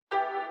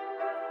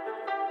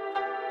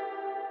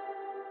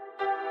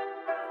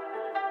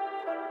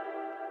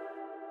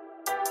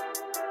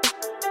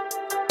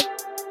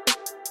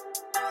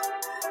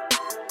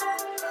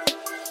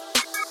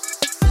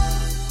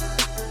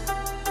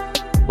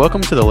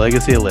Welcome to the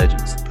Legacy of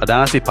Legends, a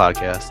Dynasty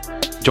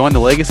podcast. Join the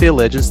Legacy of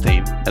Legends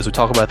team as we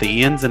talk about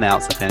the ins and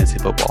outs of fantasy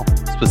football,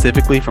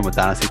 specifically from a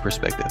Dynasty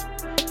perspective.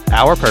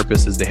 Our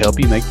purpose is to help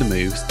you make the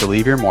moves to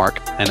leave your mark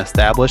and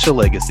establish a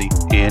legacy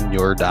in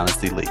your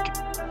Dynasty League.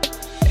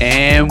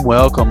 And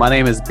welcome. My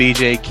name is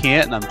BJ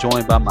Kent, and I'm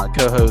joined by my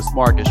co-host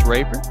Marcus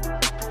Raper.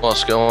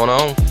 What's going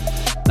on?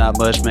 Not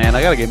much, man.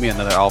 I got to get me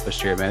another office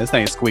chair, man. This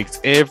thing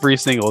squeaks every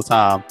single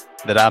time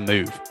that I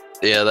move.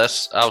 Yeah,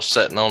 I was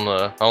sitting on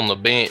the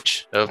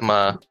bench of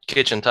my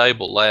kitchen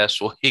table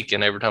last week,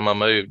 and every time I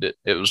moved,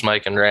 it was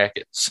making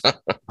rackets.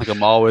 Like,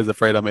 I'm always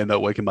afraid I'm going to end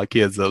up waking my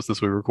kids up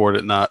since we record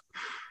at night.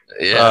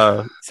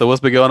 Yeah. So what's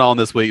been going on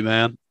this week,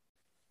 man?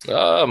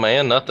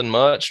 Man, nothing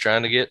much.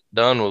 Trying to get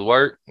done with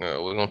work.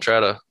 We're gonna try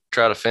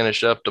to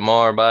finish up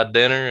tomorrow by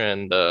dinner,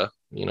 and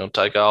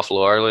take off a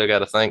little early. I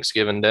got a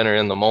Thanksgiving dinner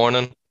tomorrow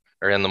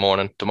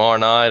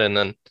night, and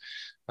then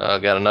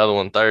got another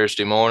one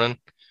Thursday morning.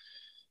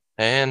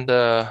 And,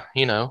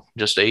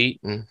 just eat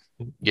and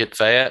get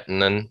fat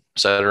and then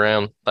sit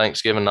around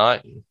Thanksgiving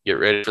night and get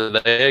ready for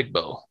the Egg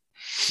Bowl.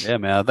 Yeah,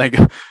 man. I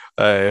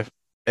think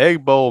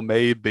Egg Bowl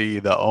may be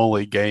the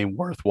only game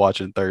worth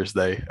watching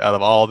Thursday out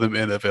of all them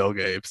NFL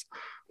games.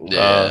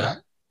 Yeah.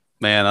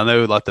 Man, I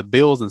know like the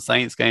Bills and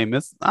Saints game,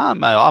 I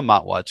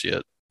might watch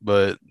it,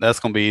 but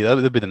that'll be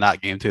the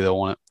night game too, though,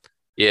 won't it?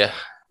 Yeah.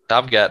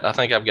 I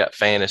think I've got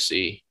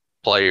fantasy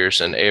players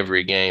in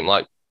every game,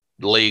 like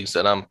leagues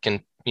that I'm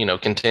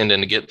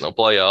contending to get in the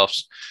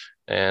playoffs.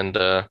 And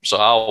so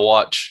I'll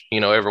watch,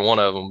 every one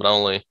of them, but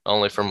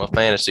only from a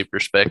fantasy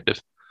perspective.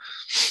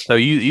 So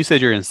you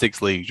said you're in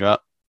 6 leagues, right?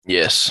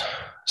 Yes.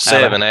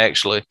 7,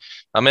 actually.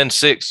 I'm in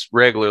 6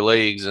 regular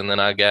leagues, and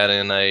then I got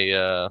in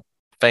a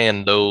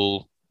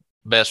FanDuel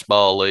best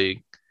ball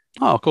league.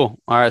 Oh, cool.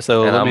 All right.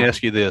 So let me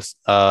ask you this.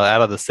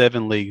 Out of the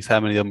 7 leagues,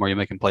 how many of them are you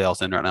making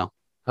playoffs in right now?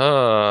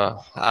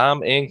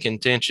 I'm in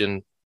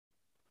contention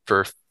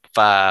for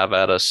 5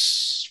 out of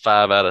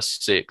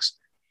 6.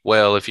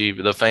 Well, the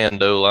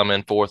FanDuel, I'm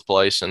in 4th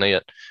place in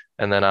it.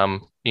 And then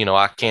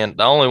the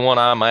only one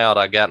I'm out,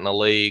 I got in a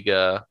league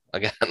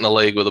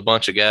with a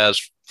bunch of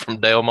guys from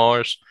Del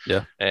Mar's.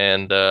 Yeah.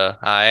 And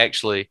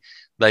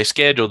they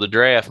scheduled the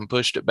draft and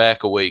pushed it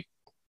back a week.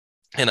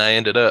 And I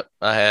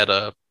had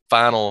a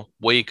final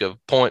week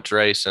of points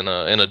race in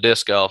a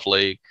disc golf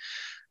league.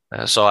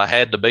 So I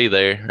had to be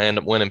there. I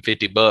ended up winning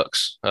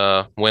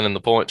 $50, winning the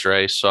points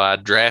race. So I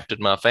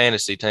drafted my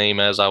fantasy team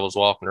as I was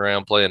walking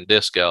around playing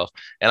disc golf,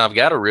 and I've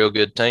got a real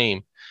good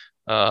team.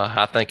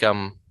 I think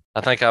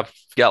I've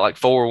got like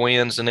 4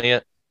 wins in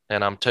it,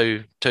 and I'm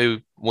two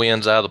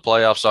wins out of the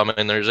playoffs. So I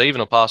mean, there's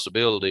even a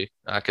possibility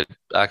I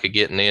could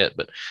get in it,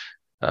 but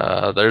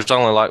there's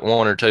only like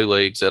 1 or 2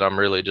 leagues that I'm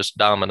really just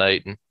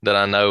dominating that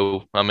I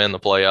know I'm in the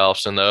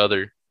playoffs, and the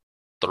other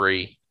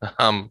 3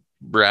 I'm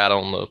right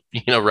on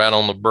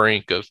the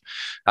brink of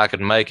I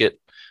could make it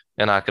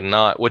and I could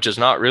not, which is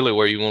not really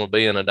where you want to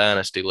be in a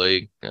dynasty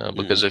league,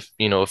 because if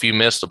you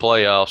miss the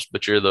playoffs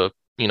but you're the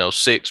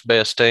 6th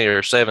best team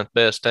or 7th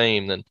best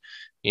team, then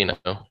you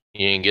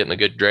ain't getting a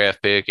good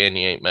draft pick and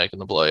you ain't making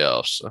the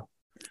playoffs. So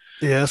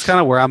yeah, that's kind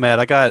of where I'm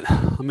at.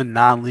 I'm in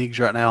 9 leagues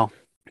right now,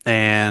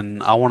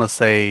 and I want to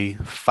say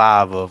 6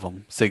 of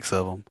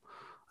them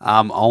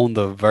I'm on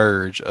the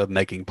verge of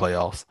making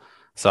playoffs.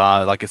 So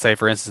like I say,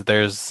 for instance,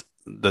 there's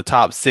the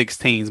top 6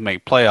 teams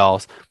make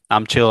playoffs.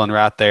 I'm chilling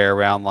right there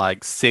around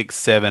like 6,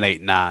 7, 8,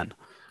 9.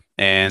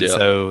 And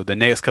so the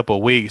next couple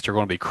of weeks are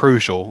going to be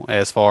crucial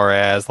as far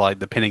as like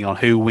depending on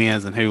who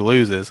wins and who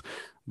loses.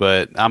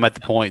 But I'm at the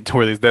point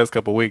where these next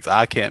couple of weeks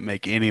I can't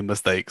make any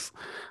mistakes.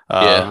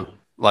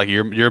 Like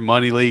your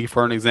money league,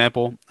 for an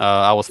example,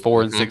 I was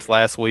 4 and 6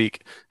 last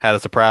week. Had a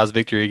surprise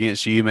victory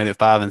against you, made it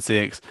 5 and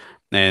 6,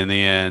 and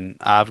then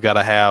I've got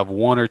to have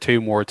 1 or 2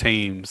 more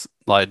teams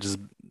like just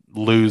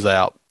lose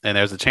out. And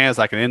there's a chance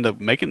I can end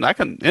up making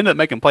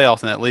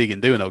playoffs in that league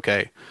and doing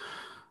okay.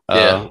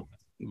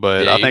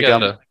 But I think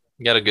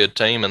you got a good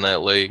team in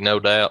that league, no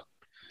doubt.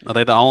 I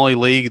think the only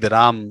league that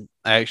I'm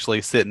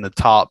actually sitting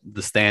atop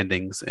the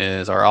standings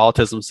is our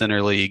Autism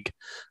Center League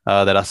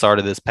that I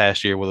started this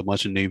past year with a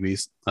bunch of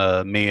newbies.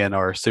 Me and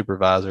our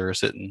supervisor are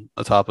sitting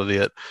atop of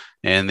it.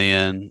 And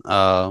then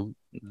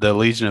the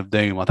Legion of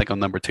Doom, I think I'm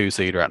number 2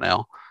 seed right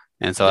now.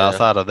 And so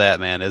outside of that,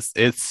 man,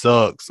 it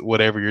sucks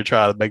whatever you're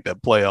trying to make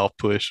that playoff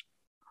push.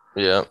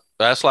 Yeah,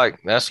 that's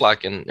like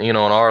in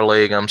our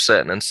league, I'm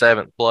sitting in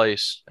 7th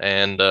place,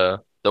 and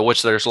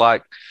which there's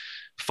like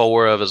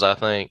 4 of us, I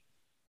think,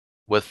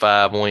 with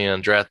 5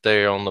 wins right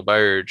there on the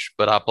verge.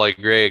 But I play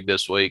Greg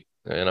this week,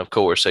 and of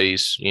course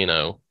he's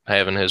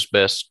having his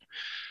best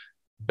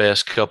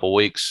couple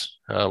weeks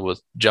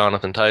with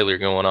Jonathan Taylor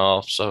going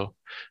off. So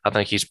I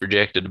think he's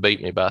projected to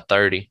beat me by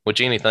 30, which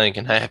anything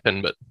can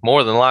happen. But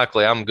more than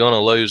likely, I'm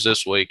gonna lose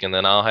this week, and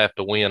then I'll have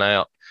to win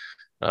out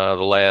the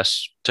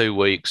last 2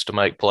 weeks to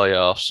make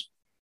playoffs.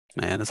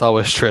 Man, it's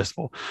always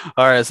stressful.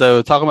 All right,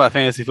 so talking about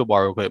fantasy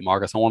football real quick,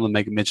 Marcus, I wanted to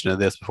make a mention of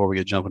this before we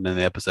get jumping into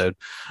the episode.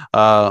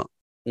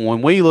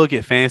 when we look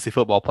at fantasy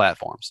football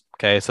platforms,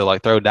 okay, so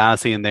like throw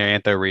Dynasty in there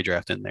and throw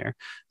Redraft in there.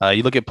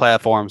 You look at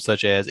platforms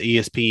such as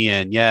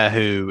ESPN,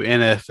 Yahoo,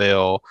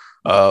 NFL,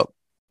 uh,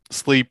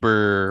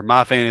 Sleeper,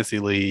 My Fantasy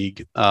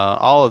League,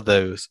 all of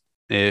those.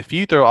 If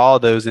you throw all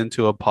of those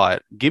into a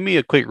pot, give me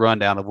a quick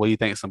rundown of what you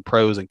think some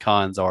pros and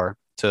cons are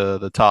to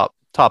the top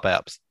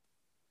apps,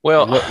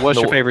 Well, and what's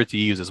your the favorite to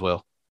use as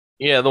well.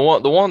 yeah, the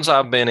ones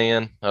I've been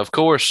in, of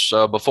course,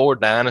 before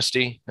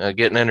Dynasty,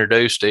 getting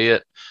introduced to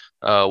it,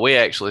 we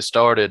actually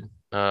started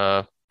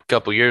a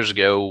couple years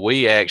ago.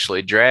 We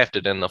actually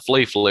drafted in the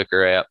Flea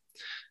Flicker app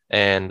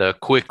and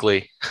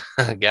quickly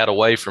got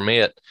away from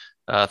it.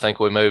 I think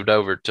we moved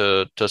over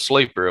to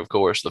Sleeper. Of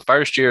course, the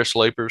first year of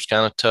Sleeper was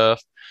kind of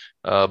tough,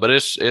 but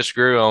it's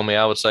grew on me.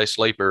 I would say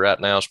Sleeper right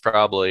now is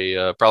probably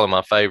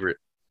my favorite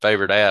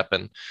app.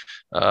 And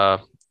uh,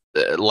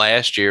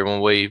 last year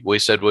when we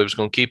said we was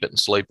going to keep it in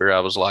Sleeper, I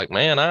was like,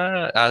 man,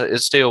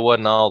 it still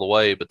wasn't all the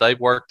way, but they've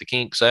worked the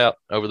kinks out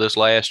over this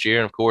last year.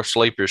 And of course,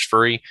 Sleeper's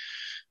free.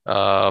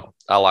 I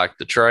like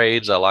the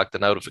trades. I like the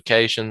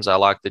notifications. I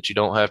like that you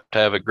don't have to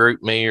have a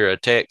group me or a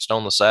text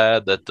on the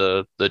side. That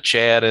the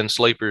chat in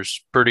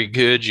Sleeper's pretty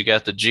good. You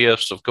got the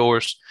gifs, of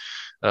course.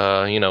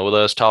 With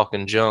us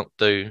talking junk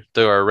through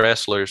our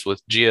wrestlers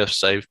with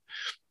gifs.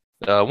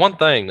 One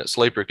thing that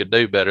Sleeper could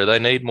do better, they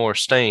need more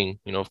Sting.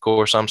 Of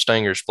course, I'm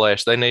Stinger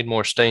Splash. They need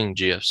more Sting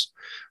gifs.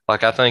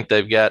 Like I think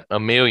they've got a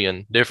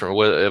million different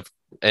with,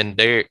 and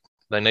Derek,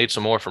 they need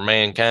some more for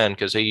Mankind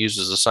because he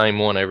uses the same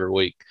one every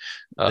week.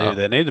 Dude, Uh,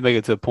 they need to make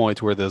it to a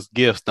point where those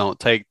gifts don't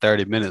take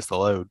 30 minutes to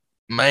load.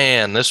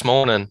 Man, this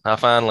morning I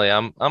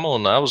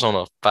was on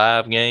a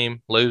 5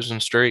 game losing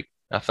streak.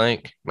 I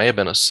think may have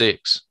been a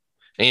 6.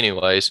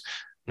 Anyways,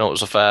 no, it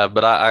was a 5,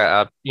 but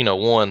I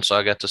won, so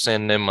I got to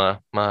send in my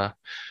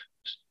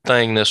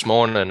thing this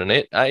morning,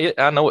 and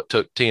I know it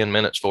took 10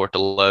 minutes for it to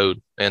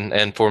load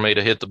and for me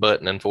to hit the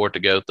button and for it to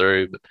go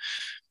through. But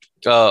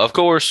of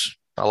course,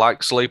 I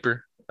like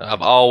Sleeper.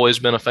 I've always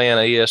been a fan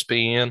of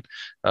ESPN,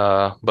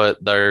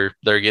 but they're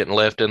getting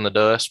left in the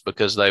dust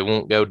because they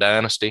won't go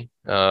Dynasty.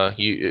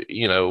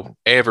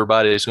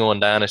 Everybody's going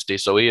Dynasty,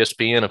 so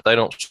ESPN, if they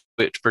don't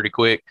switch pretty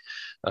quick,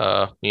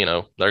 they're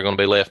going to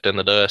be left in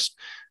the dust.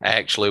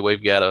 Actually,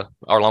 we've got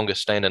our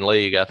longest standing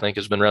league, I think,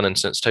 has been running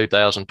since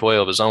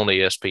 2012, is on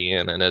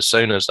ESPN, and as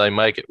soon as they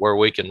make it where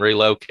we can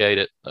relocate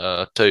it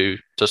to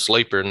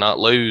Sleeper and not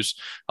lose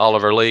all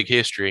of our league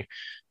history,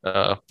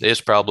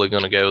 it's probably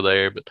going to go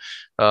there. But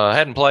I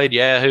hadn't played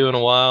Yahoo in a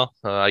while.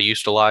 I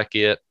used to like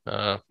it,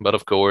 but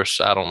of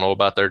course, I don't know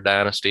about their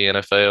Dynasty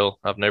NFL.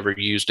 I've never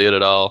used it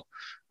at all.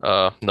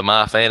 The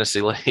My Fantasy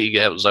League,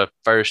 that was the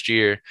first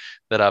year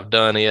that I've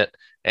done it,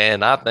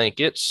 and I think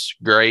it's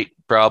great.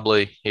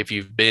 Probably if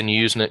you've been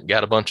using it,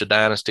 got a bunch of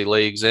Dynasty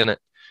leagues in it,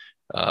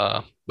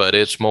 but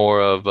it's more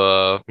of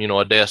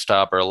a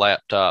desktop or a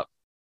laptop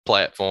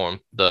platform.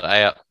 The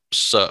app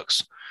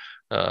sucks.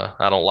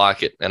 I don't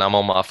like it, and I'm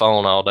on my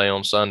phone all day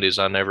on Sundays.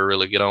 I never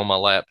really get on my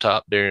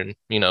laptop during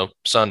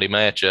Sunday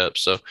matchups.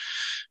 So,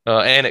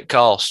 and it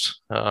costs.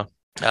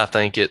 I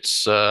think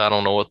it's I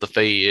don't know what the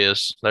fee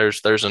is.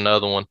 There's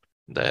another one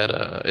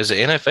that is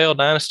it NFL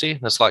Dynasty.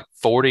 That's like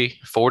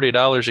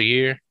 $40 a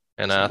year,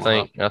 and I Something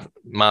like that. think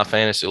my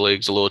fantasy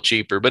league's a little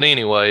cheaper. But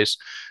anyways,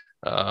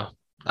 uh,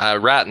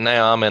 right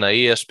now I'm in a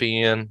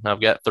ESPN.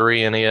 I've got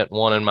 3 in it,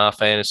 1 in my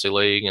fantasy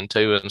league and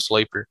 2 in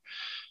sleeper.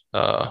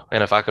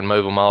 And if I can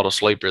move them all to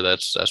sleeper,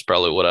 that's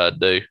probably what I'd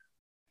do.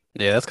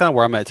 Yeah, that's kind of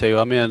where I'm at too.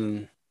 I'm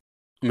in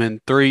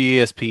 3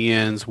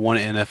 ESPNs, 1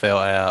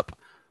 NFL app,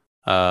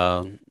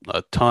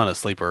 a ton of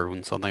sleeper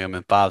ones. So I think I'm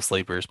in 5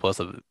 sleepers plus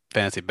a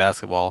fantasy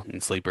basketball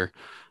and sleeper,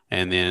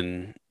 and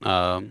then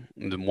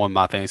one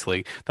My Fantasy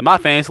League. The My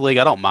Fantasy League,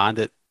 I don't mind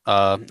it.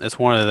 It's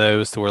one of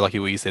those to where like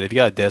you said, if you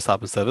got a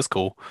desktop and stuff, it's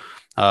cool.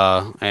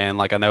 And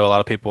like I know a lot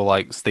of people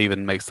like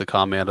Steven makes the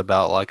comment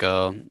about like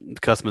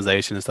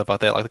customization and stuff like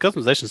that. Like the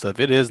customization stuff,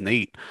 it is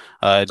neat.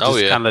 It Oh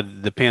just yeah, kind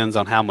of depends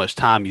on how much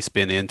time you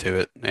spend into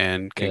it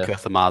and can yeah.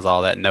 customize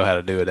all that and know how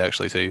to do it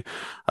actually too.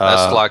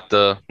 That's Uh, like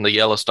the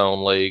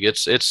Yellowstone League.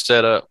 It's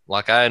set up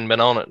like I hadn't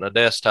been on it in a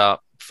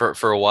desktop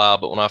for a while,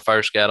 but when I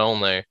first got on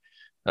there,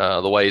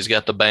 the way he's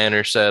got the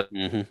banner set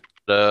mhm.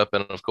 up,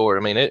 and of course,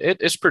 I mean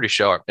it's pretty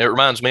sharp. It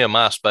reminds me of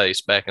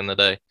MySpace back in the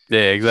day.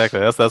 Yeah, exactly.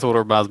 That's what it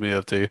reminds me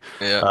of too.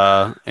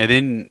 Yeah, And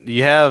then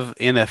you have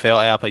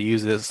NFL app. I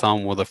use it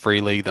some with a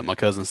free league that my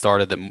cousin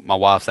started that my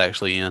wife's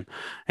actually in,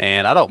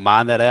 and I don't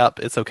mind that app.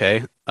 It's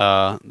okay.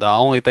 The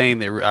only thing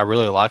that I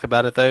really like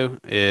about it though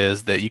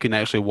is that you can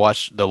actually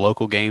watch the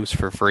local games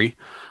for free.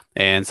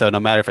 And so no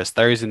matter if it's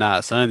Thursday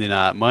night, Sunday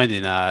night, Monday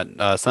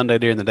night, Sunday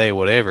during the day,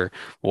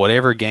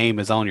 whatever game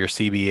is on your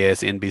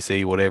CBS,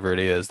 NBC, whatever it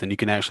is, then you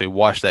can actually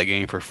watch that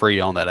game for free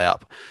on that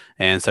app.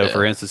 And so,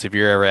 for yeah. instance, if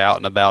you're ever out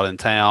and about in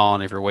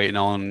town, if you're waiting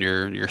on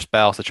your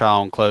spouse to try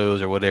on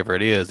clothes or whatever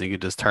it is, you can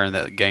just turn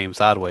that game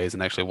sideways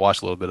and actually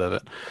watch a little bit of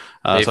it.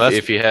 So that's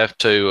If you have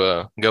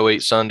to go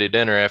eat Sunday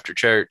dinner after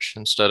church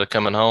instead of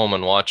coming home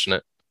and watching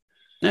it,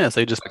 yeah. So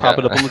you just like pop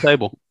it up on the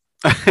table.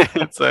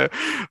 So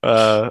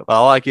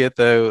I like it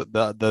though.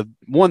 The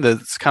one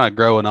that's kind of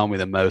growing on me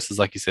the most is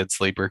like you said,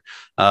 sleeper.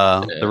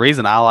 The Yeah,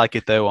 reason I like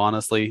it though,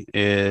 honestly,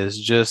 is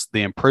just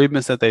the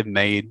improvements that they've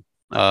made.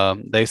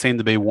 They seem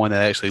to be one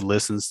that actually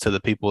listens to the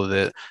people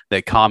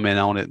that comment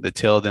on it, that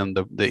tell them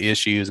the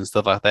issues and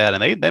stuff like that,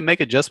 and they make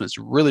adjustments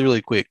really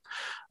really quick.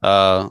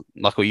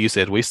 Like what you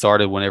said, we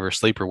started whenever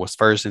Sleeper was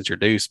first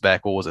introduced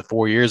back, what was it,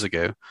 4 years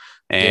ago,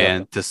 yeah.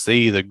 and to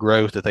see the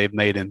growth that they've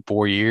made in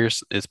 4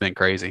 years, it's been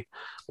crazy.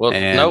 Well,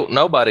 And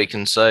nobody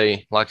can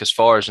say like as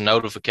far as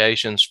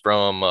notifications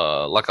from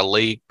like a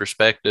league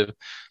perspective,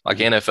 like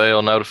mhm,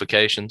 NFL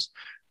notifications.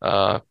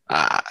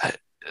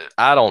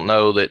 I don't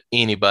know that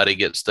anybody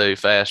gets through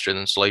faster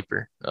than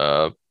Sleeper.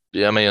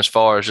 Yeah, I mean, as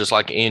far as just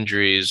like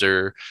injuries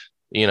or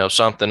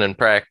something in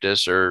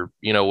practice or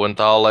when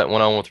all that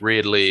went on with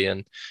Ridley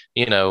and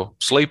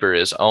Sleeper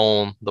is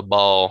on the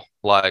ball.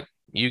 Like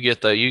you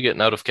get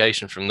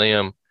notification from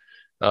them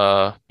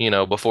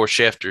before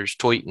Schefter's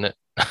tweeting it.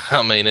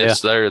 I mean, yeah,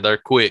 they're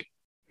quick.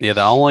 yeah,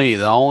 the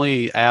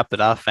only app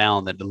that I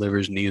found that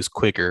delivers news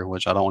quicker,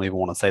 which I don't even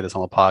want to say this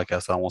on the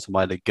podcast. I don't want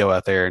somebody to go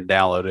out there and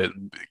download it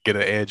and get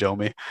an edge on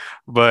me.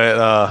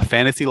 But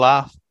Fantasy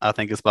Life, I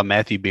think it's by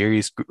Matthew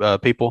Berry's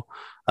people.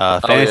 Oh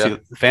yeah,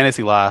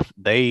 Fantasy Life,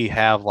 they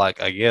have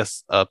like I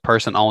guess a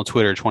person on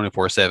Twitter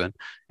 24/7,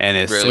 and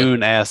as really.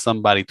 soon as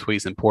somebody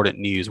tweets important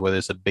news, whether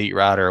it's a beat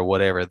writer or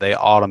whatever, they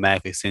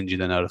automatically send you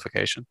the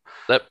notification.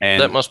 That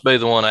And must be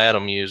the one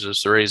Adam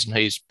uses. The reason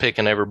he's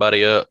picking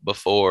everybody up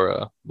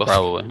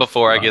probably,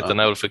 before I I don't get the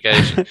know.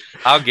 notification.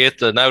 I'll get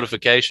the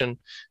notification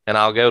and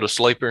I'll go to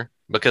Sleeper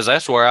because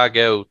that's where I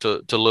go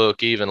to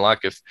look. Even like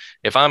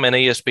if I'm in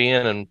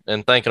ESPN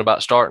and thinking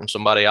about starting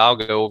somebody, I'll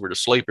go over to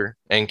Sleeper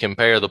and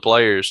compare the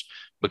players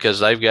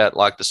because they've got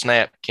like the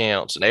snap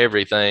counts and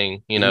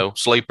everything, Mhm.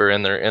 Sleeper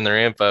in their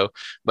info.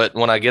 But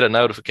when I get a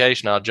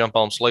notification, I'll jump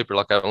on Sleeper.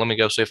 Like, let me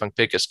go see if I can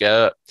pick this guy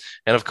up.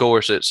 And of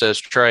course, it says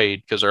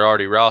trade because they're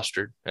already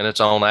rostered and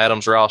it's on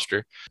Adam's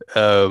roster.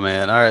 Oh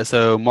man. All right.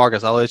 So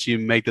Marcus, I'll let you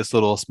make this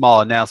little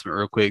small announcement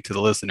real quick to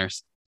the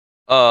listeners.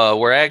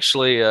 We're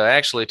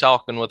actually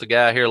talking with a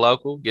guy here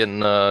local,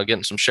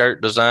 getting some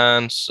shirt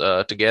designs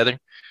together.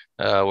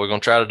 We're gonna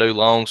try to do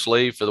long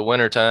sleeve for the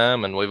winter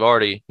time, and we've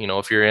already,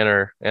 if you're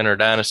in our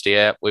Dynasty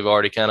app, we've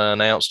already kind of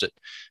announced it.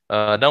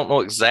 I don't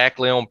know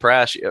exactly on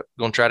price yet.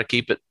 Gonna try to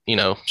keep it,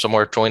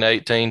 somewhere between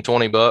 18,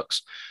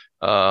 $20.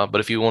 But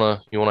if you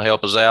wanna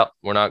help us out,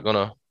 we're not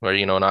gonna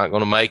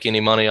make any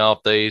money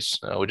off these.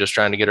 We're just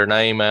trying to get our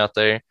name out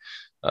there.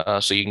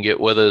 So you can get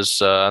with us.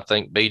 I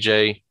think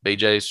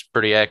BJ's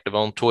pretty active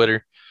on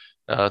Twitter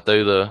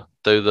through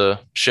the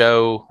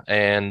show,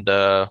 and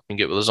you can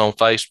get with us on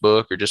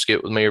Facebook or just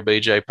get with me or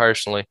BJ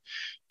personally.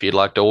 If you'd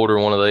like to order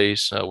one of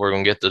these, we're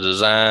gonna get the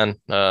design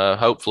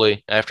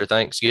hopefully after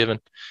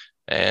Thanksgiving,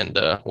 and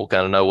we'll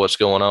kind of know what's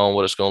going on,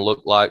 what it's going to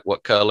look like,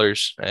 what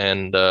colors,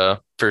 and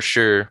for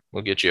sure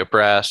we'll get you a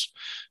price.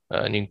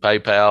 And you can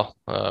PayPal,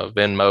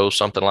 Venmo,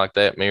 something like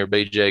that. Me or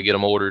BJ get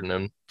them ordered, and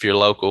then if you're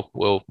local,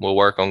 we'll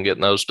work on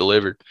getting those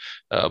delivered.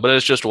 But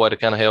it's just a way to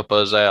kind of help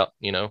us out.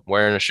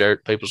 Wearing a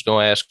shirt, people's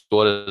going to ask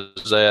what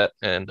is that,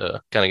 and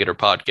kind of get our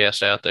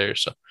podcast out there.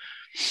 So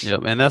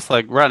Yep. And that's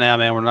like right now,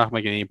 man, we're not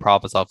making any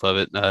profits off of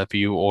it. If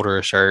you order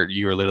a shirt,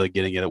 you are literally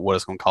getting it at what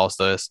it's going to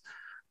cost us.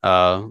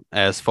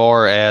 As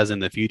far as in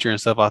the future and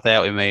stuff like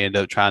that, we may end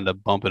up trying to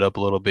bump it up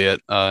a little bit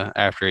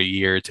after a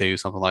year or two,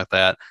 something like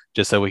that,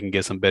 just so we can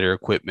get some better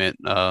equipment,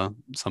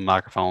 some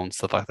microphones,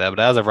 stuff like that. But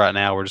as of right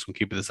now, we're just going to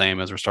keep it the same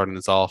as we're starting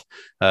this off.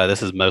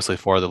 This is mostly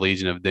for the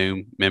Legion of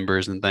Doom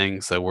members and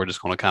things, so we're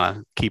just going to kind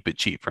of keep it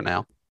cheap for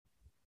now.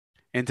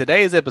 In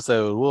today's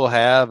episode, we'll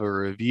have a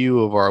review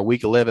of our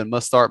Week 11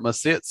 must start,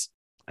 must sits,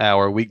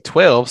 our Week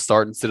 12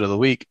 start instead of the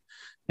week,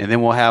 and then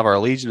we'll have our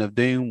Legion of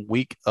Doom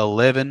Week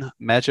 11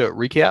 matchup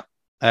recap.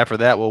 After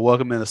that, we'll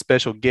welcome in a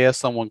special guest,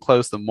 someone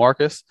close to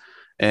Marcus.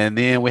 And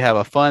then we have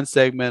a fun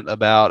segment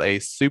about a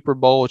Super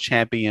Bowl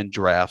champion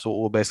draft. So what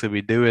we'll basically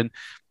be doing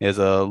is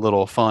a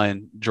little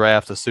fun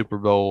draft of Super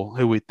Bowl,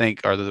 who we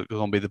think are going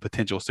to be the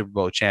potential Super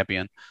Bowl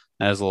champion.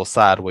 And there's a little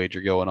side wager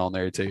going on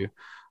there too.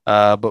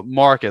 But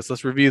Marcus,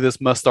 let's review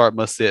this must start,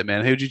 must sit,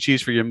 man. Who'd you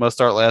choose for your must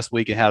start last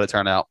week and how did it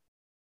turn out?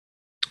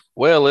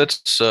 well,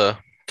 it's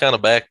kind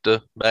of back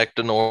to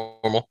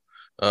normal.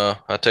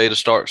 I tell you to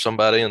start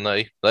somebody, and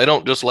they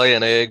don't just lay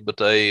an egg, but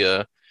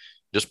they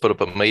just put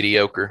up a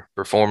mediocre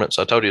performance.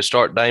 I told you to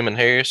start Damon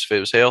Harris if he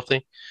was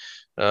healthy.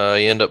 He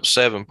ended up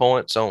 7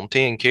 points on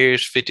 10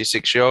 carries,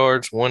 56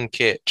 yards, one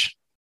catch.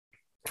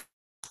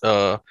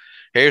 Uh,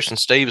 Harrison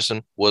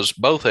Stevenson was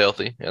both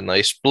healthy, and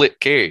they split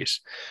carries.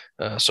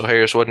 So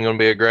Harris wasn't going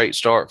to be a great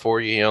start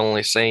for you. He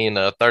only seen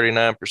a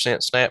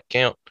 39% snap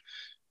count.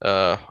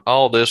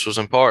 All this was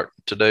in part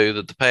to do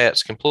that the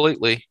Pats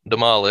completely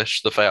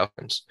demolished the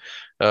Falcons.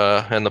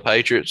 And the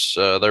Patriots,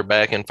 they're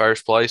back in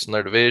first place in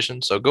their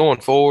division. So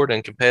going forward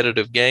in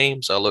competitive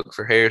games, I look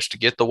for Harris to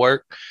get the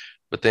work.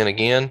 But then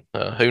again,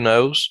 who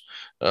knows?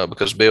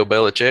 Because Bill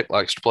Belichick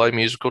likes to play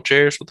musical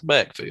chairs with the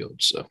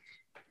backfield. So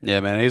Yeah,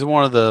 man, he's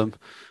one of the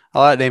I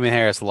like Damien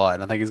Harris a lot,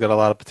 and I think he's got a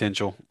lot of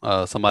potential.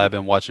 Somebody I've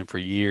been watching for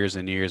years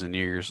and years and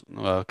years,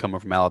 coming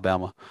from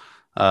Alabama.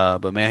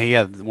 But man, he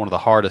had one of the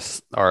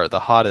hardest or the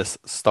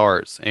hottest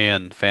starts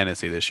in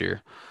fantasy this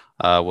year.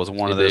 Was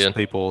one He of those did.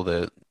 people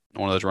that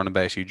one of those running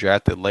backs you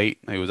drafted late.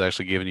 He was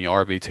actually giving you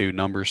RB2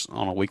 numbers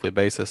on a weekly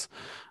basis.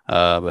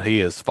 But he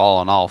has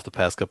fallen off the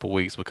past couple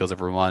weeks because of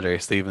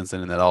Ramondre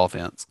Stevenson in that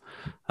offense.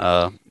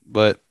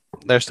 But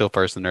they're still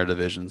first in their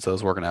division, so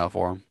it's working out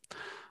for them.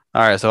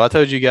 All right, so I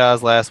told you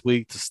guys last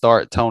week to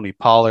start Tony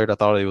Pollard. I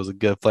thought he was a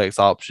good flex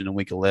option in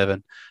week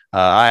 11.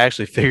 I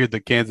actually figured the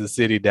Kansas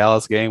City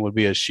Dallas game would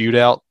be a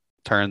shootout.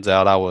 Turns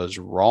out I was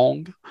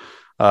wrong.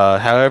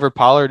 However,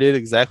 Pollard did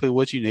exactly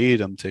what you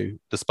needed him to.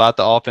 Despite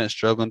the offense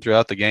struggling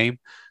throughout the game,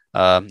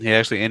 he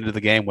actually ended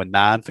the game with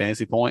 9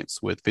 fantasy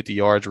points with 50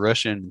 yards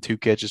rushing and 2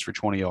 catches for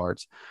 20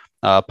 yards.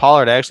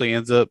 Pollard actually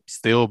ends up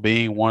still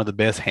being one of the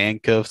best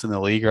handcuffs in the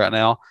league right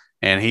now,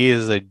 and he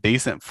is a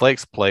decent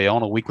flex play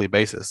on a weekly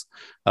basis.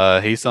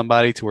 He's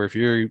somebody to where if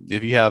you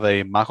have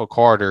a Michael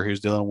Carter who's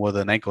dealing with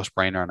an ankle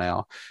sprain right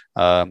now,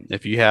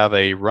 if you have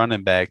a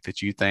running back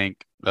that you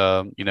think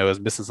is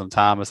missing some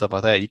time and stuff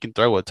like that, you can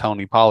throw a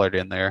Tony Pollard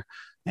in there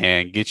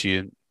and get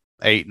you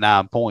 8,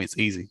 9 points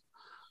easy.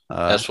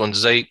 Uh, That's when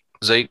Zeke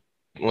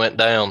went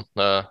down.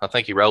 I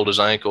think he rolled his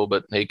ankle,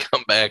 but he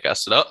come back. I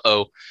said, "Uh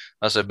oh."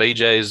 I said,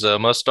 "BJ's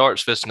must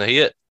start's fisting to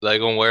hit. They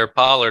gonna wear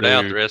Pollard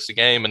out the dude, rest of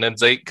the game." And then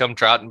Zeke come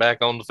trotting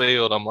back on the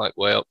field. I'm like,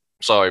 "Well,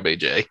 sorry,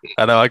 BJ."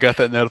 I know I got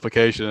that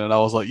notification and I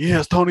was like,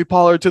 yes, Tony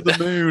Pollard to the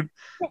moon.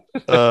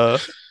 Uh,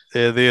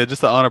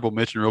 just an honorable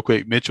mention, real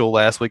quick. Mitchell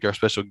last week, our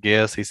special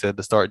guest, he said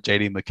to start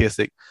J.D.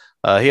 McKissick.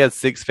 He had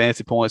 6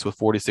 fantasy points with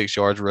 46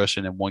 yards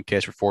rushing and 1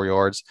 catch for 4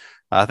 yards.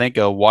 I think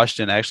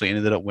Washington actually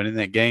ended up winning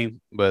that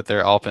game, but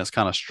their offense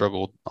kind of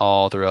struggled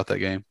all throughout that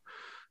game.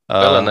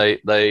 Well, and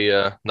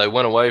Uh, they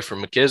went away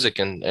from McKissick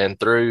and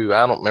threw.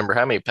 I don't remember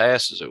how many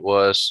passes it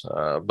was,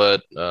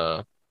 but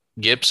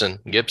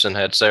Gibson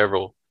had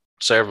several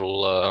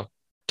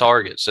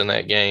targets in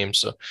that game.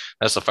 So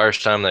that's the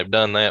first time they've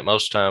done that.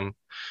 Most of the time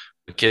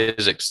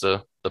McKissick's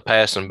the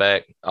passing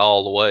back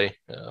all the way,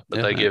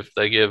 but yeah,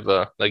 they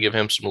give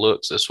him some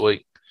looks this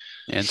week.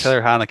 and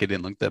Taylor Heineke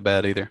didn't look that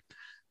bad either.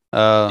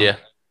 Uh, Yeah.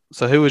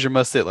 so who was your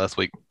must sit last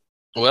week?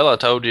 Well, I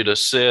told you to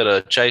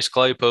sit Chase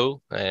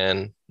Claypool,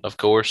 and of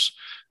course,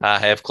 I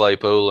have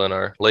Claypool in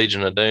our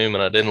Legion of Doom,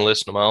 and I didn't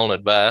listen to my own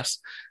advice.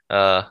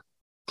 Uh,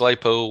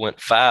 Claypool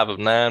went 5 of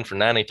 9 for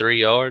 93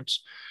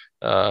 yards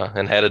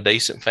and had a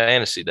decent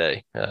fantasy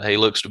day. He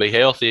looks to be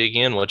healthy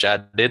again, which I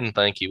didn't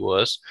think he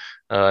was.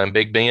 And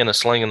Big Ben is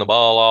slinging the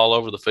ball all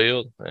over the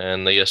field.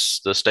 And the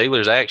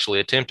Steelers actually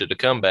attempted to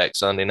come back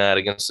Sunday night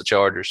against the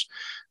Chargers.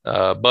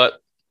 But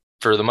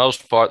for the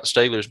most part, the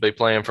Steelers be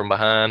playing from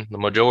behind the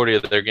majority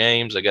of their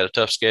games. They got a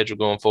tough schedule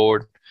going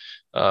forward.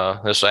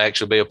 This will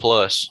actually be a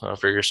plus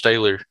for your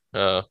Steeler.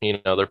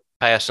 They're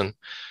passing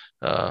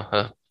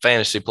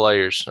fantasy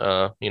players.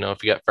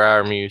 If you got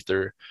Fryermuth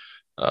or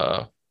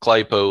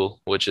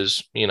Claypool, which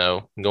is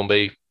gonna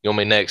be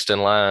next in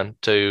line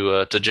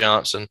to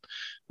Johnson.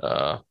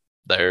 Uh,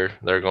 they're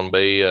gonna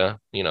be they're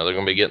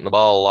gonna be getting the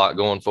ball a lot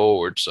going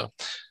forward. So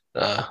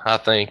I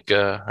think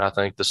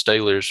the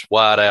Steelers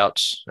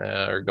wideouts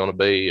are going to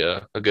be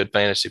a good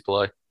fantasy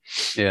play.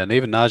 Yeah, and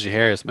even Najee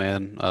Harris,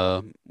 man.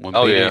 When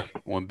Oh yeah,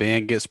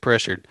 Ben gets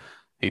pressured,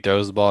 he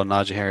throws the ball to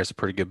Najee Harris a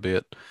pretty good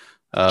bit.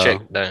 Uh,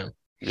 check it down.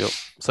 yep.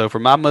 So for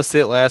my must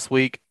sit last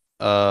week,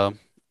 all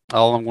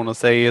I'm going to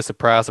say is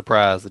surprise,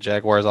 surprise. The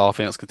Jaguars'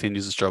 offense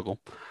continues to struggle.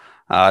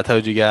 I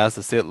told you guys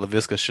to sit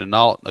Laviska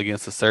Shenault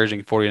against the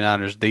surging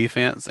 49ers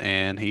defense,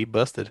 and he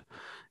busted.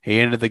 He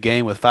ended the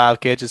game with 5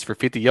 catches for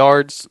 50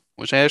 yards,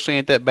 which actually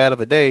ain't that bad of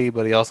a day,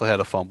 but he also had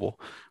a fumble,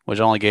 which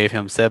only gave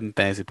him 7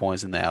 fantasy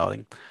points in the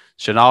outing.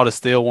 Chenault is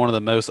still one of the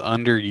most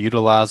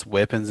underutilized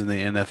weapons in the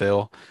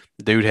NFL.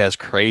 The dude has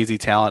crazy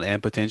talent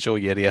and potential,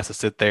 yet he has to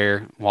sit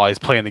there while he's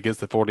playing against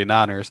the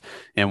 49ers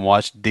and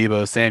watch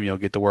Debo Samuel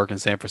get the work in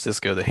San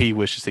Francisco that he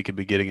wishes he could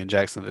be getting in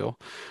Jacksonville.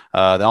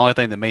 The only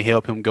thing that may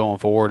help him going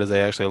forward is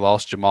they actually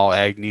lost Jamal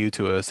Agnew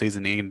to a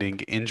season-ending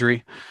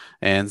injury,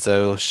 and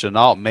so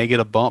Chenault may get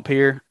a bump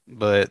here,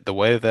 but the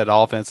way that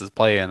offense is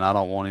playing, I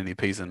don't want any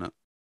piece in it.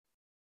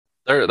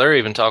 They're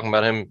even talking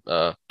about him,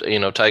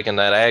 taking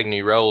that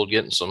Agnew role,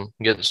 getting some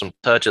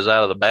touches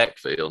out of the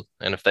backfield.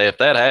 And if that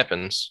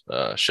happens,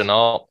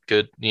 Chenault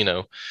could,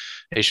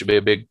 he should be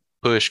a big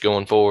push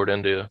going forward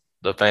into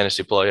the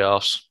fantasy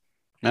playoffs.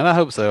 And I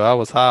hope so. I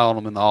was high on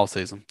him in the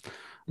offseason.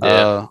 Yeah,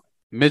 Uh,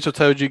 Mitchell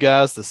told you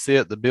guys to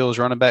sit the Bills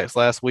running backs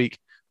last week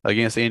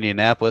against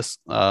Indianapolis.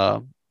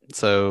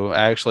 So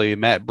actually,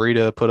 Matt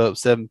Breida put up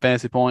 7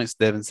 fantasy points.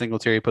 Devin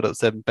Singletary put up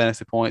 7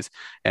 fantasy points,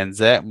 and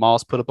Zach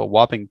Moss put up a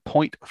whopping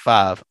point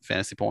 0.5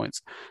 fantasy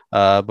points.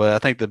 But I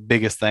think the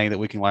biggest thing that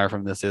we can learn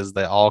from this is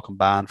they all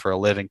combined for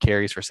 11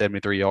 carries for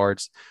 73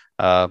 yards.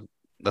 Uh,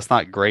 that's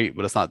not great,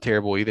 but it's not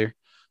terrible either.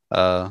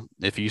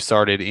 If you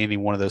started any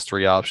one of those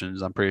three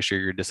options, I'm pretty sure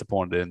you're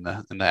disappointed in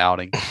the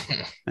outing.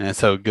 And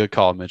so, good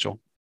call, Mitchell.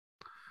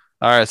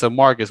 All right, so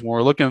Marcus, when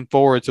we're looking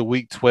forward to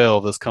Week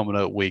 12 this coming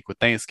up week with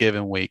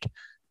Thanksgiving week,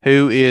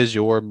 Who is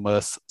your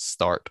must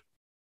start?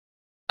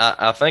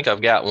 I think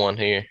I've got one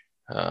here.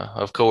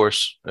 Of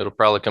course, it'll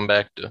probably come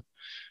back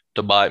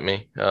to bite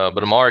me.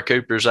 But Amari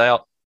Cooper's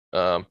out.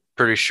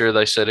 Pretty sure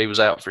they said he was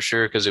out for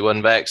sure because he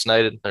wasn't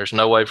vaccinated. There's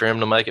no way for him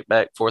to make it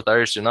back for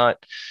Thursday night.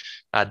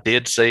 I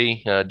did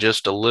see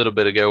just a little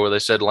bit ago where they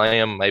said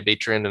Lamb may be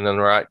trending in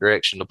the right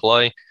direction to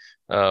play,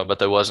 but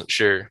they wasn't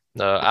sure.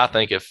 I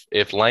think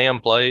if Lamb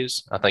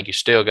plays, I think you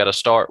still got to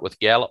start with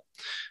Gallup.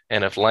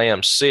 And if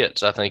Lamb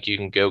sits, I think you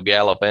can go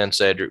Gallup and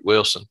Cedric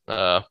Wilson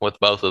with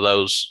both of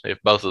those.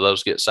 If both of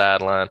those get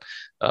sidelined,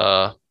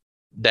 uh,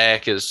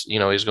 Dak is,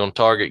 he's going to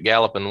target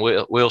Gallup and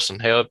Wilson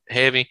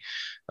heavy.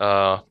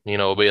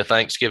 It'll be a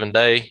Thanksgiving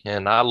day,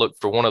 and I look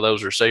for one of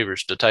those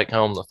receivers to take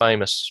home the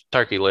famous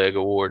turkey leg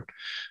award.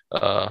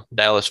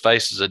 Dallas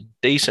faces a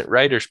decent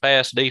Raiders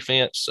pass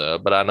defense,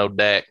 but I know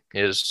Dak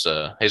is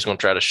he's going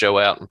to try to show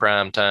out in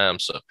prime time.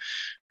 So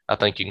I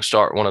think you can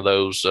start one of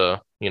those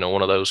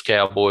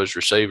Cowboys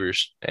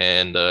receivers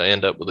and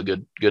end up with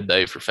a good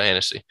day for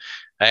fantasy.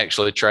 I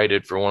actually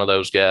traded for one of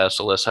those guys,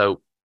 so let's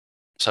hope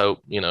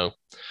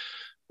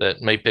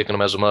that me picking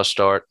him as a must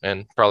start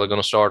and probably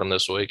going to start him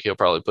this week. He'll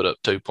probably put up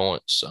 2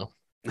 points. So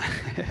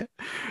Yeah,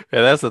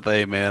 that's the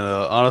thing, man.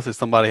 Honestly,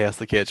 somebody has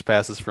to catch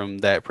passes from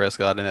Dak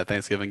Prescott in that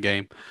Thanksgiving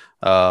game.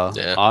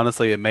 yeah,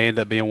 Honestly, it may end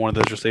up being one of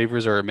those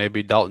receivers, or it may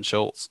be Dalton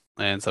Schultz,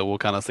 and so we'll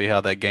kind of see how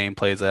that game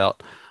plays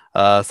out.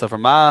 So for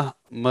my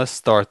must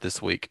start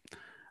this week,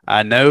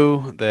 I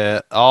know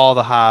that all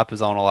the hype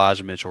is on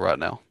Elijah Mitchell right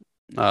now,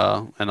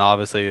 and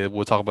obviously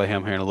we'll talk about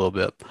him here in a little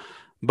bit.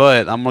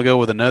 But I'm gonna go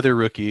with another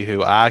rookie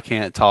who I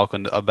can't talk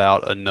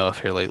about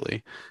enough here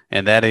lately,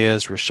 and that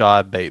is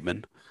Rashad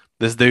Bateman.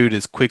 This dude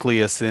is quickly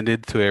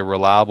ascended to a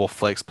reliable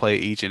flex play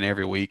each and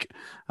every week.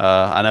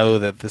 I know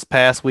that this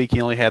past week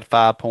he only had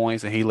 5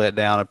 points and he let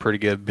down a pretty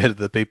good bit of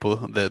the people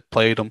that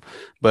played him,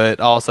 but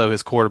also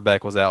his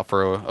quarterback was out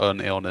for an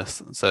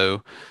illness, so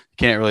you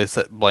can't really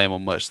blame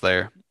him much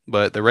there.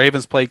 But the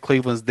Ravens played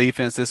Cleveland's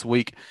defense this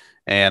week,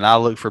 and I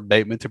look for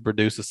Bateman to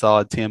produce a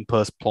solid 10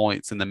 plus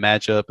points in the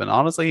matchup. And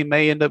honestly, he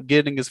may end up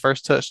getting his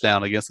first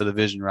touchdown against a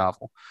division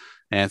rival.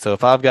 And so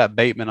if I've got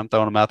Bateman, I'm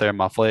throwing him out there in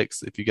my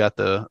flex. If you got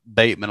the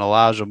Bateman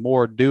Elijah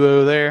Moore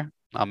duo there,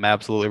 I'm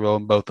absolutely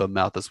rolling both of them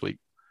out this week.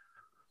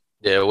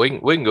 yeah, we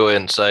can go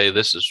ahead and say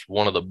this is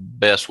one of the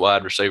best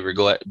wide receiver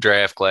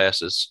draft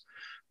classes,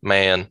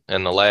 man,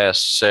 in the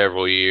last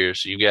several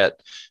years. You've got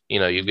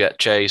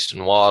Chase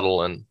and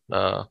Waddle and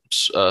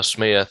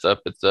Smith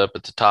up at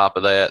the top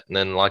of that, and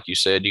then like you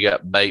said, you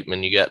got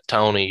Bateman, you got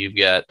Tony, you've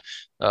got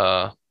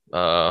uh,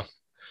 uh,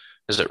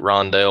 is it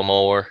Rondell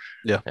Moore,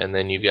 Yeah. and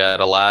then you've got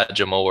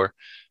Elijah Moore,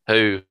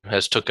 who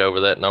has took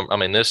over that number. I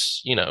mean,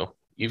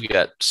 you've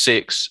got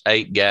 6,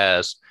 8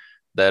 guys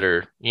that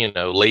are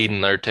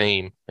leading their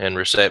team in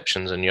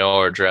receptions and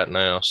yards right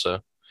now. So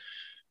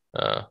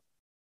uh,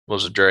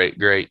 was a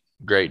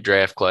great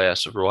draft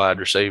class of wide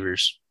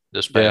receivers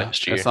this Yeah.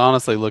 past It's year.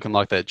 honestly looking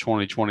like that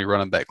 2020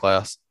 running back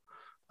class.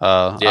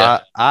 Yeah.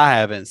 I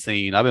haven't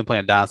seen. I've been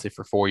playing Dynasty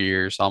for 4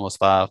 years, almost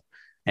five,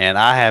 and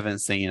I haven't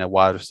seen a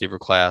wide receiver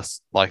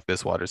class like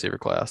this wide receiver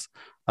class.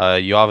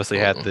 You obviously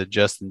had Mm-mm. the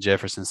Justin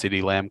Jefferson,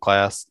 C.D. Lamb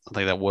class. I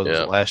think that was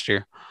Yeah. it last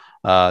year.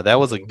 That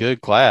was a Mhm.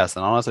 good class,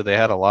 and honestly, they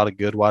had a lot of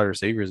good wide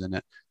receivers in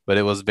it, but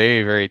it was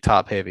very, very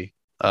top heavy.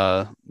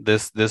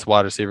 This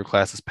wide receiver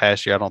class this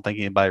past year, I don't think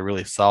anybody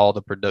really saw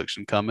the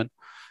production coming,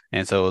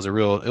 and so it was a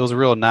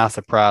real nice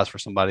surprise for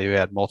somebody who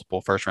had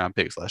multiple first round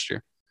picks last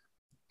year.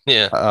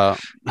 Yeah. Uh,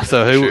 Yeah,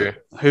 so for sure.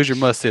 who's your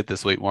must sit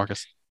this week,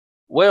 Marcus?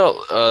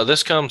 Well,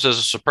 this comes as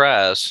a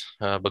surprise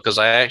because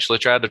I actually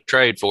tried to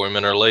trade for him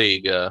in our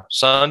league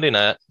Sunday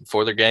night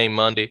for their game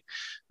Monday.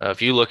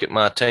 If you look at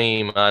my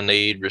team, I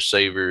need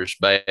receivers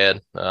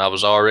bad. I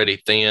was already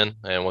thin,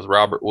 and with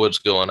Robert Woods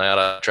going out,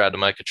 I tried to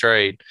make a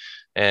trade,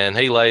 and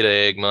he laid an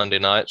egg Monday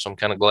night. So I'm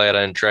kind of glad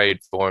I didn't trade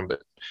for him.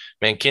 But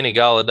man, Kenny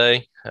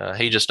Galladay,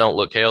 he just don't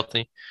look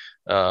healthy,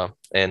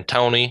 and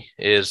Tony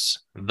is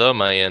the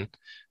man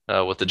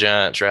with the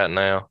Giants right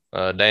now.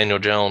 Daniel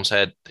Jones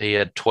had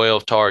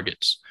 12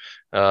 targets.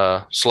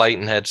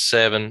 Slayton had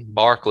 7,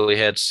 Barkley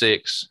had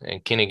 6,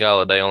 and Kenny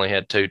Galladay only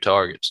had 2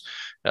 targets.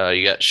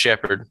 You got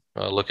Shepard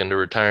looking to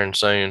return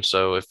soon,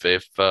 so if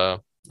I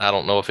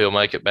don't know if he'll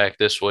make it back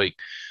this week,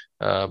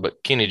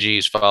 but Kenny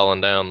G's falling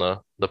down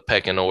the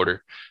pecking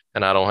order,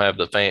 and I don't have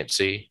the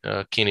fancy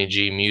Kenny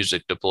G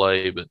music to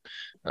play, but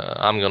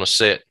I'm gonna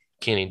set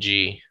Kenny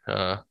G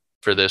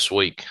for this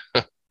week.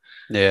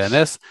 Yeah, and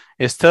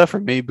it's tough for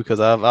me because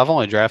I've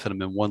only drafted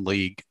him in one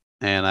league,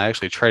 and I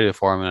actually traded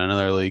for him in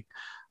another league.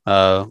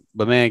 But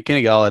man,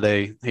 Kenny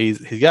Galladay,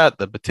 he's got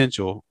the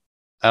potential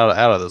out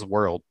of this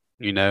world.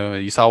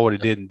 You saw what he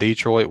did in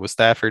Detroit with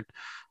Stafford.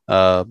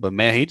 But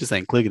man, he just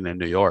ain't clicking in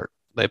New York.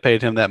 They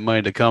paid him that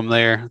money to come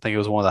there. I think it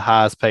was one of the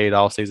highest paid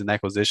off-season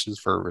acquisitions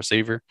for a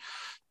receiver.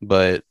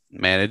 But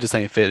man, it just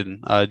ain't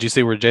fitting. Did you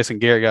see where Jason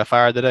Garrett got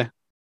fired today?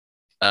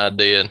 I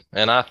did.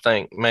 And I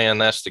think, man,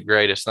 that's the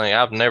greatest thing.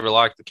 I've never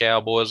liked the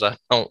Cowboys. I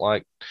don't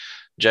like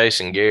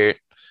Jason Garrett.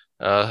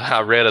 I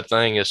read a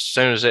thing as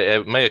soon as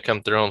it may have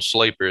come through on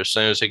Sleeper as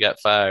soon as he got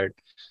fired.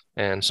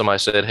 and somebody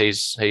said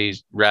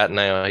he's right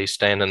now he's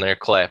standing there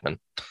clapping.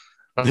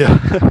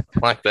 Yeah.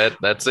 Like that.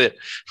 That's it.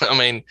 I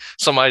mean,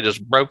 somebody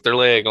just broke their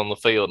leg on the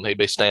field and he'd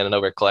be standing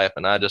over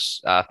clapping. I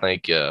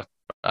think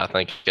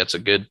that's a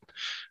good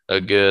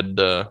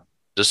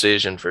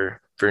decision for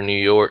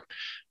New York,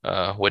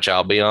 which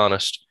I'll be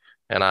honest,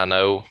 and I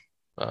know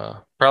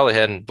probably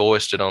hadn't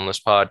voiced it on this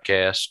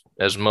podcast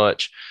as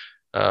much,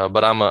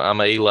 but I'm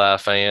a Eli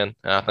fan.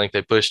 I think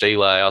they pushed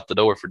Eli out the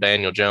door for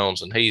Daniel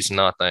Jones, and he's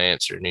not the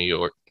answer in New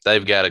York.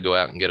 They've got to go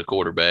out and get a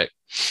quarterback.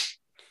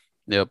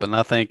 Yep. And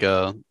I think,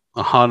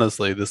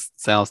 honestly, this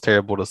sounds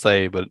terrible to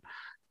say, but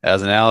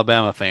as an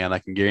Alabama fan, I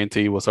can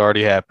guarantee what's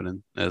already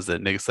happening is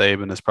that Nick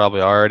Saban is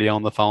probably already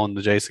on the phone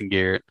to Jason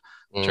Garrett,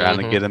 trying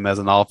to Hmm. get him as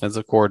an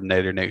offensive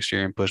coordinator next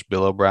year and push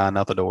Bill O'Brien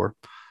out the door.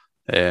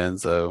 And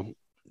so,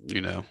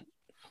 you know,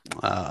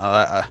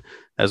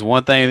 there's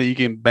one thing that you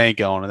can bank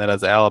on, and that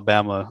is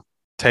Alabama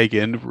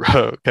taking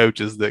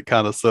coaches that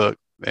kind of suck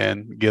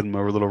and give them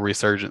a little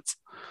resurgence.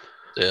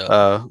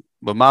 Yeah.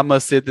 But my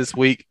must sit this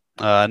week.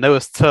 I know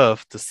it's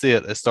tough to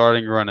sit a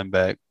starting running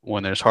back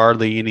when there's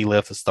hardly any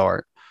left to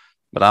start,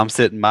 but I'm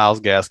sitting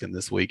Miles Gaskin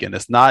this week, and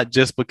it's not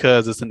just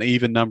because it's an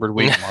even numbered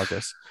week,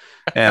 Marcus.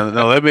 And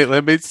no,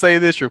 let me say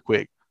this real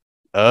quick.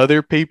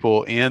 Other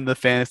people in the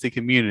fantasy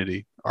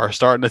community are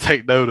starting to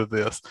take note of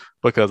this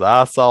because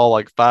I saw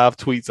like 5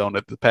 tweets on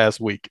it the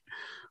past week.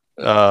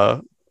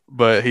 Uh,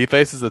 but he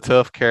faces a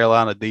tough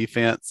Carolina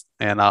defense,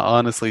 and I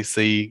honestly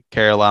see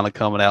Carolina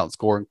coming out and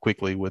scoring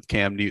quickly with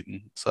Cam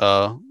Newton's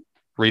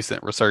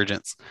recent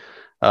resurgence.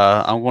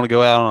 I'm going to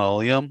go out on a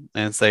limb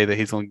and say that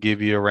he's going to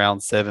give you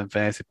around 7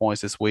 fantasy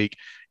points this week,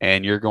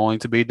 and you're going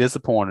to be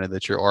disappointed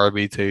that your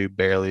RB2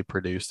 barely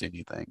produced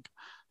anything.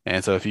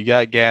 And so if you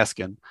got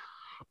Gaskin,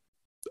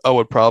 I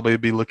would probably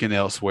be looking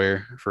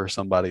elsewhere for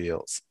somebody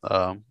else.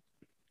 I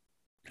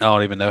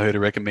don't even know who to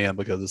recommend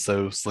because it's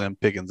so slim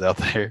pickings out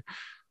there.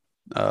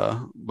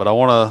 But I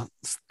want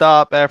to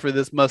stop after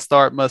this must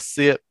start, must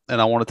sit,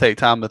 and I want to take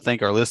time to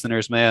thank our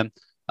listeners, man.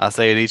 I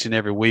say it each and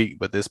every week,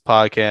 but this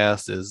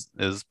podcast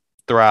is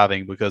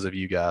thriving because of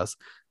you guys.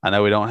 I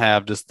know we don't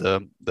have just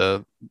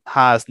the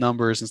highest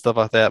numbers and stuff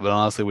like that, but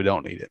honestly, we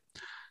don't need it.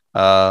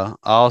 I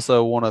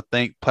also want to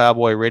thank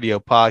Plowboy Radio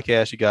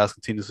Podcast. You guys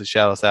continuously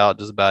shout us out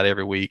just about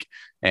every week,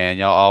 and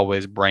y'all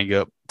always bring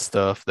up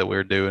stuff that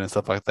we're doing and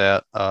stuff like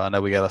that. I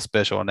know we got a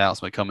special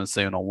announcement coming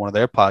soon on one of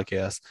their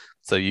podcasts,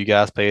 so you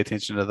guys pay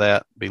attention to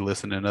that. Be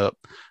listening up.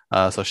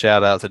 So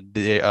shout out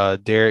to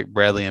Derek,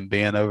 Bradley, and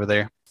Ben over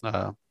there.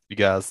 You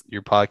guys,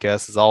 your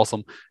podcast is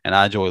awesome, and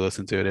I enjoy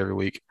listening to it every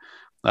week.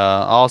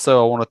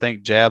 Also, I want to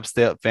thank Jab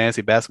Step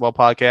Fantasy Basketball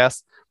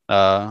Podcast.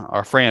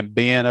 Our friend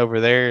Ben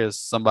over there is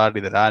somebody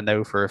that I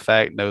know for a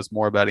fact knows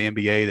more about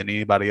NBA than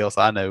anybody else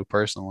I know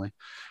personally.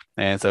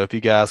 And so if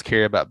you guys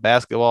care about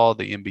basketball,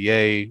 the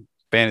NBA,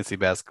 fantasy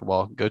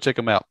basketball, go check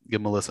them out. Give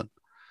them a listen.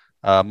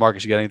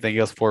 Marcus, you got anything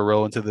else before we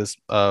roll into this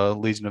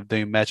Legion of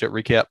Doom matchup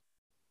recap?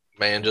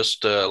 Man,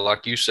 just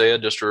like you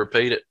said, just to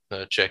repeat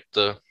it, check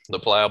the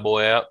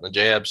Plowboy out, the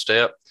Jab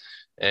Step,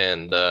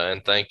 and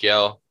thank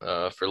y'all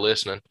for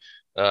listening.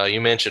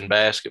 You mentioned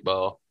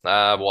basketball.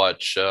 I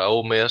watch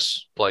Ole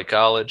Miss play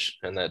college,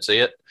 and that's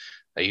it.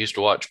 I used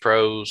to watch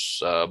pros,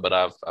 but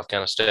I've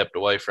kind of stepped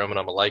away from it.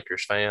 I'm a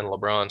Lakers fan.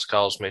 LeBron's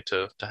caused me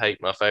to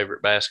hate my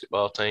favorite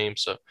basketball team.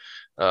 So,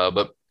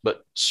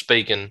 but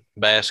speaking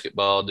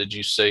basketball, did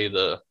you see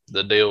the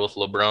deal with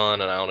LeBron?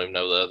 And I don't even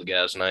know the other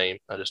guy's name.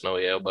 I just know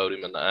he elbowed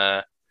him in the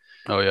eye.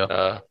 Oh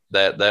yeah,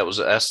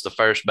 That's the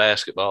first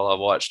basketball I've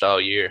watched all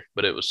year,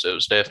 but it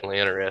was definitely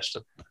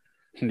interesting.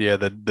 yeah.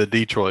 The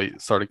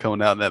Detroit started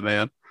coming out in that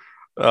man.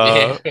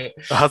 Yeah,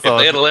 I saw.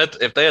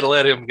 if they had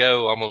let him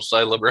go, I'm gonna say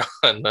LeBron.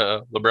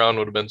 LeBron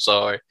would have been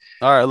sorry.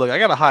 All right, look, I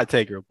got a hot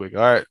take real quick.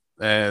 All right,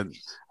 and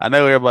I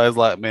know everybody's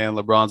like, man,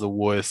 LeBron's a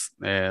wuss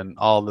and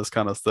all this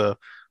kind of stuff,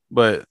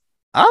 but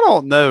I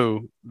don't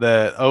know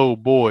that. Oh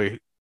boy,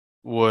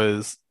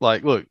 was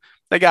like, look,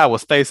 that guy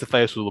was face to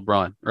face with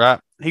LeBron,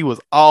 right? He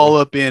was all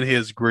up in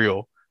his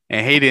grill,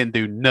 and he didn't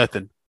do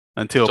nothing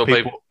until So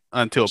people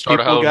started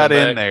people holding got him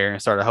in back. there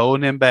and started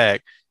holding him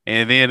back.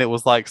 And then it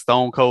was like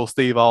Stone Cold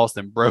Steve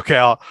Austin broke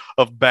out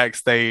of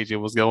backstage and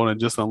was going and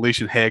just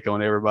unleashing heck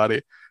on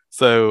everybody.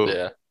 So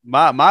Yeah,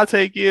 my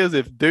take is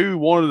if dude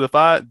wanted to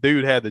fight,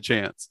 dude had the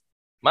chance.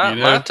 my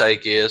You my know?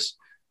 take is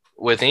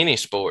with any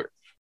sport.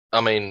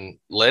 I mean,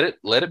 let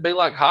it be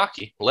like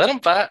hockey. Let them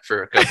fight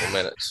for a couple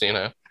minutes.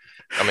 I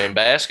mean,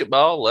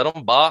 basketball, let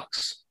them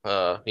box.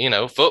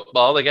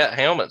 Football, they got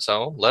helmets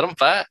on. Let them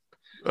fight.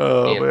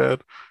 Oh You man.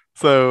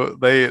 So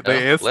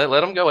know,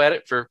 let them go at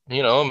it for a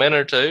minute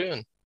or two.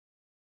 And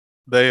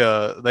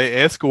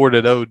they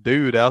escorted old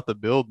dude out the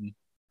building.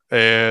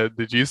 And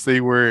did you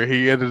see where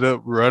he ended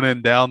up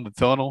running down the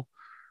tunnel?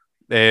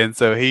 And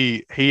so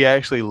he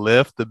actually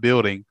left the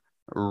building,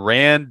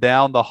 ran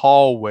down the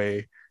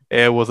hallway,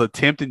 and was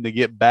attempting to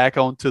get back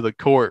onto the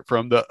court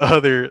from the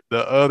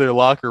other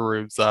locker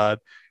room side.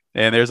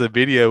 And there's a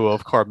video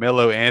of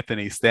Carmelo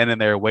Anthony standing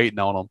there waiting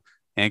on him.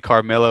 And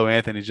Carmelo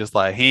Anthony's just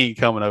like, he ain't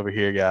coming over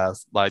here,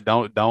 guys. Like,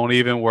 don't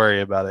even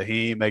worry about it.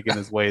 He ain't making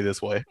his way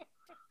this way.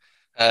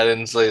 I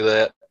didn't see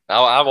that.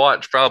 I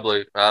watched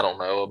probably, I don't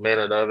know, a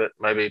minute of it,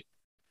 maybe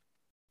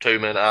 2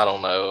 minutes, I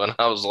don't know. And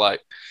I was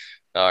like,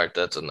 all right,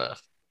 that's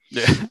enough.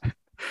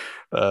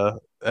 Yeah.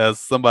 As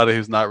somebody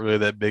who's not really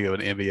that big of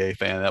an NBA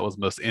fan, that was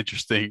the most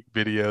interesting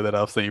video that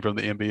I've seen from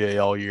the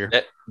NBA all year.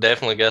 That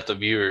definitely got the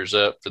viewers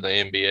up for the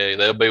NBA.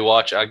 They'll be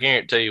watching. I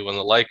guarantee you, when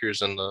the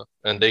Lakers and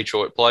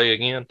Detroit play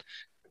again,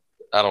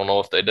 I don't know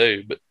if they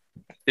do, but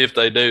if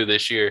they do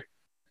this year,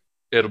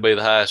 it'll be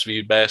the highest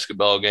viewed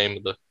basketball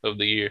game of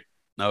the year.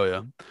 Oh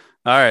yeah.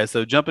 All right.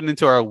 So jumping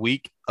into our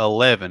week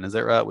 11, is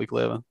that right? Week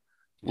 11.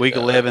 Week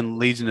Yeah, 11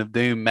 Legion of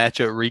Doom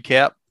matchup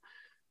recap.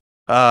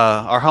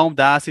 Our home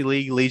Dynasty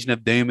League, Legion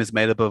of Doom, is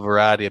made up of a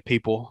variety of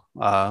people.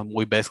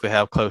 We basically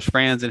have close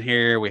friends in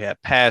here. We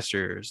have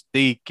pastors,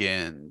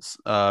 deacons,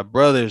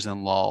 brothers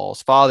in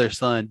laws, father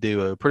son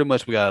duo. Pretty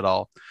much we got it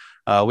all.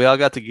 We all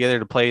got together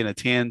to play in a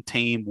 10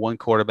 team, one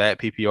quarterback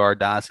PPR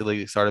Dynasty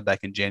League that started back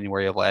in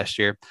January of last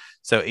year.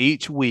 So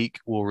each week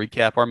we'll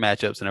recap our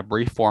matchups in a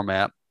brief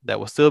format that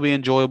will still be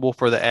enjoyable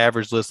for the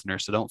average listener.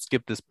 So don't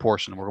skip this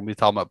portion. We're going to be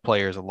talking about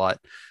players a lot.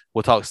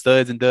 We'll talk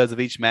studs and duds of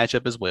each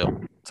matchup as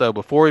well. So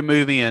before we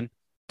move in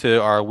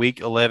to our week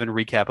 11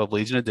 recap of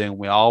Legion of Doom,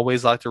 we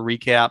always like to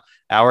recap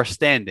our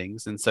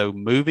standings. And so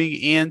moving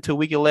into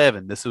week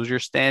 11, this was your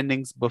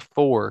standings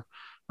before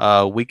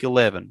week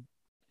 11.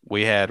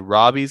 We had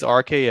Robbie's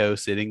RKO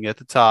sitting at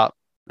the top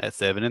at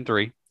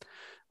 7-3.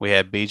 We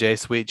had BJ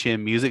Sweet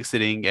Chin Music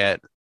sitting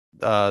at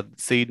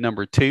seed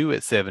number 2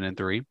 at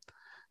 7-3.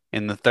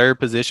 In the third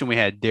position, we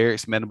had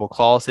Derek's Mandible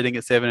Claw sitting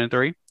at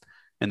 7-3.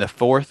 In the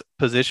fourth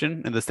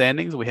position in the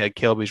standings, we had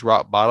Kelby's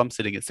Rock Bottom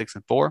sitting at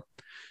 6-4.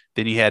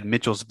 Then you had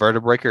Mitchell's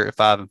Vertebreaker at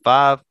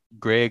 5-5,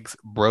 Greg's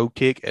Bro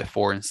Kick at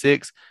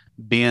 4-6,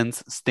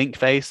 Ben's Stink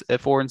Face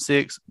at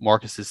 4-6,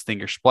 Marcus's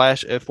Stinger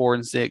Splash at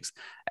 4-6,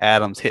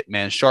 Adam's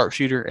Hitman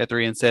Sharpshooter at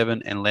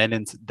 3-7, and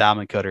Landon's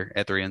Diamond Cutter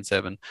at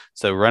 3-7.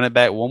 So run it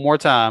back one more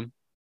time.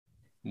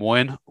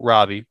 1,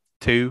 Robbie.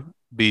 2,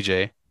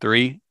 BJ.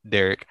 3,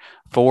 Derek.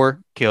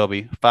 4,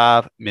 Kelby.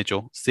 5,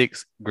 Mitchell.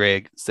 6,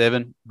 Greg.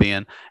 7,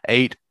 Ben.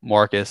 8,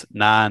 Marcus.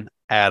 9,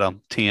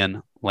 Adam.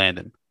 10,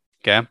 Landon.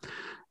 Okay.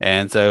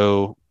 And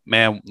so,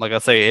 man, like I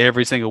say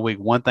every single week,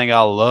 one thing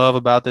I love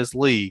about this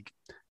league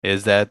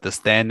is that the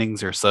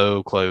standings are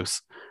so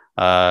close.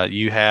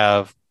 You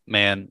have,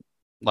 man,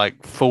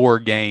 like 4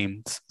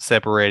 games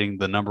separating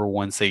the number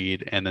 1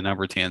 seed and the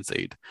number 10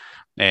 seed.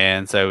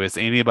 And so it's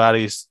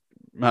anybody's,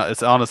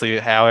 it's honestly,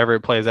 however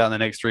it plays out in the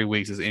next 3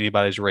 weeks, is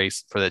anybody's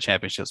race for that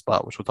championship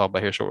spot, which we'll talk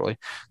about here shortly.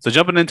 So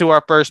jumping into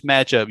our first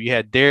matchup, you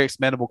had Derek's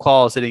Mandible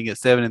Claw sitting at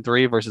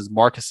 7-3 versus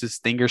Marcus's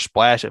Stinger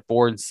Splash at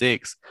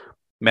 4-6.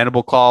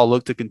 Mandible Claw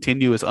looked to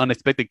continue his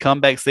unexpected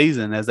comeback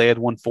season as they had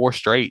won 4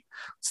 straight.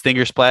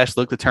 Stinger Splash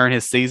looked to turn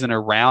his season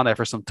around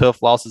after some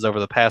tough losses over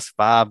the past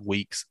 5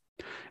 weeks.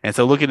 And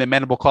so looking at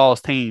Mandible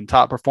Claw's team,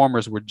 top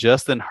performers were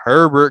Justin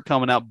Herbert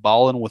coming out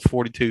balling with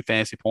 42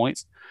 fantasy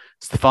points,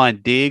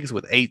 Stephon Diggs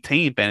with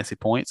 18 fantasy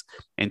points,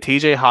 and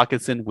TJ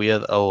Hawkinson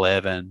with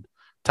 11.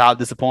 Top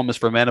disappointments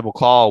for Mandible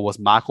Claw was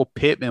Michael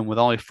Pittman with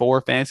only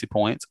 4 fantasy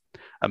points,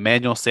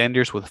 Emmanuel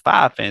Sanders with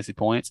 5 fantasy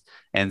points,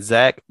 and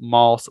Zach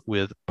Moss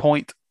with zero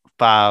point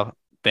 0.5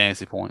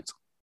 fantasy points.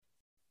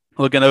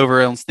 Looking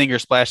over on Stinger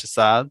Splash's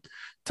side,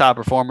 top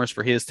performers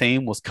for his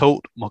team was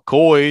Colt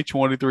McCoy,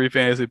 23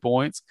 fantasy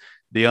points,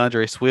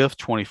 DeAndre Swift,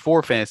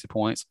 24 fantasy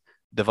points,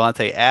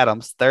 Devontae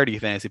Adams, 30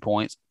 fantasy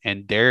points,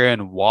 and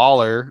Darren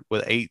Waller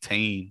with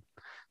 18.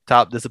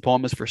 Top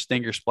disappointments for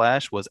Stinger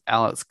Splash was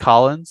Alex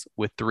Collins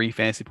with 3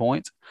 fantasy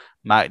points,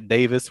 Mike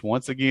Davis,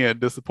 once again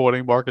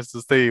disappointing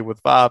Marcus's team with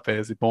 5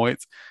 fantasy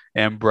points,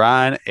 and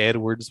Brian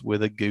Edwards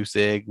with a goose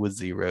egg with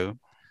 0.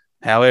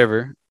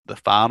 However, the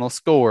final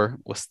score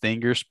was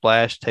Stinger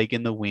Splash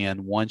taking the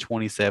win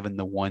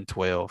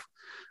 127-112,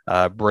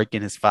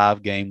 breaking his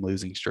 5-game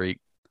losing streak.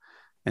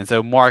 And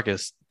so,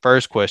 Marcus,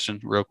 first question,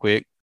 real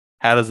quick.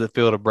 How does it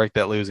feel to break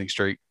that losing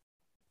streak?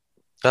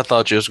 I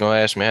thought you was going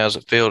to ask me how's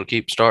it feel to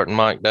keep starting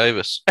Mike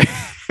Davis.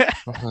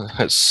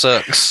 It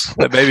sucks.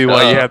 That may be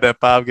why you have that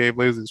 5-game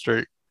losing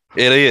streak.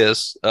 It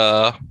is.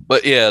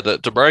 But yeah,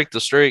 to break the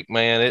streak,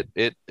 man,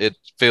 it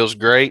feels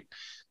great.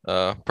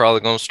 Probably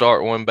going to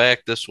start one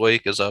back this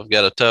week as I've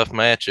got a tough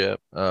matchup.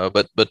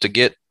 But to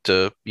get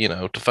to,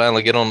 to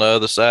finally get on the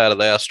other side of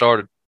that, I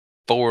started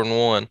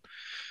 4-1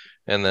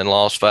 and then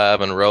lost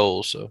 5 in a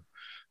row. So,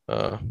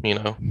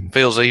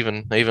 feels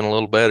even a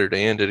little better to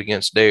end it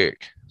against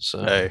Derek.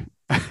 So, hey,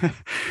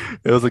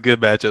 it was a good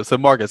matchup. So,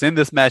 Marcus, in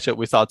this matchup,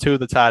 we saw 2 of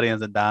the tight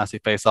ends in Dynasty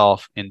face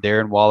off in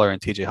Darren Waller and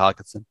TJ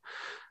Hawkinson.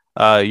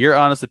 Your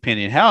honest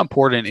opinion, how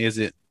important is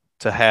it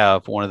to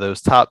have one of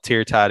those top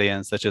tier tight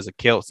ends such as a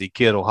Kelsey,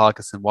 Kittle,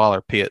 Hawkinson,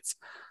 Waller, Pitts?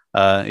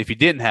 If you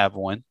didn't have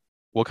one,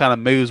 what kind of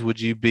moves would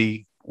you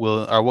be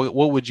willing, or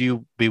what would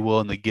you be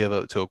willing to give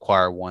up to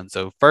acquire one?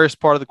 So first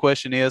part of the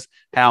question is,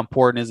 how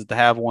important is it to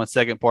have one?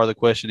 Second part of the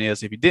question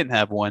is, if you didn't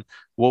have one,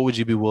 what would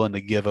you be willing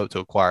to give up to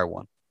acquire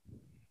one?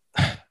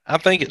 I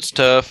think it's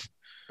tough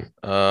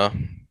Uh,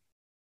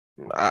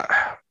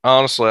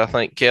 honestly, I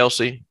think Kittle,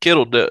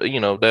 dealt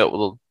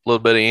with a little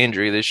bit of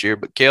injury this year,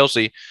 but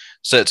Kelsey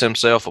sets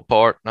himself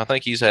apart. And I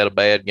think he's had a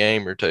bad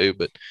game or two,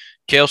 but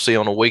Kelsey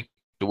on a week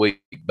to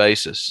week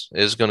basis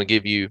is going to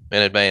give you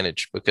an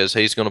advantage because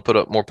he's going to put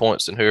up more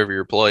points than whoever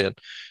you're playing.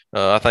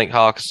 I think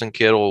Hawkinson,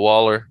 Kittle,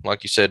 Waller,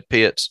 like you said,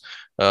 Pitts,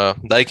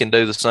 they can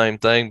do the same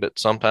thing, but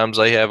sometimes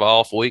they have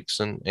off weeks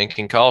and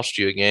can cost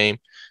you a game.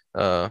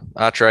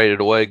 I traded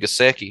away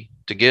Gasecki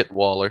to get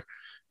Waller.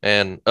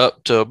 And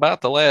up to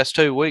about the last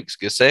 2 weeks,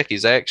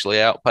 Gasecki's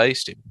actually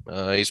outpaced him.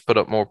 He's put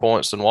up more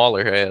points than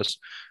Waller has,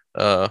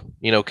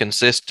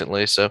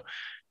 consistently. So,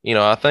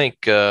 I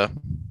think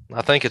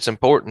it's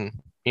important,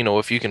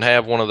 if you can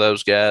have one of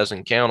those guys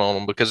and count on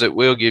them because it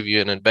will give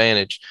you an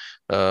advantage,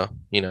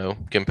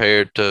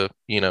 compared to,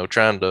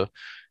 trying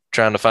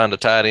to find a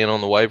tight end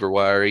on the waiver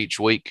wire each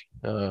week.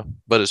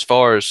 But as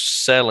far as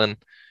selling,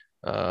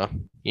 uh,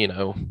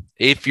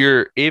 if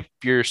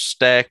you're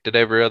stacked at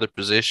every other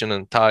position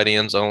and tight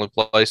end's the only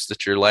place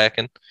that you're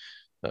lacking,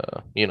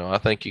 I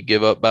think you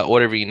give up about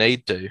whatever you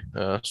need to,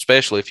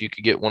 especially if you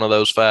could get one of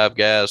those five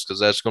guys because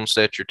that's going to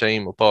set your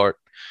team apart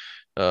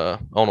on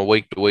a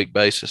week to week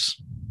basis.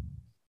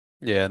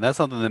 Yeah, and that's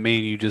something that me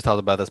and you just talked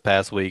about this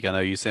past week. I know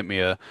you sent me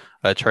a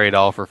trade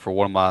offer for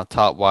one of my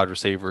top wide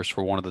receivers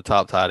for one of the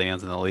top tight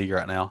ends in the league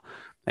right now.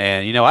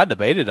 And I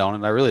debated on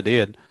it, I really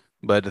did.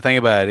 But the thing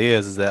about it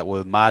is that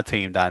with my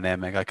team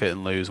dynamic, I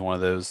couldn't lose one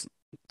of those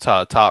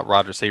top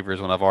wide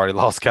receivers when I've already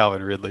lost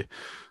Calvin Ridley.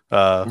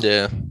 Uh,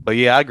 Yeah, but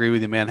yeah, I agree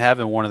with you, man.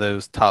 Having one of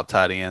those top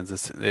tight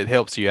ends, it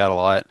helps you out a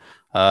lot.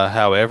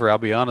 However, I'll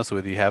be honest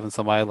with you, having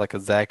somebody like a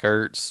Zach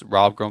Ertz,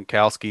 Rob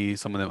Gronkowski,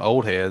 some of them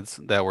old heads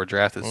that were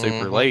drafted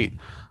super late,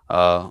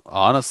 hmm,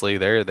 honestly,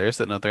 they're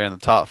sitting up there in the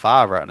top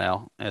five right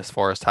now as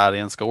far as tight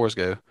end scores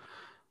go.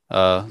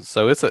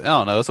 So I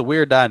don't know, it's a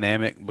weird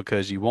dynamic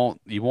because you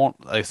want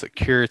a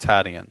secure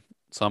tight end,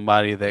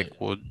 somebody that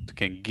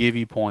can give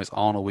you points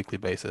on a weekly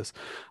basis.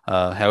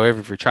 However,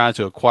 if you're trying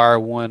to acquire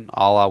one,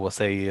 all I will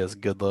say is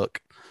good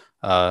luck.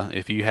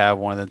 If you have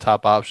one of the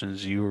top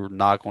options, you're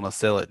not going to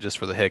sell it just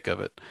for the heck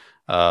of it,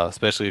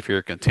 especially if you're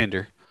a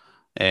contender.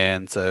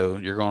 And so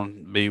you're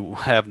going to be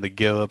having to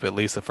give up at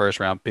least a first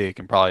round pick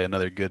and probably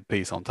another good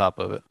piece on top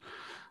of it.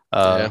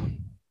 Uh, yeah.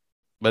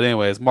 but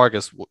anyways,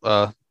 Marcus,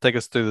 take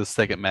us through the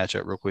second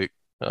matchup real quick.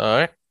 All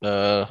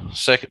right.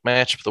 Second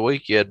match of the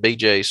week, you had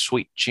BJ's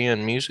Sweet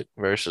Chin Music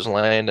versus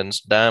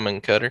Landon's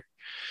Diamond Cutter.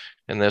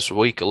 In this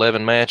week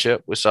 11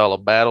 matchup, we saw a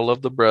battle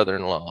of the brother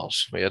in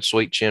laws. We had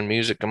Sweet Chin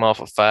Music come off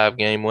a 5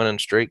 game winning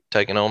streak,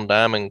 taking on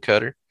Diamond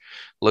Cutter,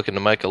 looking to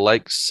make a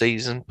late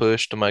season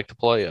push to make the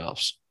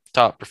playoffs.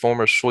 Top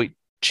performer Sweet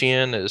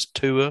Chin is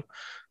Tua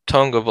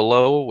Tunga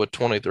Valoa with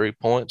 23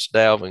 points,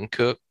 Dalvin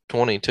Cook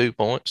 22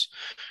 points,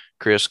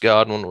 Chris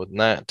Godwin with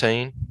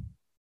 19.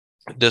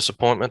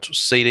 Disappointments was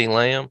CeeDee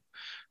Lamb.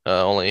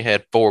 Only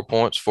had 4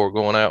 points before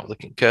going out with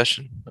a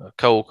concussion.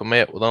 Cole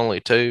Kmet with only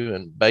two,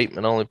 and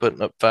Bateman only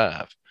putting up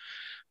five.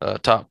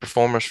 Top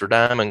performers for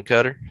Diamond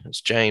Cutter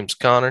is James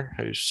Conner,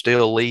 who's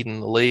still leading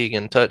the league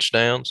in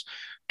touchdowns,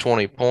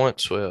 20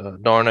 points,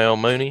 with Darnell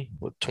Mooney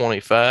with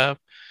 25,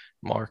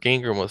 Mark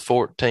Ingram with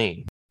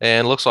 14.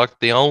 And looks like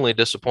the only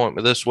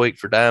disappointment this week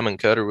for Diamond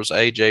Cutter was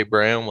A.J.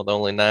 Brown with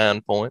only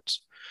 9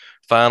 points.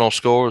 Final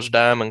score was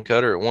Diamond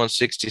Cutter at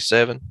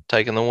 167,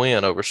 taking the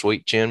win over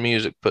Sweet Chin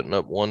Music, putting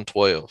up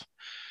 112.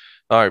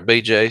 All right,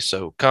 BJ.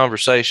 So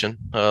conversation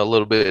a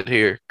little bit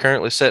here.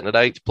 Currently sitting at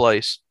eighth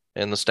place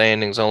in the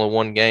standings, only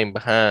one game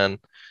behind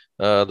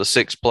the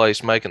sixth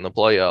place making the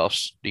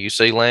playoffs. Do you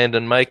see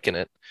Landon making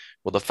it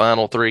with the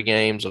final 3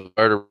 games of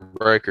Vertebreaker,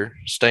 Breaker,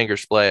 Stinger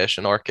Splash,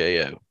 and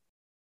RKO?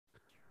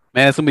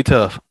 Man, it's gonna be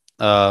tough.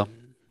 Uh,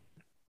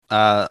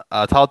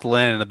 I talked to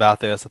Landon about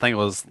this. I think it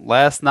was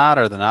last night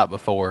or the night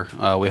before.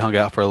 We hung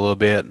out for a little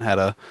bit and had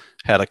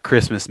a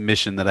Christmas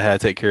mission that I had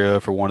to take care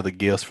of for one of the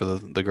gifts for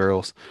the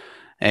girls.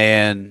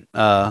 And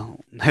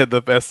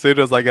as soon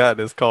as I got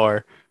in his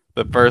car,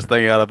 the first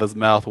thing out of his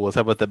mouth was,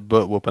 "How about that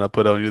butt whooping I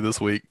put on you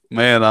this week?"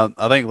 Man,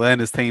 I think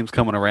Landon's team's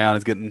coming around.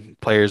 He's getting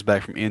players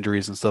back from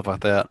injuries and stuff like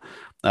that.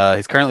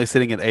 He's currently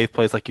sitting in eighth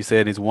place, like you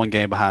said. He's one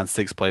game behind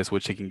sixth place,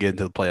 which he can get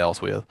into the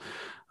playoffs with.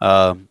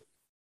 Um,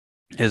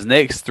 his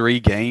next 3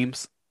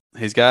 games,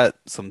 he's got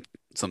some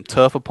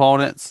tough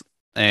opponents,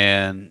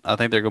 and I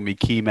think they're going to be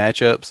key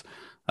matchups.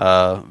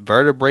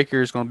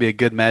 Vertebreaker is going to be a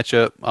good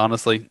matchup,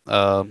 honestly.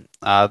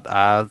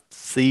 I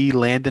see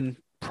Landon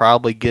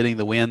probably getting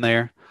the win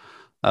there.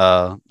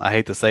 I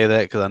hate to say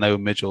that because I know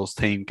Mitchell's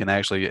team can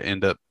actually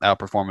end up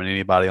outperforming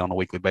anybody on a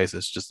weekly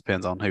basis. Just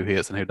depends on who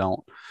hits and who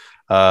don't.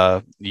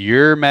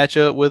 Your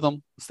matchup with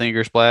them,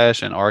 Stinger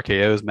Splash and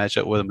RKO's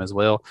matchup with them as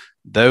well.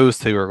 Those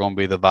two are going to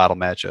be the vital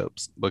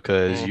matchups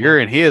because you're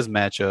in Mm-hmm. his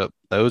matchup.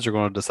 Those are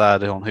going to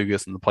decide on who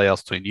gets in the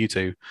playoffs between you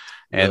two.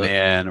 And Yep.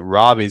 then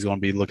Robbie's going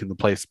to be looking to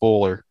play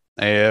spoiler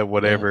and Mm.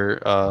 whatever.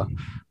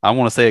 I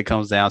want to say it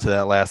comes down to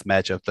that last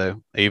matchup,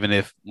 though. Even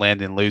if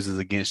Landon loses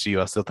against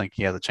you, I still think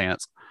he has a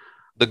chance.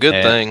 The good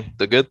And thing,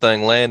 the good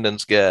thing,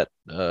 Landon's got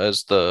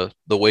as the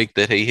week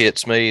that he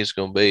hits me is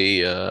going to be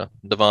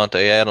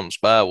Devontae Adams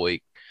bye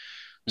week.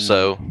 Mm.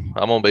 So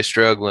I'm gonna be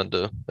struggling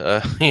to,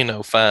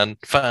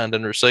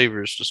 finding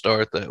receivers to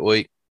start that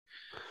week.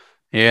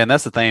 Yeah, and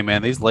that's the thing,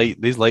 man. These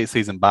late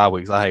season bye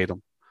weeks, I hate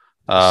them.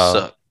 They Uh,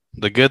 suck.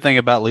 the good thing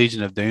about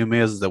Legion of Doom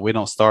is that we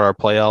don't start our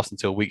playoffs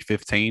until week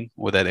 15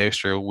 with that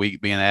extra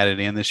week being added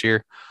in this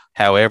year.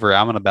 However,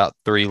 I'm in about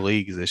three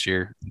leagues this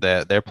year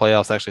that their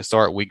playoffs actually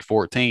start week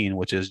 14,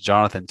 which is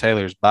Jonathan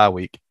Taylor's bye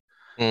week.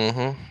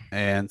 Mm-hmm.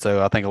 And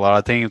so I think a lot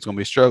of teams going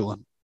to be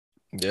struggling.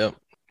 Yep.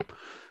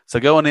 So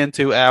going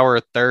into our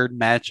third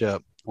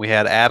matchup, we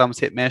had Adams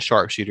Hitman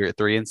Sharpshooter at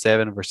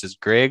 3-7 versus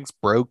Greg's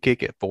Bro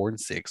Kick at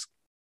 4-6.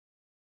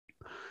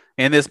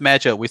 In this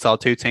matchup, we saw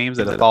two teams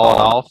that have fallen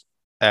off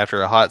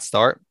after a hot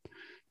start.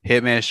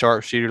 Hitman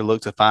Sharpshooter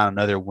looked to find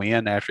another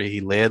win after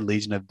he led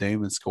Legion of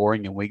Doom in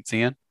scoring in week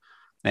 10.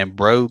 And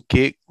Bro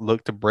Kick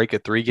looked to break a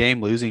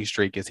three-game losing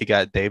streak as he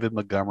got David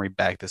Montgomery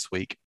back this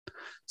week.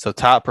 So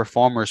top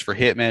performers for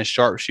Hitman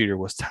Sharpshooter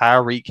was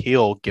Tyreek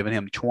Hill, giving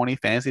him 20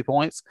 fantasy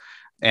points.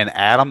 And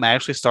Adam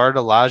actually started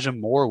Elijah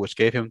Moore, which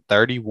gave him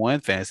 31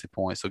 fantasy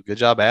points. So good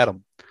job,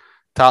 Adam.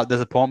 Top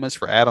disappointments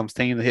for Adam's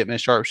team, the Hitman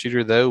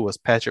Sharpshooter, though, was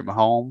Patrick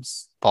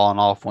Mahomes falling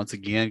off once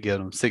again,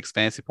 giving him 6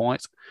 fantasy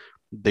points.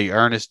 The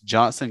Ernest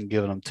Johnson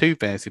giving him 2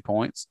 fantasy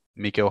points.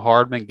 Miko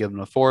Hardman giving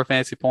him 4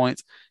 fantasy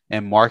points.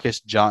 And Marcus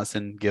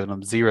Johnson giving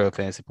him 0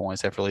 fantasy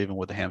points after leaving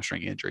with a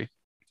hamstring injury.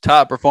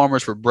 Top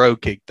performers for Bro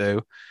Kick,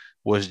 though,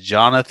 was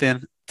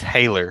Jonathan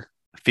Taylor,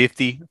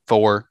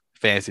 54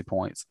 fantasy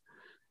points.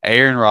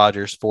 Aaron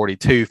Rodgers,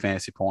 42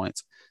 fantasy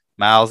points.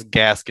 Miles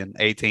Gaskin,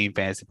 18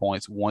 fantasy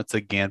points, once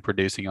again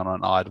producing on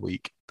an odd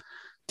week.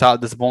 Top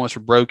disappointments for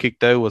Bro Kick,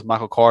 though, was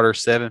Michael Carter,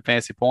 7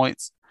 fantasy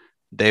points.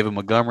 David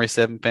Montgomery,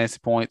 7 fantasy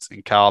points.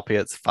 And Kyle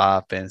Pitts,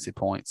 5 fantasy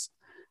points.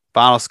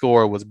 Final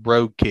score was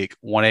Bro Kick,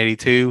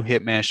 182.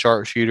 Hitman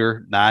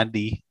Sharpshooter,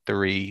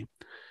 93.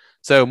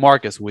 So,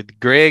 Marcus, with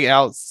Greg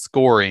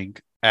outscoring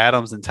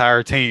Adam's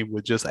entire team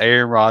with just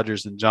Aaron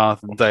Rodgers and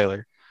Jonathan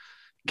Taylor,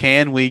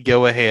 can we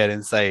go ahead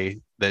and say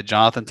that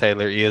Jonathan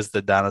Taylor is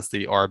the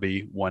dynasty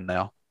RB1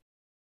 now?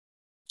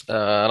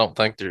 I don't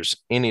think there's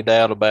any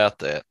doubt about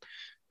that.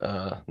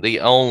 The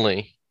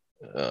only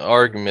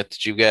argument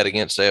that you've got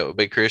against that would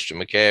be Christian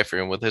McCaffrey,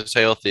 and with his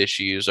health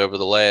issues over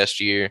the last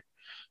year,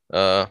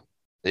 uh,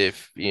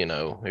 if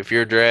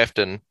you're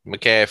drafting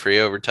McCaffrey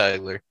over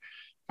Taylor,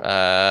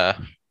 uh,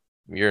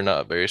 you're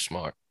not very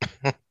smart.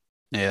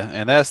 Yeah,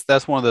 and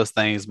that's one of those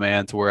things,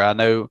 man, to where I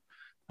know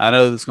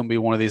it's going to be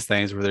one of these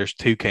things where there's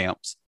two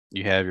camps.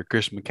 You have your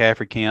Christian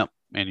McCaffrey camp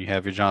and you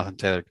have your Jonathan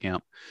Taylor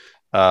camp.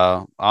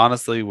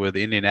 Honestly, with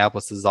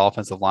Indianapolis's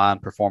offensive line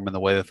performing the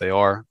way that they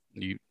are,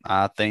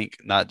 I think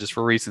not just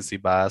for recency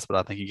bias, but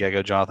I think you got to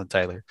go Jonathan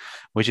Taylor,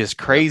 which is Yep.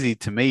 crazy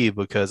to me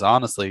because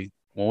honestly,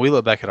 when we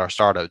look back at our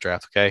startup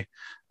draft, okay,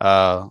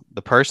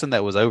 the person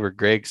that was over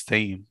Greg's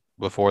team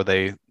before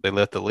they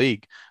left the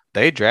league,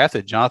 they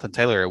drafted Jonathan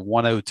Taylor at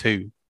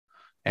 102.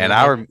 And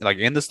I Mm-hmm. like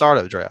in the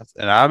startup draft,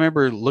 and I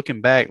remember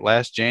looking back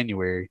last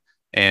January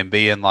and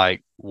being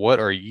like, "What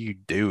are you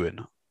doing?"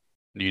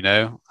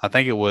 I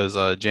think it was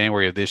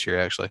January of this year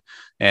actually,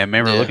 and I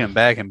remember Yeah. looking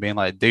back and being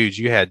like, "Dude,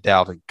 you had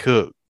Dalvin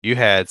Cook, you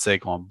had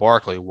Saquon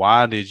Barkley.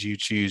 Why did you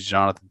choose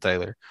Jonathan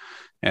Taylor?"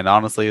 And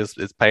honestly, it's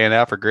paying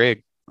out for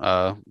Greg.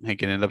 He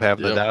can end up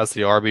having the Yep.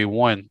 dynasty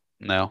RB1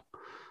 now.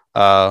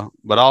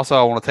 But also,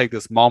 I want to take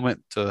this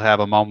moment to have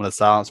a moment of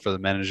silence for the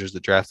managers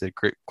that drafted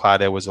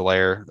Clyde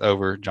Edwards-Helaire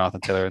over Jonathan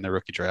Taylor in the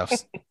rookie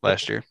drafts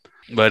last year.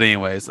 But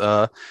anyways,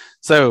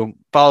 so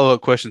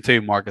follow-up question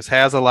two, Marcus.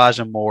 Has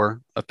Elijah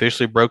Moore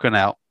officially broken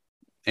out?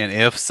 And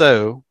if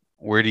so,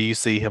 where do you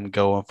see him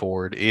going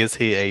forward? Is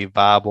he a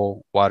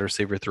viable wide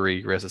receiver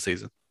three rest of the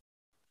season?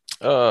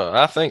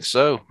 I think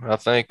so. I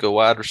think a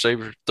wide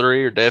receiver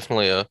three or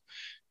definitely a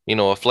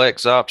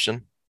flex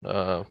option.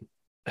 Uh,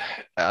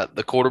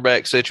 the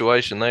quarterback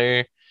situation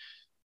there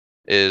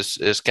is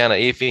kind of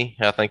iffy.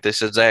 I think they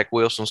said Zach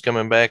Wilson's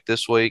coming back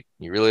this week.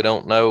 You really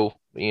don't know,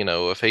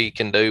 if he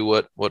can do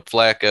what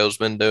Flacco's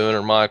been doing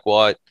or Mike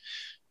White.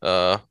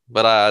 But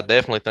I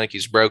definitely think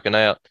he's broken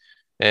out.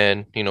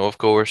 And of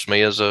course,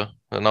 me as an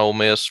Ole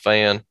Miss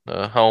fan,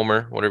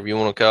 homer, whatever you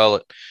want to call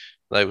it,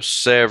 there was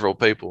several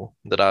people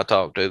that I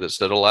talked to that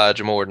said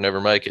Elijah Moore would never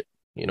make it.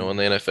 In the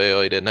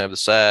NFL, he didn't have the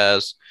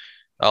size.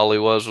 All he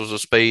was a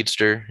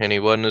speedster, and he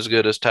wasn't as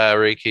good as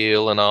Tyreek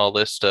Hill and all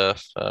this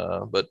stuff.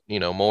 But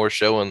more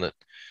showing that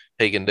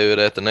he can do it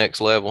at the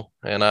next level.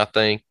 And I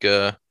think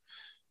the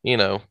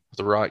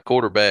right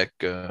quarterback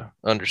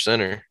under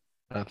center,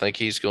 I think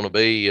he's going to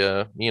be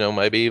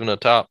maybe even a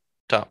top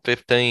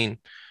 15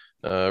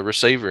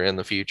 receiver in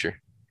the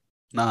future.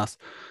 Nice.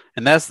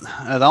 And that's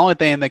the only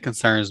thing that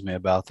concerns me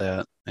about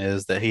that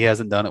is that he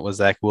hasn't done it with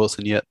Zach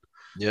Wilson yet.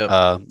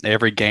 Yep.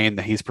 Every game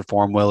that he's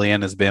performed well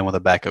in has been with a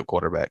backup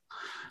quarterback.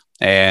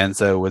 And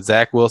so with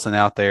Zach Wilson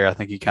out there, I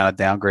think he kind of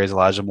downgrades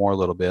Elijah Moore a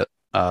little bit.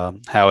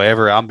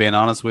 However, I'm being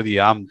honest with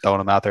you, I'm throwing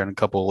him out there in a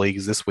couple of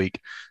leagues this week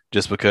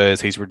just because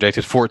he's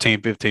projected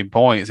 14, 15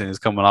 points and is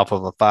coming off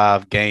of a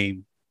 5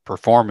 game.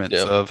 performance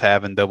Yeah. of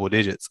having double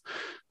digits.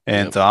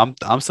 And Yeah. so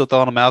I'm still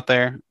throwing him out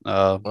there.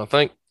 I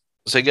think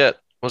so he got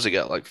what's he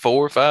got like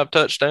 4 or 5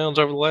 touchdowns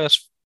over the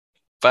last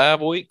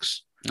 5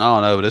 weeks. I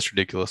don't know, but it's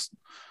ridiculous.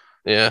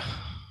 Yeah.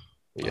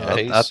 Yeah,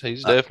 Uh, I,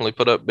 he's I definitely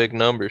put up big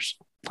numbers.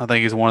 I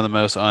think he's one of the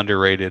most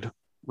underrated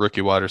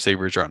rookie wide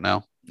receivers right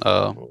now.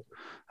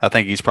 I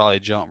think he's probably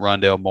jumped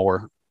Rondell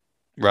Moore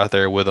right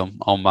there with him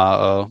on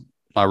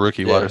my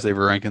rookie wide Yeah.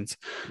 receiver rankings.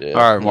 All Yeah,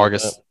 right, no doubt.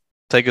 Marcus,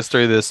 take us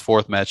through this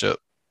fourth matchup.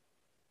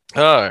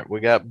 All right, we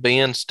got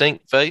Ben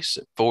Stinkface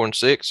at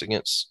 4-6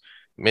 against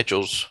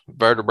Mitchell's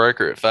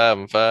Vertebreaker at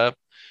 5-5.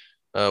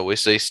 We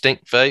see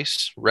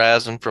Stinkface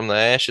rising from the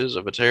ashes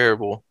of a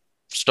terrible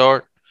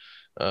start,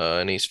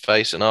 and he's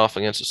facing off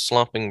against a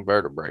slumping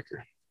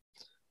Vertebreaker.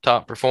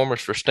 Top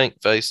performers for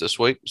Stinkface this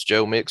week was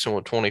Joe Mixon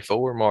with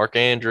 24, Mark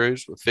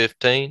Andrews with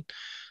 15,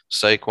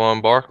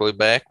 Saquon Barkley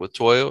back with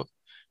 12,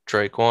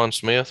 Traquan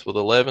Smith with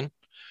 11.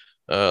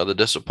 The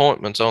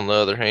disappointments, on the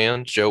other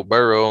hand, Joe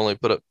Burrow only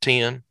put up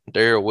 10,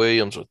 Darrell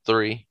Williams with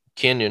 3,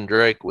 Kenyon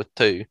Drake with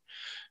 2,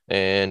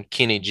 and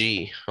Kenny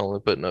G only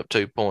putting up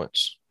 2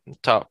 points. The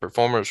top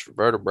performers for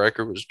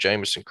Vertebreaker was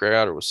Jamison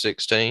Crowder with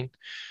 16,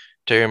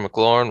 Terry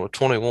McLaurin with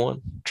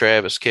 21,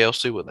 Travis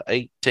Kelsey with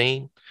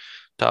 18.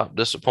 Top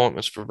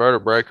disappointments for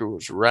Vertebreaker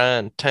was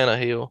Ryan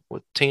Tannehill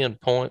with 10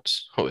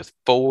 points with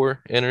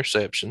 4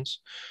 interceptions,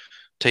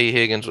 T.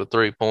 Higgins with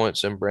 3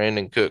 points, and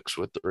Brandon Cooks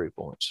with 3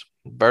 points.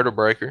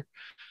 Vertebreaker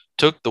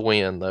took the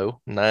win,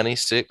 though,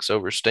 96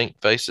 over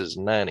Stinkface's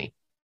 90.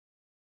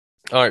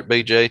 All right,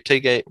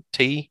 BJ,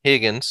 T.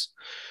 Higgins,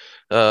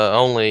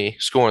 only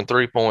scoring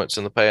 3 points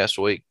in the past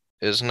week,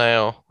 is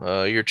now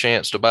your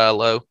chance to buy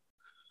low?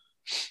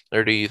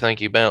 Or do you think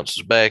he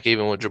bounces back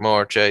even with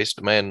Jamar Chase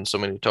demanding so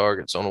many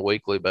targets on a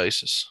weekly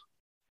basis?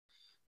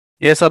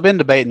 Yes, I've been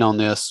debating on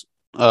this.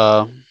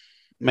 Uh,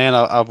 man,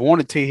 I've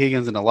wanted T.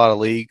 Higgins in a lot of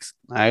leagues.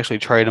 I actually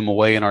traded him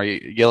away in our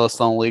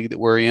Yellowstone league that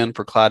we're in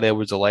for Clyde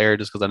Edwards-Helaire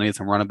just because I needed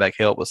some running back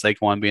help with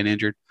Saquon being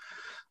injured,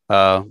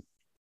 uh,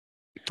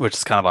 which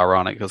is kind of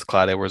ironic because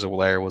Clyde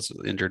Edwards-Helaire was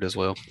injured as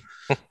well.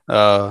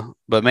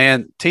 But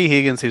man, T.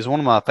 Higgins, he's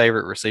one of my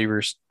favorite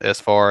receivers as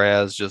far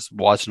as just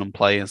watching him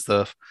play and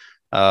stuff.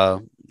 Uh,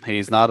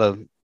 he's not a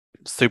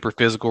super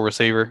physical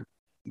receiver,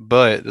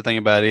 but the thing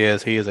about it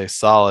is he is a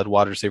solid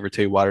wide receiver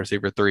 2, wide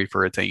receiver 3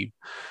 for a team.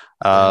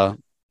 Yeah, Uh,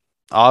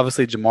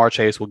 obviously, Jamar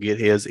Chase will get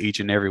his each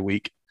and every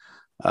week.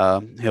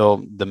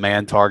 He'll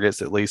demand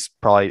targets, at least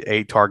probably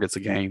 8 targets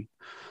a game.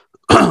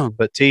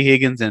 But T.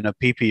 Higgins in a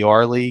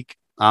PPR league,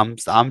 I'm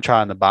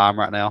trying to buy him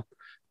right now.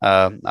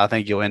 I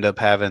think you'll end up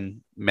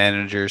having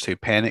managers who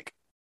panic.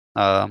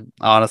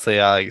 Honestly,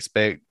 I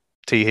expect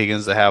T.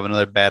 Higgins to have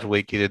another bad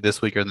week either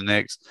this week or the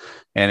next,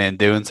 and in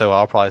doing so,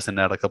 I'll probably send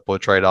out a couple of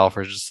trade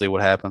offers just to see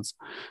what happens.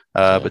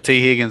 yeah, But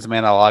T. Higgins,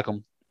 man, I like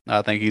him.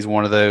 I think he's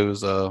one of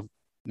those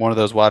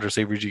wide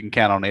receivers you can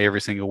count on every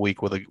single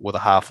week with a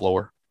high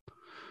floor.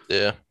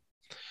 yeah.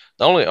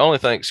 The only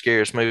thing that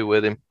scares me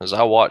with him is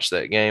I watched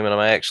that game and I'm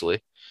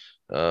actually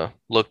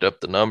looked up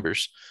the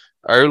numbers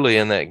early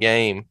in that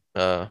game.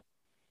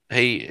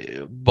 He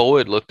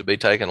Boyd looked to be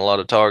taking a lot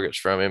of targets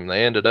from him.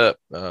 They ended up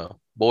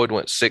Boyd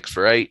went 6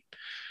 for 8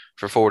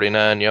 for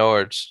 49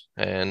 yards,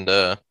 and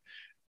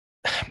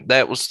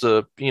that was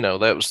the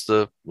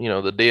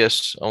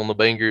diss on the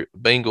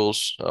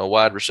Bengals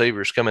wide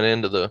receivers coming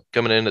into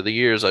the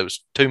years. There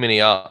was too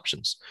many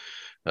options,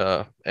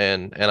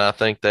 and I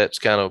think that's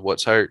kind of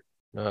what's hurt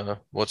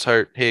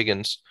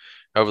Higgins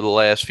over the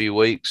last few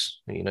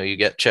weeks. You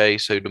got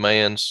Chase who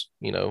demands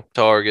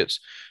targets.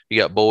 You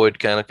got Boyd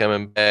kind of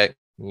coming back.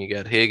 And you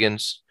got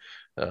Higgins,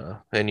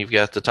 and you've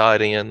got the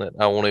tight end that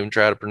I won't even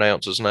try to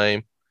pronounce his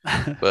name.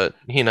 But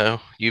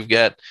you've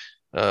got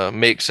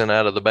Mixon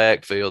out of the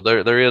backfield.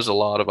 There is a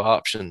lot of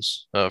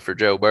options for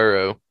Joe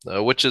Burrow,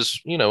 which is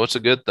it's a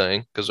good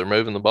thing because they're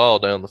moving the ball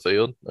down the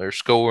field. They're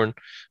scoring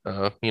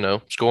a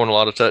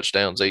lot of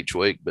touchdowns each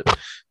week. But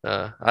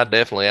I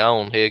definitely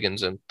own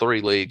Higgins in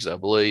 3 leagues, I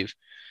believe,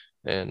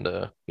 and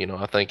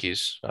I think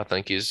he's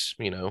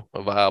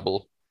a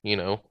viable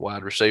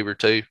wide receiver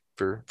too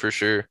for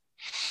sure.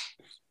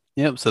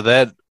 Yep. So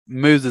that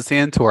moves us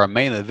into our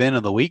main event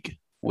of the week.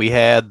 We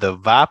had the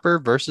Viper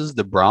versus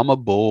the Brahma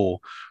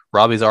Bull.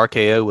 Robbie's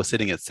RKO was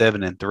sitting at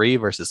 7-3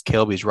 versus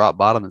Kelby's Rock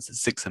Bottom at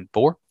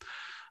 6-4.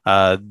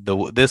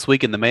 This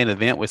week in the main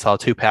event, we saw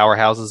two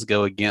powerhouses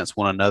go against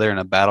one another in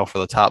a battle for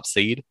the top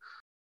seed.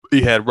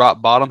 We had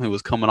Rock Bottom, who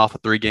was coming off a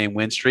 3-game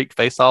win streak,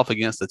 face off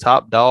against the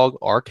top dog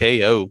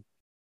RKO.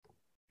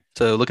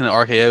 So looking at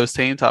RKO's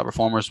team, top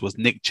performers was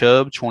Nick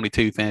Chubb,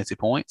 22 fantasy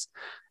points,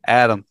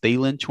 Adam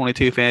Thielen,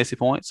 22 fantasy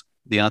points,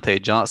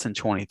 Deontay Johnson,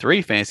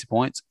 23 fantasy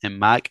points, and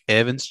Mike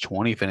Evans,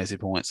 20 fantasy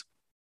points.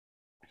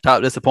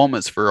 Top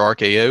disappointments for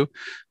RKO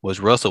was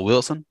Russell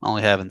Wilson,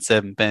 only having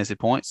 7 fantasy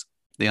points,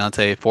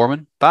 Deontay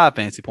Foreman, 5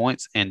 fantasy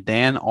points, and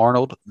Dan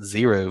Arnold,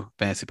 0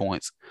 fantasy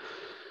points.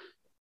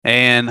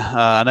 And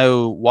I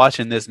know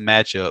watching this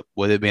matchup,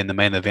 with it being the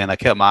main event, I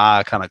kept my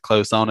eye kind of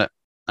close on it.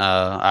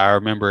 I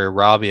remember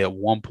Robbie at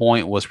one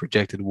point was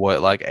projected,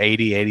 like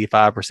 80,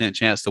 85%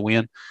 chance to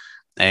win.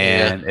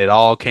 Yeah. and it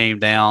all came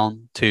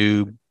down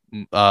to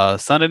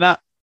Sunday night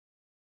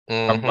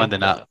or Monday Mm-hmm.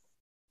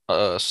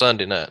 night.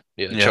 Sunday night.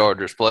 Yeah, Yeah,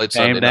 Chargers played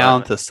came Sunday night.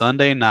 down to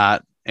Sunday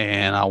night,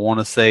 and I want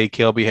to say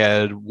Kelby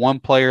had one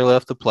player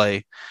left to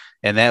play,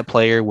 and that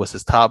player was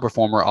his top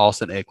performer,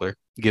 Austin Eckler,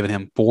 giving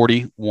him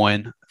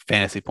 41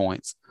 fantasy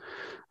points.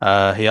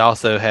 He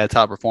also had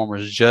top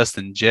performers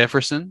Justin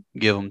Jefferson,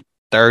 give him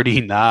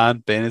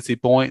 39 fantasy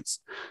points,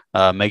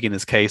 making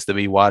his case to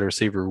be wide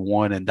receiver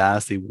one in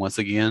Dynasty once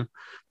again.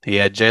 He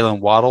had Jalen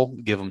Waddle,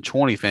 give him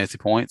 20 fantasy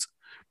points,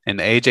 and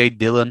AJ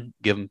Dillon,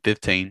 give him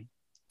 15.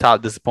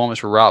 Top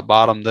disappointments for rock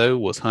bottom, though,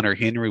 was Hunter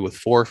Henry with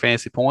 4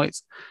 fantasy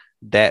points.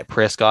 Dak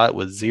Prescott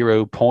with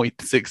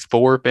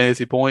 0.64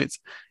 fantasy points.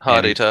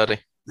 And Hotty toddy.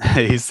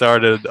 he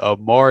started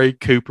Amari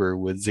Cooper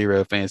with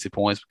 0 fantasy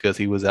points because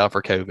he was out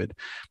for COVID.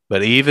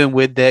 But even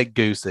with that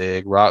goose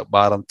egg, Rock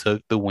Bottom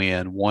took the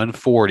win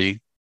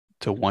 140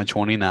 to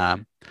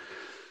 129.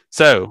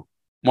 So,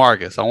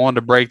 Marcus, I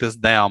wanted to break this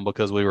down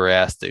because we were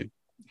asked to.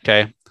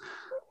 Okay.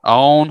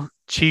 On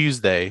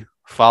Tuesday,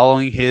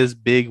 following his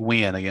big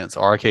win against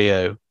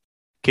RKO,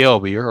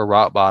 Kelby or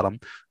Rock Bottom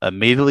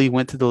immediately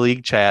went to the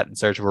league chat in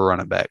search of a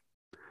running back.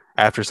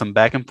 After some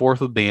back and forth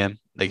with Ben,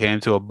 they came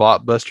to a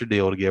blockbuster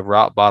deal to give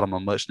Rock Bottom a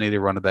much needed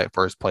running back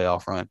for his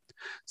playoff run.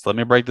 So let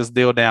me break this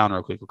deal down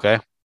real quick, okay?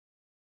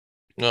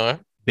 All right.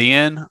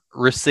 Ben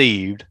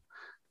received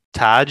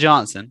Ty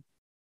Johnson,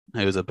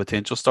 who is a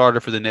potential starter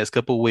for the next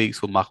couple of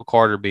weeks with Michael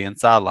Carter being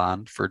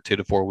sidelined for 2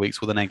 to 4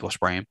 weeks with an ankle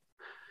sprain.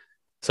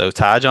 So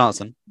Ty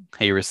Johnson,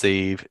 he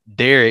received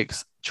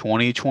Derek's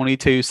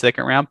 2022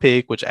 second round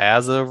pick, which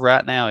as of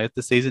right now, if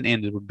the season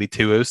ended, would be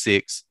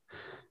 206,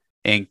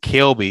 and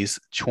Kelby's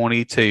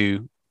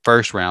 22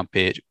 first round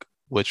pick,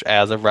 which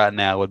as of right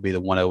now would be the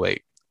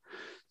 108.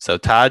 So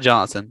Ty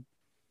Johnson,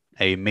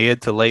 a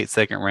mid to late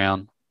second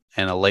round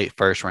and a late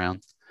first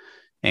round.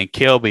 And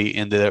Kelby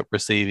ended up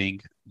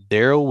receiving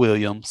Daryl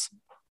Williams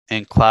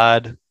and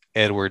Clyde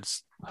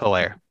Edwards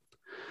Hilaire.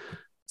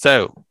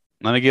 So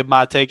let me give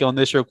my take on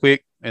this real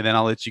quick, and then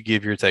I'll let you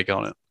give your take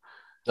on it.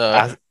 All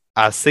right.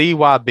 I see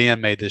why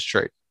Ben made this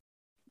trade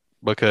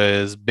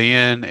because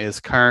Ben is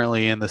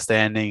currently in the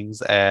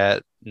standings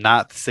at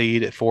ninth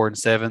seed at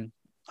 4-7,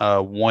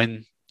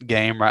 one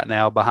game right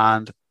now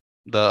behind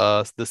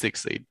the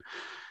sixth seed.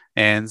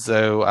 And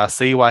so I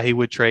see why he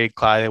would trade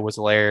Clyde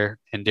Edwards-Helaire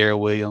and Daryl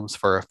Williams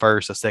for a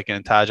first, a second,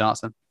 and Ty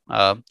Johnson.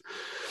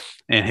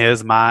 In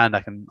his mind,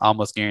 I can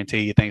almost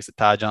guarantee he thinks that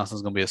Ty Johnson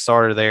is going to be a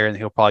starter there, and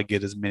he'll probably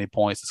get as many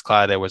points as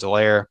Clyde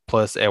Edwards-Helaire.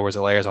 Plus,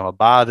 Edwards-Helaire is on a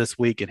bye this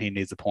week, and he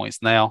needs the points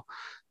now.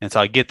 And so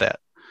I get that.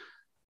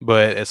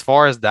 But as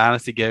far as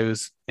dynasty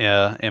goes,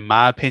 in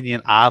my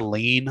opinion, I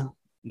lean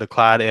the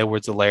Clyde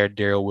Edwards-Helaire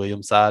Daryl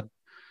Williams side.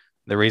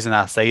 The reason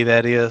I say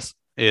that is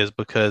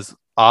because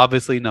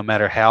obviously, no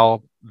matter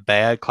how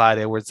bad Clyde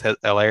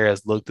Edwards-Helaire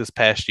has looked this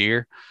past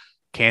year,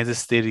 Kansas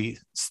City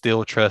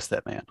still trusts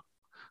that man.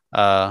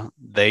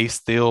 They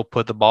still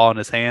put the ball in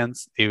his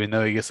hands, even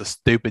though he gets a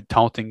stupid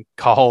taunting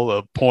call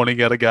of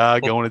pointing at a guy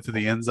going into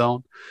the end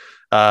zone.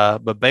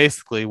 But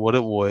basically, what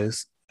it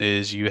was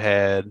is you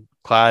had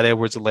Clyde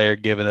Edwards-Helaire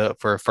giving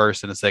up for a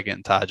first and a second,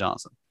 and Ty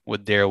Johnson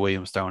with Daryl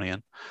Williams thrown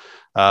in.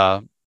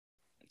 Uh,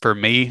 for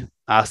me,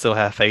 I still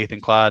have faith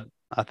in Clyde.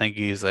 I think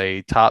he's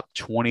a top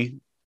 20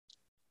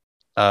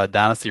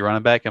 dynasty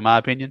running back, in my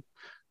opinion.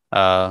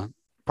 Uh,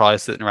 Probably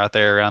sitting right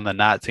there around the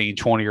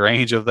 19-20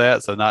 range of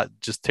that, so not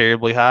just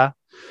terribly high.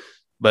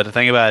 But the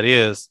thing about it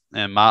is,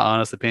 in my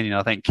honest opinion,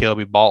 I think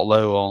Kelby bought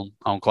low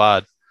on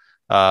Clyde.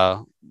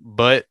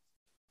 But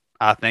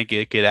I think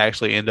it could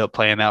actually end up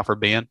playing out for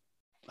Ben.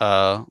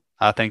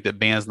 I think that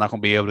Ben's not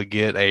going to be able to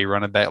get a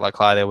running back like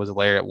Clyde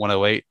Edwards-Helaire at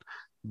 108,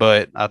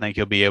 but I think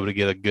he'll be able to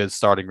get a good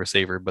starting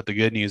receiver. But the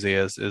good news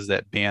is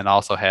that Ben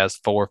also has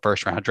 4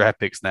 first-round draft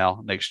picks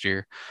now next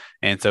year.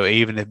 And so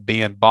even if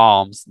Ben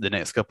bombs the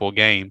next couple of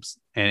games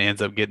and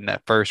ends up getting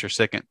that first or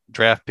second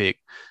draft pick,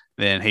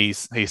 then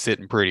he's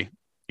sitting pretty.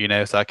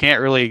 So I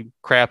can't really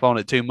crap on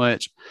it too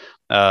much.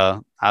 I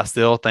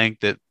still think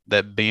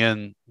that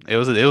Ben it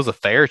was a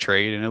fair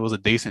trade and it was a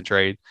decent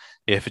trade.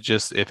 If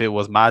it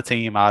was my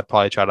team, I'd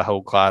probably try to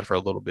hold Clyde for a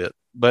little bit,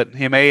 but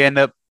he may end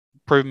up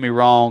proving me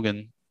wrong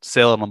and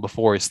selling him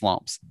before he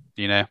slumps.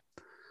 You know,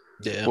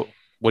 Yeah.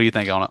 what do you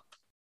think on it?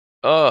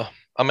 Uh,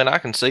 I mean, I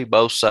can see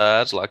both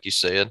sides, like you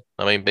said.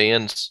 I mean,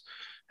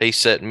 he's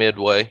set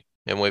midway,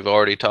 and we've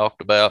already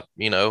talked about,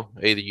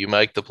 either you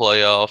make the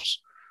playoffs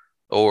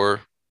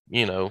or,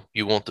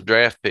 you want the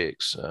draft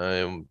picks.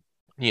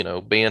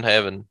 Ben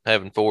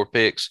having 4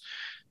 picks,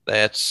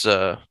 that's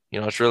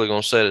it's really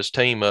going to set his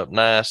team up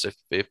nice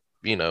if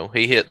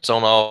he hits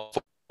on all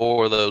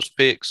 4 of those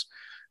picks.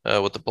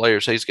 With the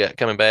players he's got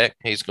coming back,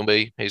 he's gonna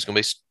be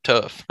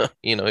tough.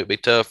 It'd be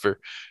tough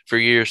for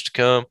years to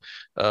come.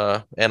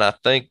 And I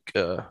think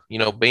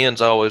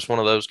Ben's always one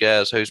of those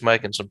guys who's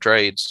making some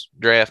trades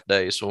draft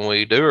day. So when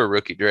we do a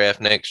rookie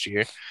draft next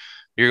year,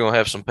 you're gonna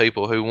have some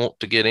people who want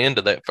to get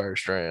into that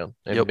first round,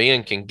 and Yep.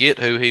 Ben can get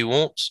who he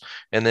wants,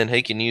 and then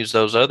he can use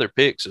those other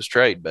picks as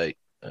trade bait.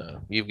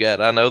 You've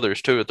got, I know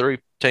there's two or three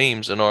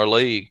teams in our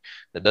league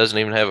that doesn't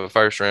even have a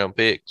first round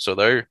pick, so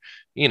they're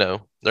going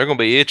to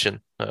be itching.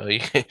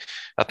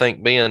 I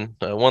think Ben,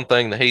 one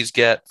thing that he's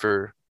got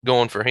for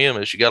going for him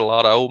is you got a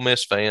lot of Ole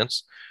Miss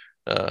fans,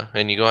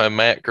 and you're gonna have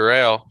Matt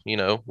Corral.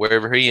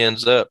 Wherever he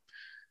ends up,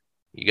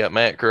 you got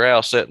Matt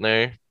Corral sitting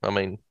there. I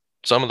mean,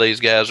 some of these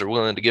guys are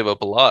willing to give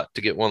up a lot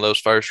to get one of those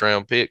first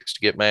round picks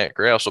to get Matt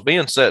Corral. So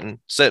being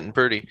setting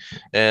pretty,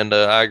 and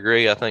I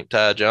agree. I think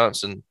Ty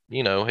Johnson,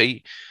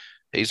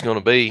 he's going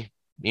to be,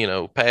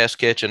 pass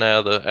catching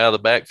out of the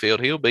backfield.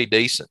 He'll be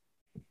decent.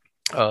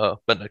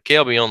 But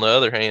Kelby, on the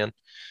other hand,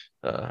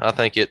 I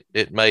think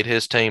it made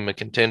his team a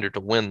contender to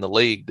win the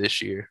league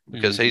this year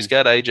because he's Hmm.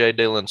 got AJ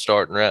Dillon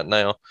starting right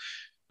now,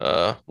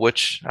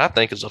 which I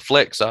think is a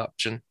flex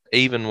option.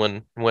 Even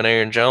when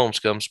Aaron Jones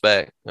comes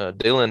back,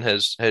 Dillon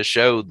has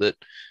showed that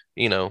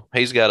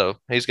he's got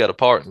a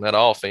part in that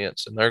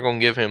offense, and they're going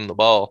to give him the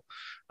ball.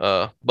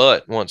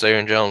 But once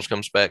Aaron Jones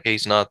comes back,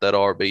 he's not that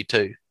RB2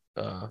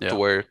 to Yeah.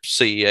 where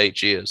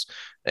CEH is.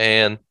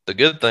 And the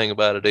good thing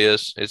about it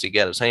is he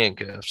got his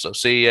handcuffs. So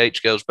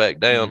CEH goes back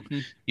down, Hmm.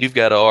 you've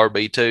got a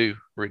RB2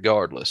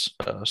 regardless.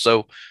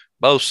 So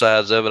both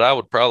sides of it, I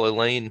would probably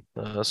lean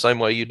same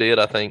way you did.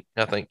 I think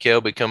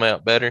Kelby come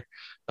out better,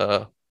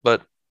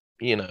 but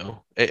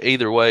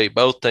either way,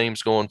 both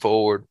teams going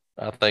forward,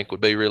 I think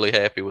would be really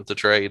happy with the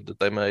trade that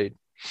they made.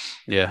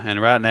 Yeah.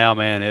 And right now,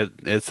 man,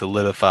 it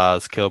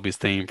solidifies Kelby's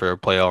team for a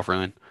playoff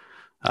run.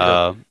 Yep,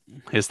 Uh,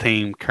 his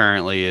team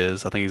currently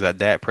is, I think he's got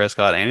Dak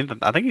Prescott, and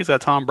I think he's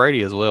got Tom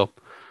Brady as well.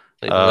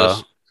 he Uh,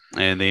 does.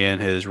 and then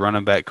his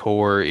running back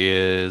core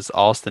is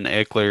Austin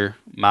Eckler,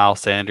 Miles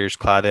Sanders,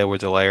 Clyde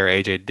Edwards-Helaire,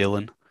 AJ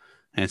Dillon.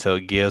 And so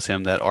it gives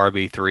him that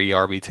RB3,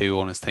 RB2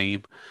 on his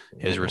team.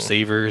 His Hmm.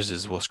 receivers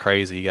is what's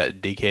crazy. You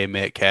got DK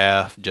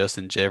Metcalf,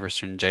 Justin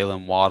Jefferson,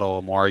 Jalen Waddle,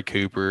 Amari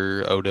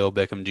Cooper, Odell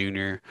Beckham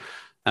Jr.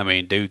 I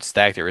mean, dude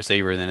stacked at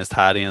receiver. And then his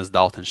tight ends,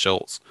 Dalton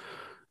Schultz.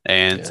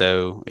 And Yeah,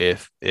 so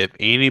if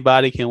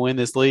anybody can win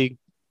this league,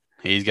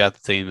 he's got the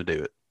team to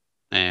do it.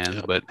 And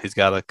yep. but he's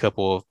got a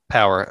couple of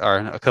power or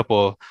a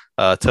couple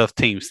of tough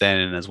teams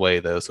standing in his way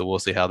though. So we'll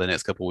see how the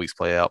next couple of weeks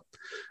play out.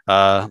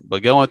 But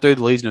going through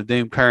the Legion of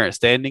Doom current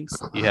standings,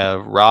 you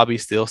have Robbie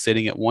still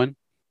sitting at one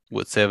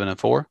with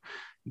 7-4.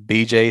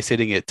 BJ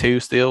sitting at two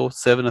still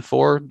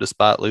 7-4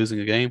 despite losing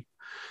a game.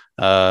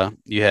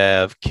 You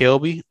have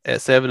Kelby at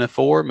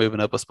 7-4, moving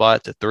up a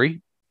spot to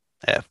three.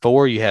 At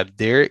four, you have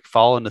Derek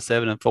falling to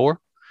 7-4.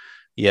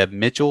 You have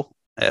Mitchell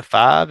at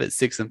five at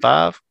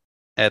 6-5.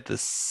 At the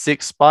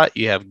sixth spot,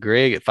 you have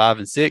Greg at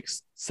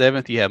 5-6.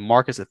 Seventh, you have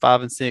Marcus at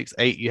 5-6.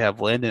 Eight, you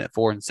have Landon at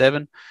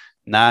 4-7.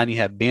 Nine, you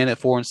have Ben at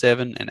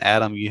 4-7, and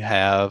Adam you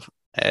have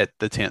at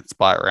the 10th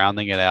spot,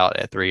 rounding it out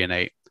at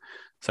 3-8.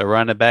 So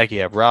running it back,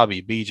 you have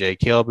Robbie, BJ,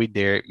 Kelby,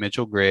 Derek,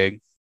 Mitchell,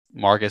 Greg,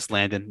 Marcus,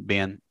 Landon,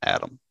 Ben,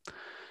 Adam.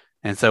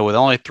 And so with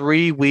only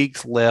 3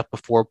 weeks left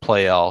before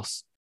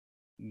playoffs,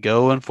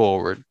 going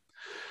forward,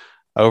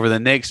 over the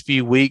next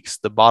few weeks,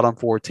 the bottom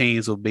four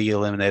teams will be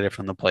eliminated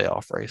from the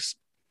playoff race.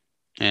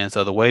 And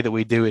so the way that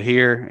we do it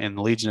here in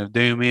the Legion of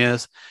Doom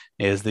is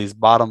these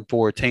bottom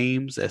four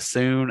teams, as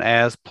soon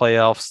as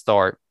playoffs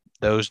start,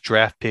 those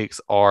draft picks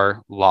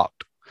are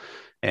locked.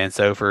 And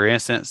so, for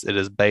instance, it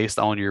is based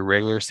on your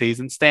regular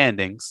season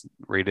standings.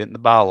 Read it in the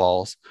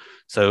bylaws.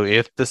 So,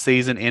 if the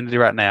season ended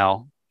right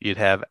now, you'd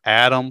have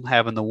Adam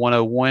having the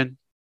 101,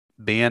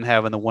 Ben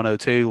having the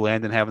 102,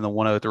 Landon having the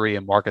 103,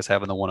 and Marcus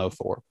having the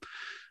 104.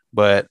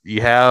 But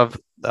you have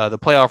the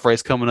playoff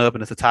race coming up,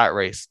 and it's a tight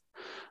race.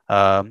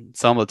 Some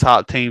of the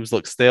top teams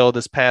look stale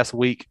this past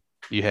week.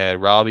 You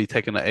had Robbie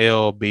taking the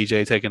L,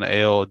 BJ taking the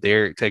L,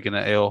 Derek taking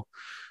the L.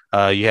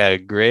 You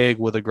had Greg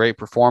with a great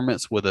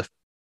performance with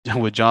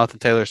Jonathan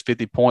Taylor's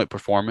 50-point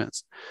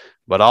performance,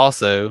 but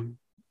also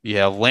you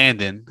have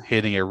Landon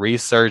hitting a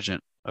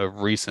resurgent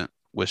of recent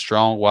with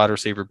strong wide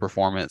receiver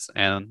performance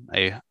and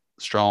a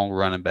strong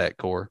running back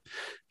core.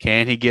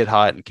 Can he get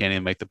hot and can he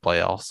make the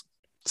playoffs?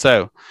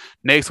 So,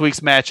 next week's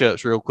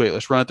matchups, real quick.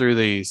 Let's run through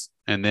these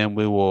and then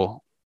we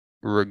will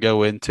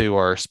go into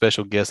our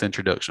special guest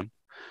introduction.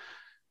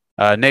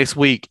 Next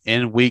week,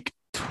 in week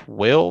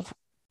 12,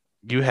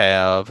 you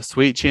have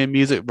Sweet Chin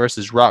Music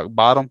versus Rock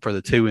Bottom for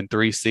the 2 and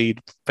 3 seed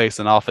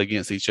facing off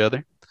against each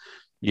other.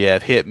 You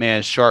have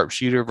Hitman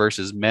Sharpshooter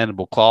versus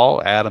Mandible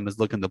Claw. Adam is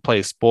looking to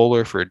play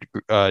spoiler for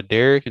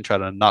Derek and try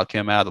to knock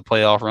him out of the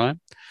playoff run.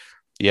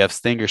 You have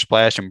Stinger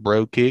Splash and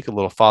Bro Kick, a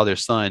little father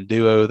son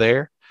duo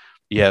there.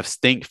 You have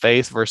Stink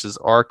Face versus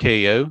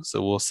RKO.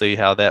 So we'll see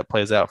how that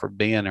plays out for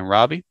Ben and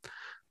Robbie.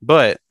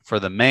 But for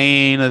the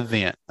main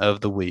event of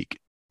the week,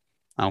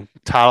 I'm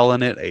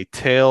titling it A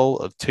Tale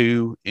of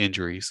Two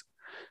Injuries.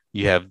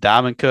 You have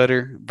Diamond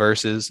Cutter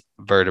versus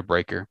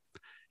Vertebraker.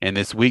 In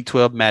this Week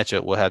 12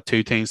 matchup, we'll have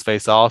two teams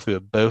face off who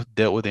have both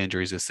dealt with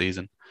injuries this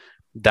season.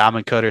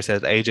 Diamond Cutters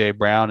has AJ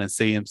Brown and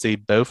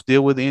CMC both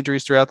deal with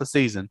injuries throughout the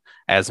season,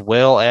 as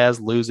well as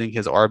losing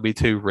his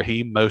RB2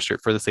 Raheem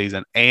Mostert for the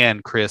season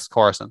and Chris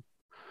Carson.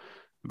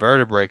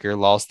 Vertebraker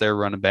lost their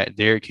running back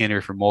Derrick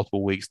Henry for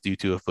multiple weeks due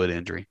to a foot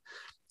injury.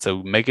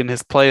 So making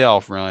his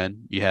playoff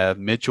run, you have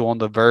Mitchell on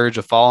the verge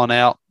of falling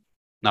out.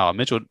 No,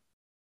 Mitchell,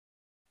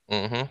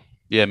 Mm-hmm.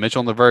 yeah, Mitchell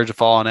on the verge of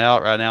falling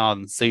out right now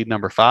on seed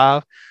number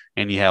 5,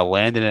 and you have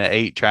Landon at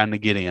 8 trying to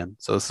get in.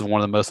 So this is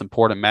one of the most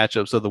important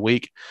matchups of the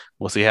week.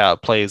 We'll see how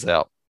it plays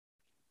out.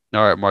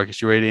 All right,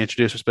 Marcus, you ready to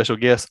introduce our special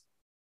guest?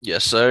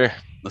 Yes, sir.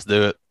 Let's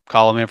do it.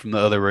 Call him in from the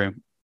other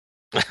room.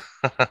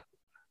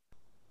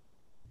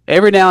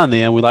 Every now and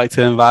then, we like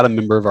to invite a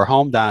member of our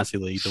home dynasty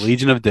league, the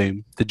Legion of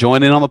Doom, to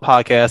join in on the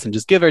podcast and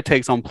just give their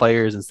takes on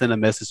players and send a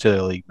message to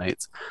their league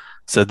mates.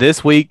 So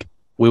this week,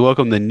 we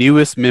welcome the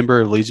newest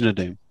member of Legion of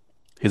Doom.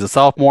 He's a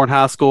sophomore in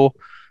high school,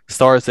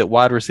 starts at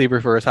wide receiver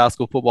for his high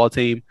school football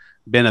team,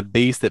 been a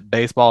beast at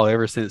baseball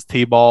ever since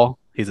T-ball.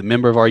 He's a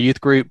member of our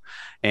youth group,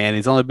 and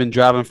he's only been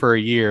driving for a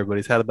year, but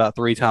he's had about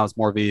 3 times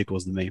more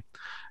vehicles than me.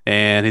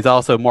 And he's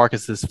also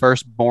Marcus's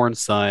firstborn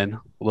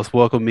son. Let's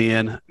welcome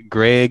in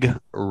Greg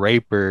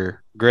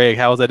Raper. Greg,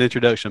 how was that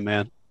introduction,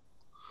 man?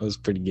 It was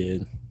pretty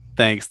good.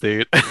 Thanks,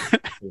 dude.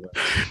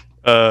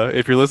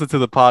 If you're listening to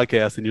the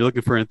podcast and you're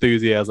looking for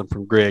enthusiasm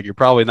from Greg, you're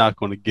probably not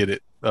going to get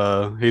it.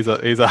 He's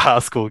a high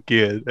school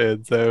kid,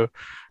 and so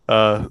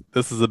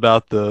this is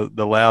about the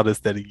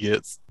loudest that he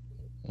gets.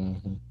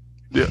 Mm-hmm.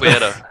 Yeah. We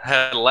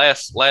had a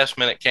last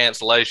minute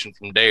cancellation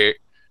from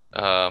Derek.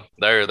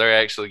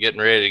 They're actually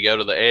getting ready to go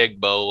to the Egg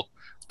Bowl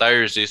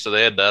Thursday, so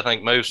they had to, I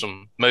think, move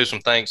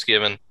some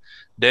Thanksgiving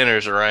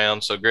dinners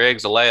around. So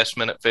Greg's a last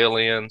minute fill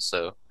in.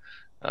 So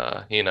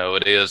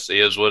it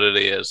is what it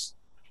is.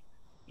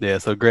 Yeah.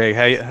 So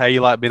Greg, how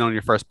you like being on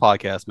your first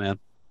podcast, man?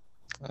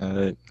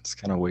 It's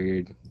kind of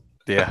weird.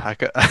 Yeah,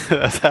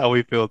 that's how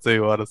we feel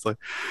too, honestly.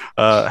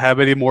 How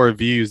many more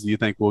views do you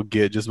think we'll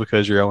get just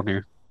because you're on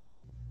here?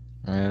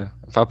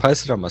 If I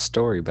posted on my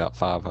story, about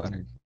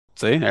 500.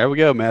 See, there we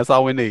go, man. That's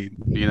all we need.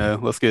 We're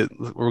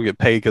gonna get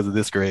paid because of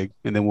this, Greg,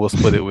 and then we'll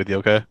split it with you,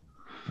 okay?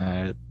 All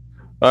right.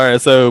 All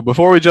right. So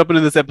before we jump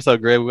into this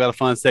episode, Greg, we got a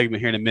fun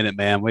segment here in a minute,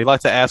 man. We'd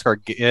like to ask our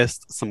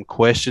guests some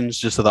questions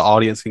just so the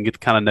audience can get to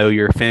kind of know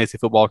your fantasy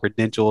football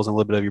credentials and a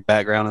little bit of your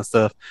background and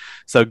stuff.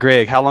 So,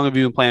 Greg, how long have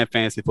you been playing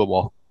fantasy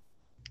football?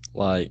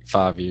 Like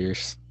 5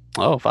 years.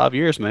 Oh, 5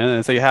 years, man.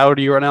 And so, how old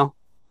are you right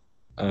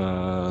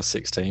now?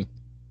 16.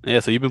 Yeah,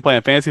 so you've been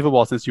playing fantasy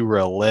football since you were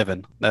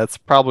 11. That's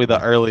probably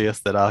the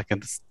earliest that I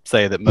can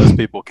say that most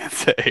people can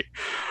say.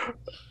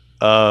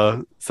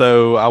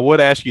 So I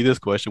would ask you this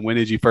question: when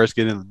did you first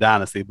get into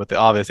Dynasty? But the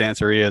obvious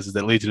answer is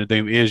that Legion of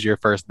Doom is your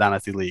first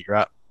Dynasty league,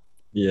 right?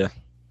 Yeah.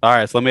 All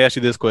right, so let me ask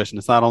you this question.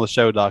 It's not on the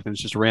show doc, and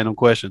it's just a random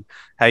question.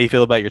 How you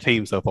feel about your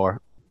team so far?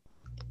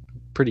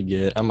 Pretty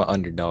good. I'm an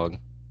underdog.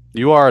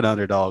 You are an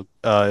underdog.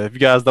 If you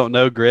guys don't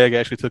know, Greg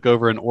actually took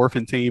over an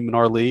orphan team in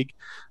our league.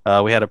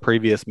 We had a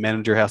previous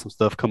manager have some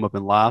stuff come up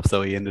in life,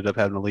 so he ended up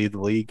having to leave the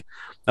league.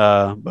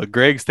 But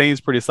Greg's team's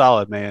pretty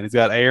solid, man. He's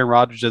got Aaron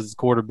Rodgers as his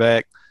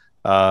quarterback.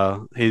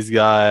 He's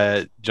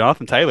got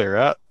Jonathan Taylor,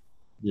 right?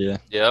 Yeah.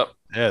 Yep.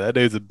 Yeah, that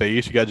dude's a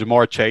beast. You got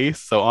Jamar Chase.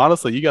 So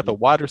honestly, you got the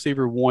wide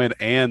receiver one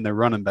and the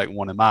running back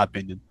one, in my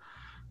opinion.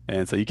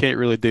 And so you can't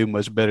really do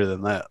much better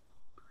than that.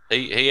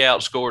 He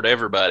outscored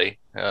everybody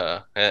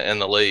in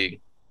the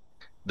league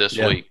this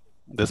week.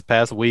 This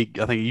past week,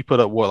 I think you put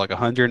up what, like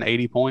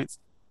 180 points?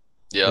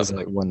 It was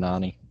like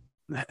 190.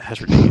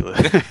 That's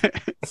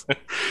ridiculous.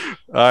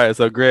 All right,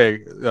 so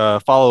Greg,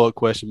 follow-up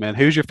question, man.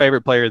 Who's your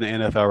favorite player in the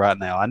NFL right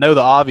now? I know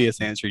the obvious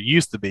answer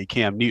used to be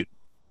Cam Newton,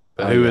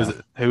 but who is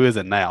it? Who is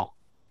it now?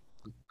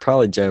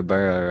 Probably Joe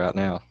Burrow right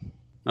now.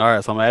 All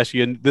right, so I'm gonna ask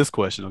you this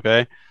question,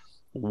 okay?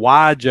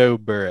 Why Joe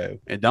Burrow?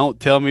 And don't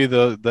tell me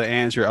the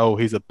answer. Oh,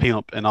 he's a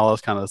pimp and all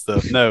this kind of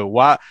stuff. No,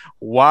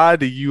 why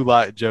do you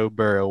like Joe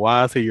Burrow?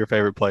 Why is he your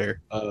favorite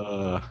player?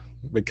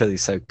 Because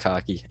he's so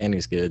cocky and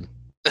he's good.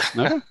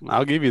 Okay,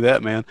 I'll give you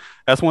that, man.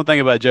 That's one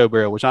thing about Joe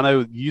Burrow, which I know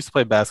you used to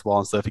play basketball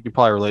and stuff. You can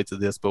probably relate to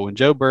this, but when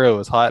Joe Burrow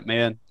is hot,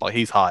 man, like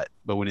he's hot.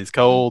 But when he's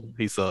cold,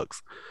 he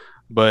sucks.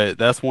 But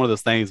that's one of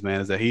those things, man,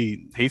 is that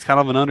he's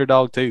kind of an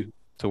underdog too.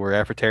 To where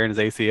after tearing his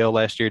ACL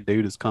last year,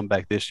 dude has come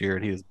back this year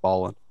and he is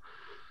balling.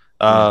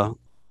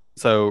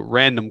 So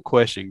random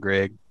question,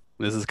 Greg.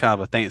 This is kind of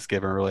a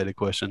Thanksgiving related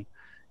question.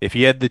 If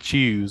you had to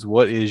choose,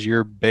 what is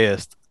your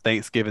best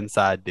Thanksgiving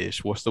side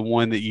dish? What's the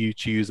one that you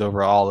choose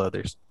over all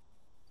others?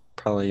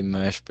 Probably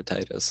mashed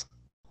potatoes.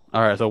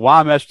 All right, so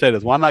why mashed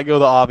potatoes? Why not go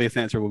the obvious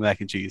answer with mac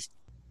and cheese?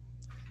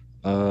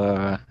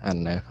 I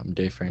don't know. I'm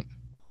different.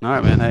 All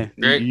right, man. Hey,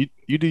 Greg,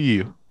 you do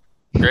you.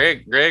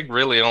 Greg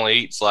really only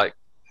eats like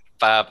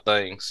 5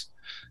 things.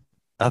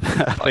 I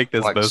think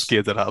that's like most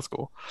kids at high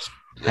school.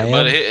 Ham,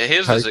 But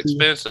his is turkey,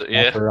 expensive.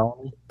 Yeah.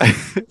 macaroni,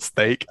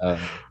 Steak.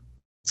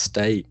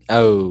 steak.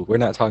 Oh, we're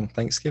not talking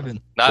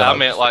Thanksgiving. No, No. I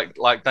meant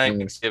like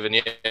Thanksgiving,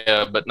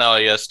 yeah. But no,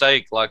 yeah,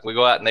 steak. Like we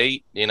go out and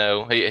eat. He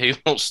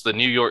wants the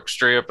New York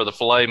strip or the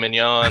filet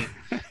mignon.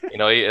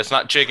 It's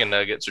not chicken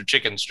nuggets or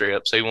chicken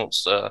strips. He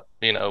wants one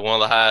of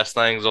the highest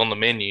things on the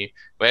menu.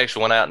 We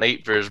actually went out and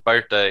eat for his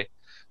birthday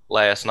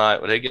last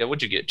night.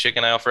 What'd you get?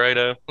 Chicken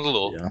Alfredo? It was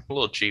a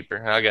little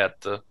cheaper. I got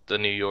the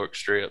New York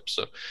strip.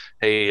 So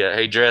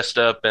he dressed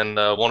up, and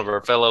one of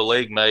our fellow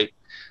league mate,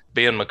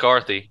 Ben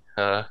McCarthy,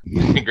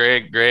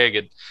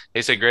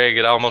 He said Greg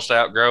had almost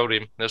outgrown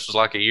him. This was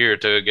like a year or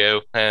two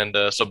ago, and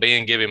so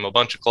Ben gave him a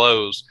bunch of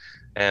clothes.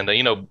 And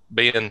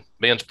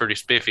Ben's a pretty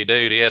spiffy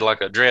dude. He had like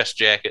a dress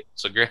jacket,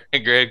 so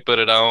Greg put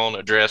it on,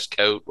 a dress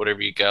coat,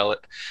 whatever you call it.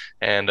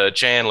 And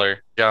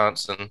Chandler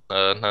Johnson,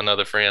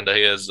 another friend of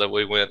his, that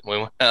we went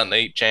out and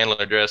eat.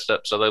 Chandler dressed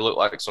up so they looked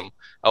like some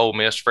old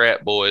Miss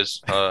frat boys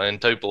in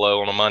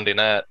Tupelo on a Monday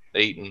night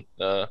eating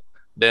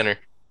dinner.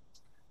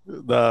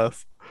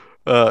 Nice.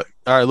 All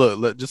right,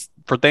 look, just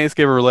for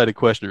Thanksgiving related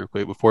question real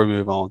quick before we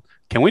move on.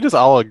 Can we just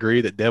all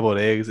agree that deviled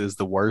eggs is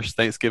the worst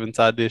Thanksgiving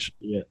side dish?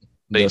 Yeah.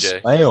 The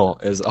BJ, smell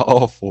is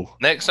awful.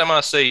 next time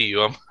I see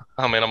you, I'm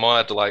gonna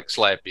have to like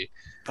slap you.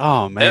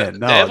 Oh man,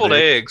 no, Deviled dude.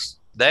 eggs.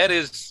 That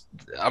is,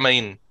 I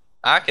mean,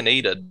 I can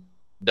eat a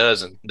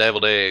dozen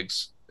deviled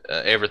eggs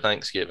every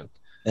Thanksgiving.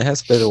 It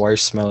has to be the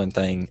worst smelling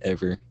thing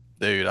ever.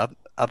 Dude,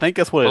 I think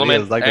that's what Well, it I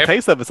mean, is. Like the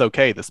taste of it's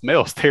okay. The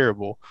smell's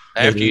terrible. It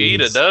after you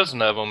eat a is.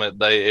 dozen of them,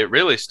 it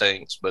really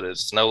stinks, but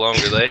it's no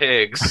longer the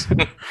eggs.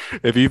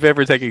 If you've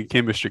ever taken a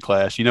chemistry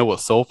class, you know what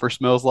sulfur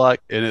smells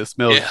like, and it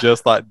smells Yeah,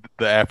 just like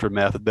the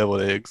aftermath of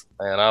deviled eggs.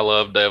 man, I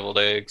love deviled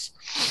eggs.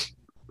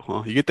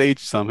 Well, you get to eat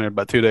some here in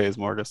about 2 days,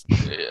 Marcus.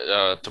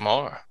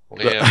 Tomorrow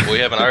we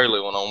have an early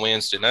one on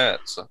Wednesday night.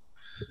 So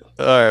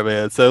All right,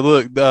 man. So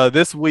look,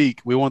 this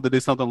week we wanted to do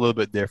something a little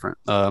bit different.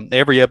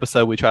 Every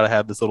episode we try to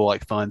have this little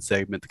like fun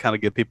segment to kind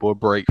of give people a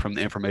break from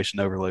the information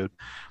overload.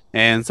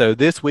 And so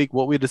this week,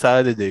 what we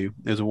decided to do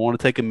is we want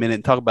to take a minute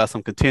and talk about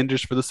some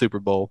contenders for the Super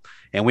Bowl,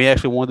 and we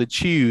actually wanted to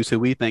choose who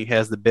we think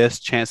has the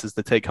best chances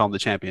to take home the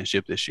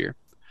championship this year.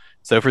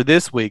 So for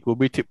this week, we'll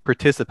be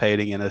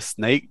participating in a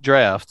snake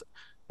draft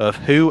of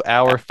who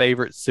our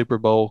favorite Super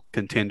Bowl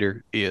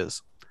contender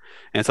is.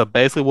 And so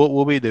basically, what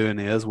we'll be doing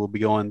is we'll be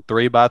going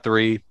three by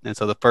three. And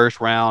so the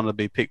first round will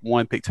be pick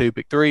one, pick two,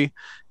 pick three.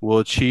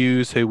 We'll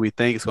choose who we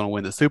think is going to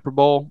win the Super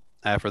Bowl.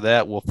 After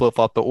that, we'll flip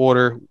flop the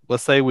order.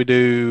 Let's say we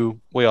do,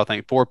 what y'all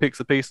think, four picks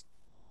apiece?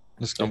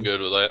 Let's I'm go.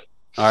 good with that.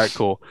 All right,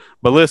 cool.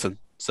 But listen,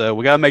 so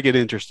we got to make it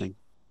interesting.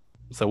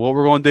 So what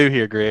we're going to do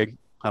here, Greg,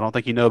 I don't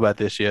think you know about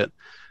this yet.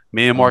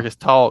 Me and Um, Marcus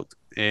talked,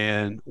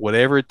 and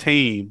whatever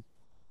team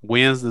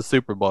wins the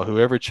Super Bowl,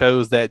 whoever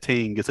chose that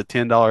team gets a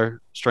 $10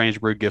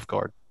 Strange Brew gift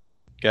card.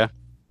 Okay.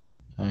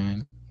 all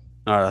right.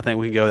 All right, I think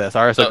we can go with that. So,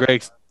 all right, so So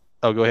Greg's.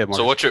 Oh, go ahead,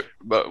 So Marcus.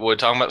 but we're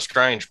talking about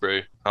Strange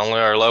Brew. Only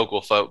our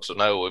local folks will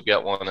know we've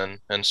got one in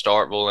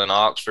Starkville and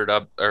Oxford.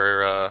 Is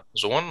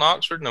there one in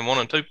Oxford and then one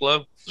in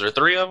Tupelo? Is there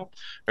three of them?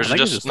 Or I is it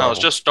think it's just just no? It's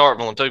Starkville. just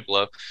Starkville and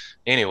Tupelo.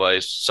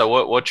 Anyways, so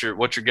what's your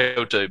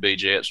go to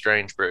BJ at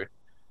Strange Brew?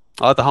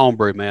 I like the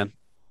homebrew, man.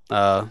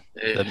 Yeah,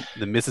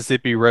 The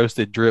Mississippi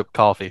roasted drip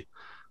coffee.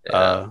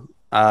 yeah,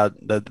 Uh,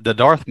 the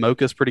Darth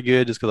Mocha is pretty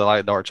good just because I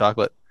like dark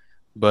chocolate,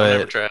 I've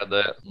never but tried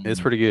that. it's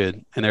pretty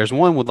good. And there's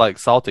one with like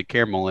salted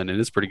caramel in it.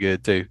 It's pretty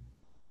good too.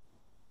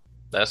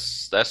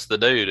 That's the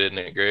dude, isn't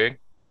it, Greg?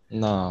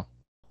 No.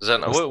 Is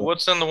that What's the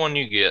what's in the one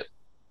you get?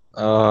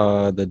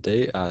 the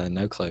date?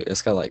 No clue.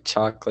 It's got like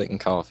chocolate and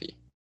coffee.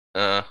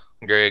 Uh,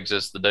 Greg's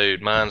is the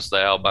dude. Mine's the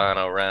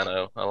albino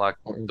rhino. I like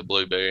the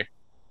blueberry.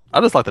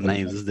 I just like the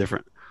names. The, It's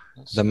different.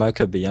 the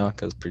Mocha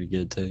Bianca is pretty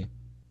good too.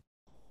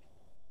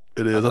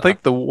 It I, is. I I,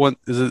 think the one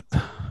is it.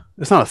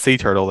 It's not a sea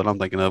turtle that I'm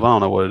thinking of. I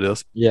don't know what it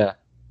is. Yeah. it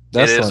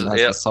That's the is. one that has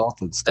the Yep,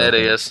 salted stuff it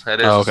in it. is. It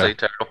is Oh, a okay. sea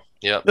turtle.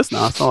 Yep. It's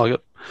nice. I like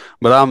it.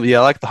 But yeah,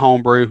 I like the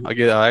home brew.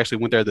 I actually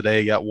went there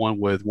today, got one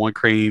with one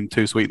cream,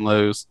 two sweet and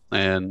lows,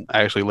 and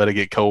I actually let it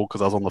get cold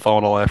because I was on the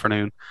phone all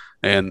afternoon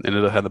and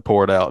ended up having to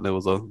pour it out, and it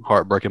was a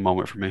heartbreaking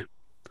moment for me.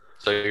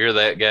 So you're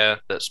that guy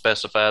that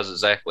specifies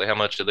exactly how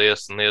much of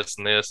this and this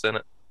and this in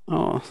it.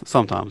 Oh,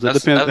 sometimes it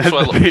depends. That's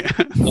why It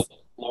depends.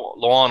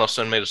 Luana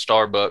sent me to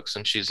Starbucks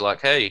and she's like,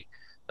 "Hey,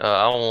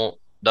 I want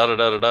da da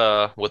da da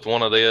da with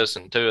one of this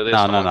and two of this."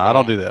 No, And I'm no, no. like, I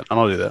don't do that. I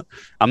don't do that.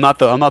 I'm not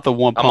the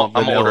one pump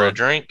I'm gonna order a vanilla.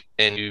 drink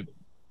and you,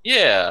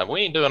 yeah,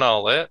 we ain't doing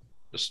all that.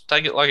 Just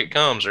take it like it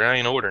comes, or I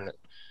ain't ordering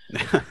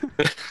it.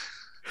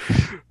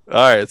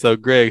 All right, so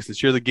Greg,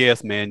 since you're the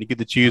guest, man, you get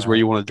to choose where Uh,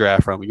 you want to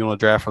draft from. You want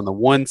to draft from the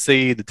one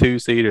seed, the two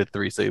seed, or the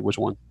three seed? Which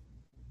one?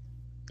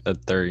 a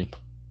 30.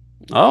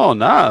 Oh,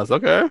 nice.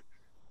 Okay,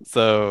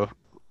 so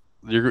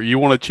you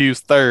want to choose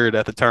third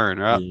at the turn,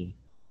 right? Yeah.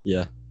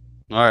 Yeah.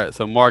 All right,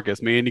 so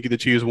Marcus, me and you get to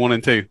choose one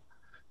and two.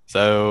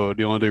 So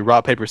do you want to do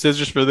rock paper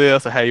scissors for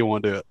this, or how you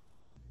want to do it?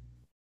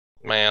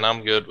 Man,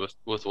 I'm good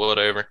with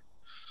whatever.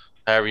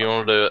 However you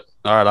want to do it.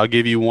 All right, I'll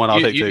give you one. I'll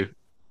You take you two.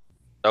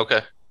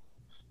 okay?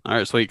 All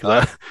right, sweet.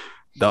 All Because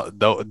right.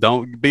 I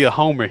don't be a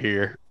homer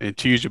here and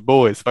choose your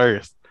boys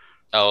first.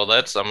 Oh,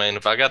 that's. I mean,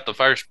 if I got the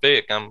first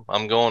pick,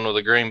 I'm going with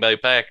the Green Bay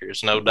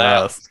Packers, no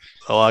doubt. Nice.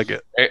 I like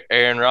it.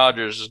 Aaron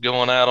Rodgers is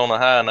going out on a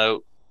high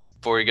note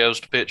before he goes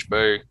to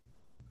Pittsburgh.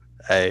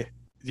 Hey,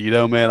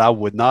 man, I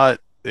would not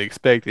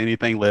expect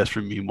anything less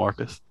from you,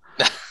 Marcus.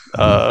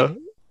 Uh,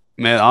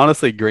 man,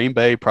 honestly, Green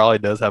Bay probably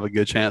does have a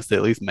good chance to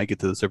at least make it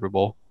to the Super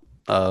Bowl.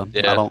 I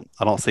Yeah,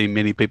 don't see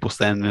many people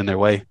standing in their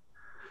way.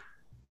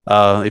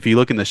 If you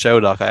look in the show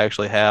doc, I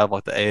actually have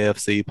like the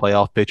AFC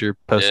playoff picture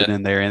posted Yeah.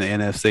 in there in the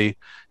NFC.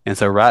 And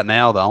so right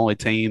now, the only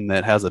team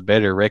that has a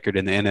better record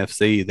in the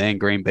NFC than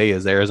Green Bay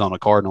is Arizona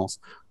Cardinals.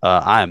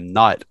 I am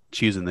not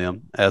choosing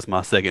them as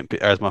my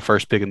as my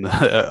first pick in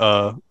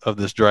the of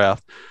this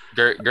draft.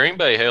 Green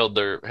Bay held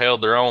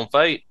their own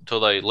fate until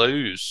they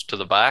lose to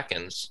the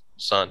Vikings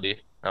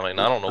Sunday. I mean,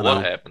 I don't know I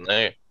what know. happened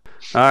there.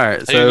 All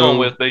right, Who you going so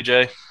with,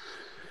 BJ?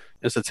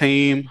 it's a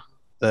team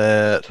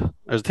that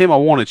there's a team I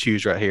want to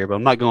choose right here, but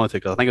I'm not going to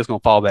because I think it's going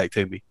to fall back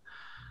to me.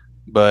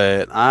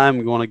 But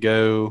I'm going to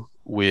go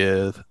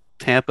with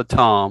Tampa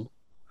Tom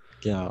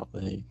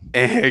Golly.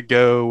 and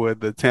go with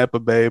the Tampa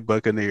Bay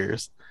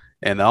Buccaneers.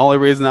 And the only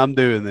reason I'm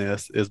doing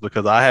this is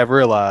because I have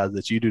realized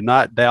that you do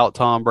not doubt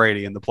Tom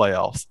Brady in the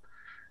playoffs.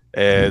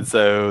 And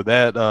so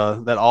that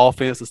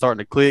offense is starting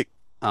to click.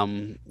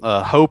 I'm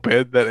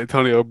hoping that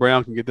Antonio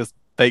Brown can get this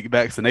fake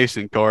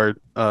vaccination card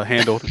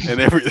handled and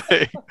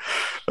everything.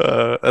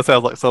 That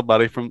sounds like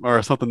somebody from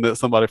or something that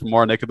somebody from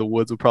our neck of the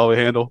woods would probably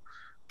handle.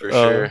 For Uh,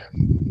 sure.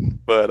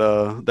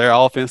 but their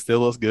offense still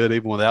looks good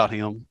even without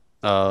him.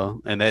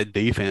 And that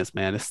defense,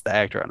 man, is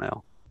stacked right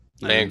now.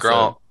 Man, And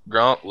so,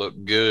 Gronk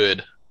looked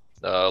good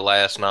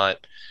last night.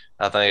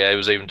 I think I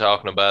was even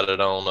talking about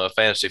it on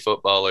Fantasy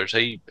Footballers.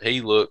 He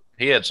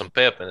had some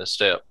pep in his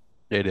step.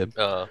 they did.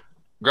 Uh,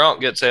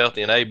 Gronk gets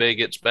healthy and AB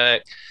gets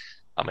back.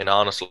 I mean,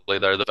 honestly,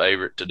 they're the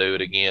favorite to do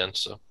it again.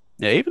 So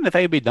Yeah, even if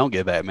AB don't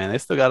get back, man, they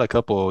still got a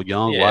couple of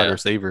young wide yeah.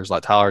 receivers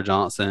like Tyler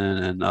Johnson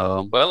and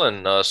Well,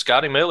 and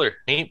Scotty Miller,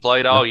 he ain't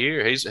played yeah, all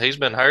year. He's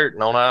been hurt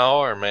and on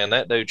IR. Man,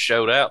 that dude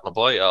showed out in the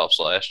playoffs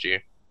last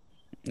year.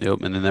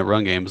 yep, and then that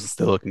run game is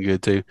still looking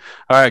good too.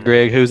 All right,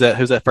 Greg, Mm.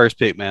 who's that first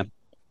pick, man?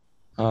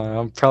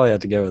 I'll probably have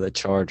to go with the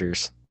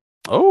Chargers.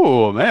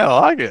 Oh man, I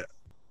like it.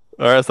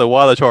 All right, so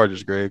why the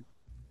Chargers, Greg?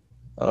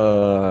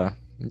 Uh,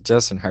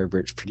 Justin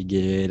Herbert's pretty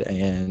good,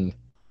 and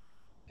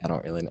I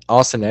don't really know.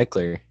 Austin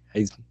Eckler,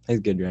 he's a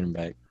good running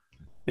back.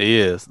 He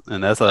is,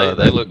 and that's They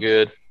that look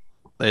good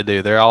they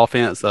do their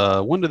offense.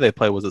 When did they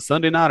play? Was it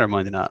Sunday night or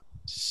Monday night?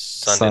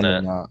 Sunday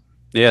Sunday night. night.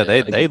 Yeah, they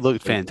Yeah, They they get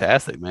looked they,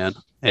 fantastic, man.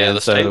 yeah. The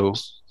And so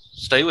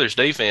Steelers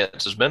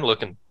defense has been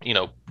looking,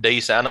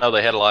 decent. I know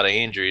they had a lot of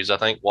injuries. I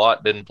think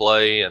Watt didn't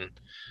play, and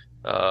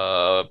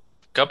a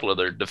couple of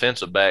their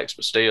defensive backs,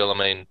 but still, I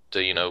mean,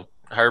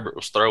 Herbert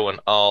was throwing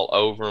all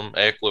over them.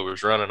 Eckler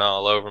was running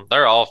all over them.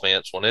 Their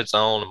offense, when it's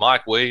on,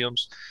 Mike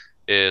Williams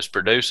is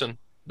producing.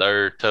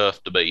 They're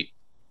tough to beat.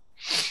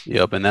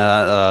 yep, and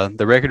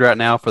the record right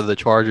now for the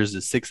Chargers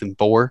is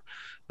 6-4.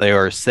 They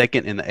are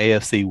second in the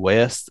AFC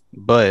West,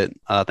 but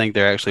I think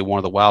they're actually one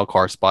of the wild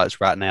card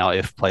spots right now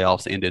if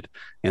playoffs ended,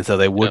 and so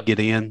they would Yep. get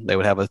in. They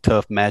would have a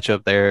tough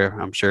matchup there,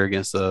 I'm sure,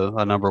 against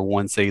a number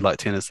one seed like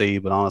Tennessee.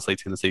 But honestly,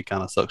 Tennessee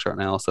kind of sucks right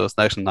now, so it's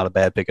actually not a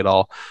bad pick at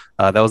all.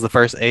 That was the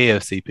first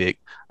AFC pick.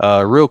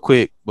 Real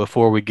quick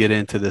before we get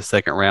into the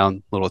second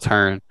round little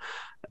turn,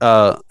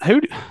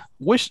 who,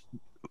 which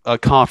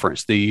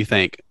conference do you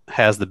think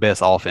has the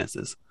best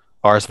offenses,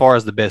 or as far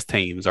as the best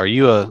teams? Are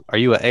you a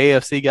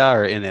AFC guy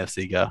or an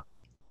NFC guy?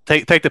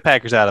 Take the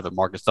Packers out of it,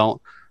 Marcus.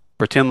 Don't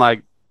pretend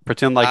like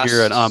pretend like I,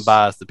 you're an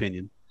unbiased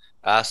opinion.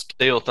 I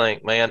still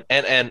think, man,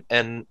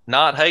 and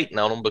not hating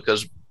on them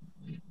because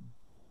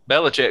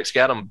Belichick's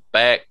got them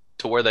back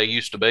to where they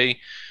used to be.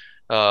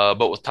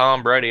 But with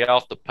Tom Brady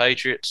off the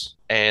Patriots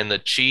and the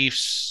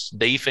Chiefs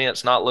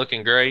defense not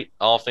looking great,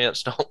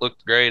 offense don't look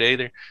great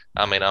either.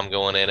 I mean, I'm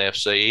going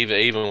NFC,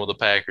 even with the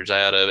Packers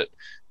out of it.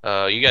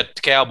 You got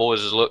the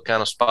Cowboys that look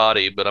kind of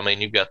spotty, but I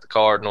mean, you've got the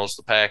Cardinals,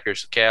 the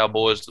Packers, the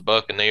Cowboys, the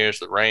Buccaneers,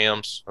 the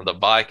Rams, the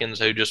Vikings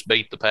who just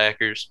beat the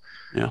Packers.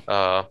 Yeah.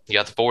 You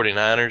got the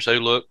 49ers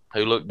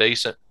who look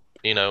decent,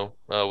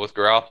 with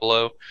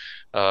Garoppolo.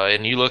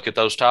 And you look at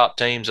those top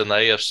teams in the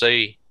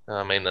AFC.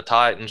 I mean, the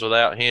Titans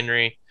without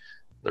Henry,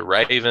 the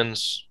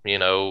Ravens,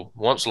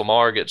 once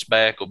Lamar gets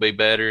back, will be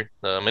better.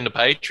 I mean, the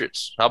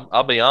Patriots,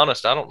 I'll be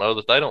honest, I don't know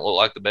that they don't look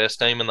like the best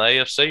team in the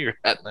AFC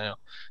right now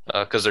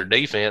because their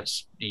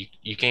defense,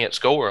 you can't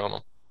score on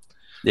them.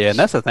 Yeah, and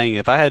that's the thing.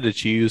 If I had to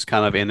choose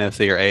kind of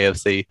NFC or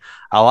AFC,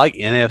 I like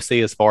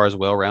NFC as far as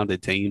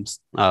well-rounded teams,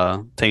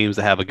 teams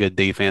that have a good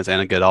defense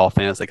and a good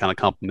offense that kind of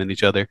complement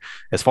each other.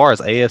 As far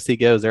as AFC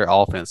goes, their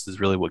offense is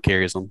really what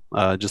carries them.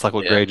 Just like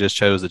what Yeah, Greg just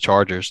chose, the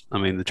Chargers. I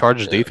mean, the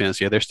Chargers yeah. defense,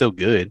 yeah, they're still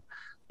good,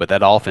 but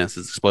that offense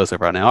is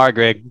explosive right now. All right,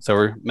 Greg. So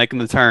we're making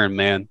the turn,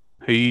 man.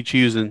 Who you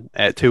choosing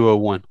at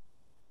 201?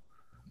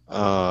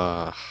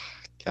 Uh,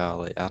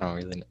 Golly, I don't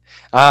really know.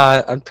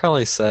 I'd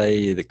probably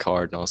say the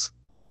Cardinals.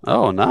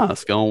 Oh,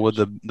 nice. Going with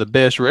the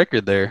best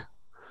record there.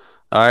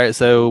 All right,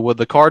 so with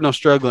the Cardinals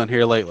struggling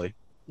here lately,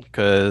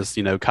 because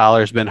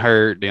Kyler's been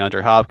hurt,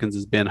 DeAndre Hopkins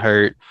has been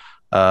hurt.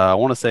 I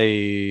want to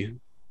say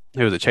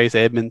who was it? Chase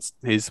Edmonds.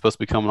 He's supposed to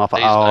be coming off of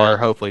He's IR, down.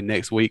 hopefully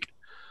next week.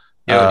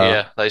 Yeah, Uh,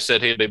 yeah. They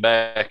said he'd be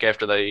back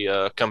after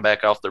they come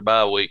back off their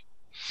bye week.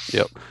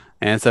 yep.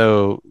 And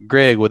so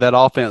Greg, with that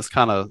offense,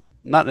 kind of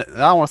not, I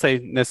don't want to say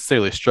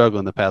necessarily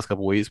struggling the past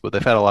couple weeks, but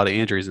they've had a lot of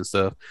injuries and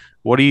stuff.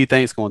 What do you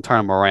think is going to turn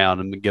them around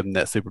and give them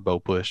that Super Bowl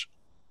push?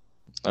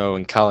 Oh,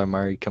 and Kyler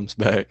Murray comes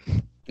back.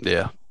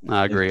 Yeah,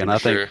 I agree. And For I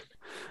think sure.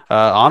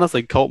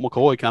 honestly, Colt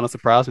McCoy kind of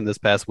surprised me this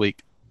past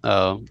week.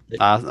 I His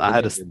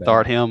had to numbers are bad.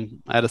 start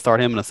him. I had to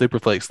start him in a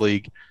Superflex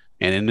league,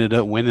 and ended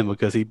up winning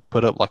because he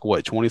put up like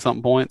what 20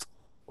 something points.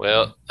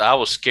 Well, I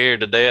was scared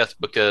to death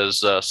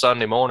because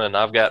Sunday morning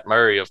I've got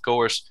Murray. Of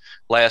course,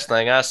 last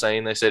thing I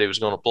seen, they said he was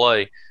going to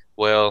play.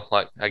 Well,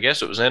 like I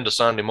guess it was into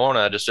Sunday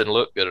morning. I just didn't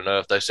look good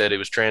enough. They said he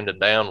was trending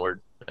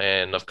downward,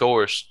 and of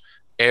course,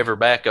 every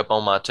backup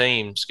on my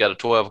team's got a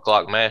 12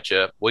 o'clock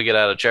matchup. We get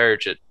out of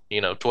church at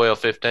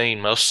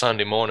 12:15 most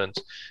Sunday mornings,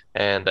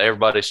 and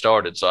everybody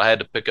started. So I had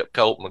to pick up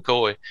Colt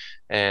McCoy,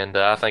 and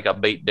I think I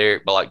beat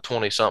Derek by like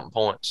 20 something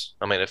points.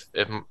 I mean,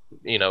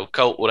 if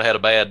Colt would have had a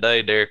bad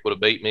day, Derek would have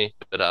beat me,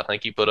 but I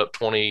think he put up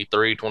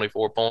 23,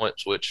 24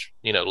 points, which,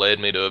 led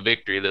me to a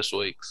victory this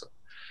week. So,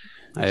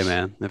 Hey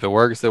man, if it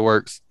works, it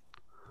works.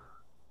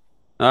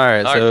 All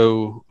right, all right.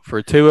 so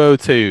for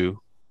 202,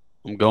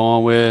 I'm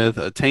going with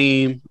a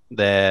team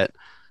that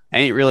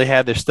ain't really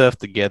had their stuff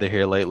together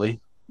here lately.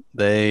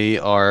 They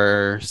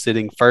are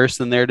sitting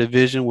first in their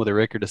division with a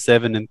record of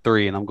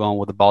 7-3, and I'm going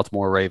with the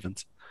Baltimore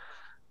Ravens.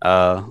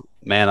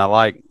 Man, I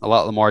like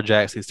Lamar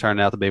Jackson. He's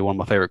turning out to be one of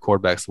my favorite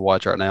quarterbacks to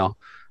watch right now.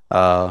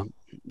 Uh,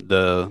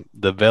 the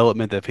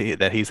development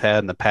that he's had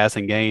in the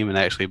passing game and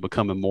actually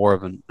becoming more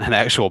of an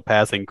actual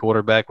passing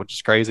quarterback, which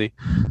is crazy.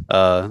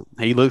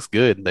 He looks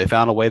good. They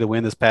found a way to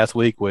win this past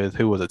week with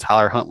who was it?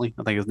 Tyler Huntley.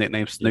 I think his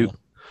nickname Yeah. Snoop.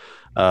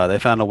 They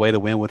found a way to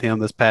win with him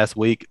this past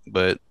week,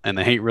 and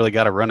they ain't really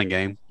got a running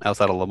game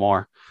outside of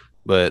Lamar.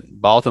 But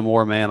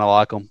Baltimore, man, I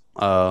like them.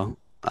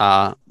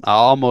 I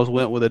almost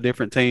went with a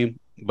different team,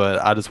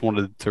 but I just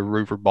wanted to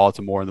root for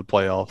Baltimore in the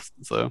playoffs.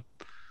 So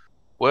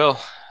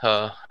Well,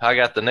 I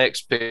got the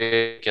next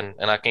pick, and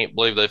I can't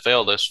believe they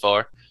fell this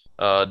far.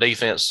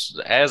 Defense,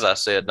 as I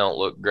said, don't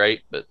look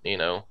great, but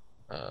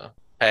uh,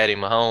 Patty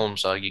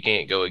Mahomes, you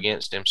can't go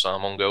against him. So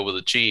I'm gonna go with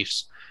the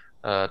Chiefs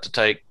to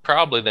take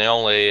probably the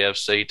only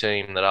AFC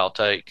team that I'll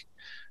take.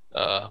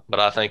 But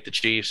I think the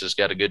Chiefs has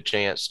got a good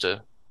chance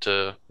to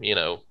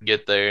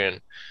get there,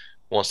 and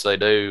once they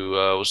do,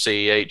 with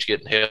CEH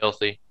getting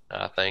healthy,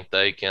 I think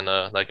they can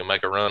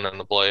make a run in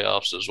the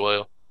playoffs as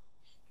well.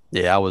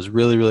 yeah, I was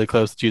really, really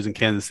close to choosing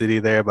Kansas City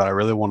there, but I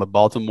really wanted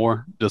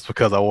Baltimore just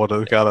because I wanted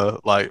to kind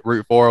of like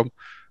root for them,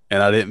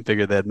 and I didn't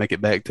figure they'd make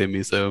it back to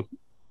me. So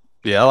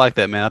yeah, I like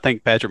that, man. I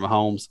think Patrick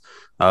Mahomes,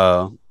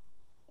 uh,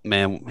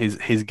 man,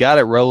 he's got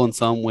it rolling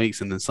some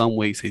weeks, and then some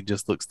weeks he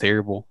just looks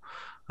terrible.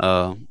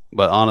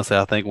 But honestly,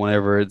 I think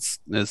whenever it's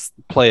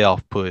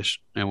playoff push,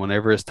 and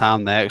whenever it's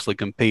time to actually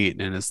compete,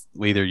 and it's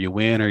either you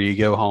win or you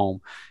go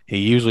home, he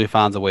usually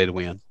finds a way to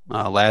win.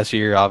 Last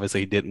year,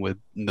 obviously, he didn't with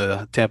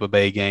the Tampa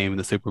Bay game in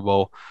the Super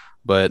Bowl,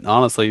 but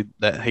honestly,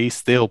 that he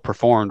still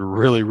performed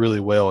really,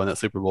 really well in that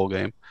Super Bowl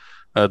game,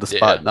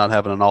 despite Yeah, not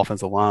having an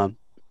offensive line.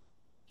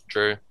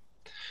 true.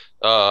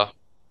 Uh,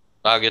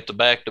 I'll get the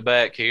back to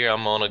back here.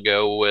 I'm gonna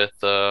go with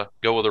the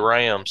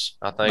Rams.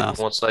 I think Nice.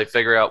 once they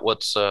figure out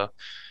what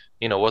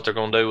they're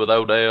gonna do with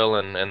Odell,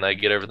 and they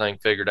get everything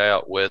figured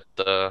out with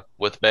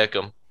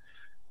Beckham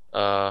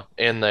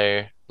in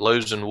there.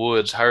 Losing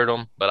Woods hurt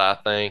them, but I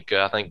think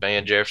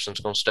Van Jefferson's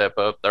gonna step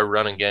up. Their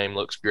running game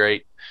looks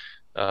great.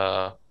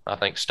 I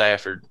think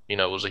Stafford,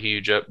 was a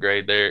huge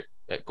upgrade there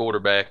at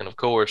quarterback, and of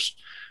course,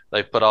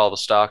 they put all the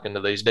stock into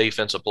these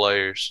defensive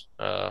players.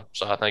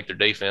 So I think their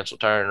defense will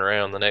turn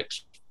around the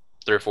next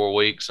 3 or 4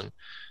 weeks, and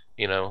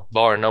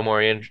barring no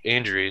more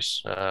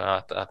injuries,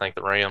 I think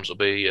the Rams will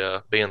be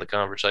in the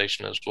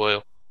conversation as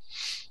well.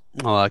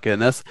 I like it.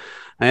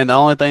 And the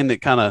only thing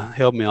that kind of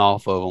held me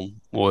off of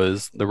them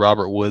was the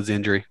Robert Woods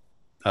injury.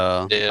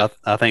 Yeah,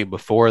 I think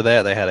before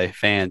that they had a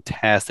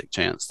fantastic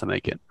chance to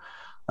make it.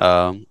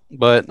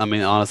 But I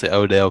mean, honestly,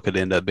 Odell could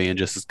end up being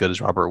just as good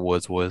as Robert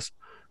Woods was.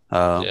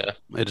 yeah.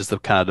 It just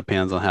kind of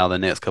depends on how the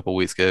next couple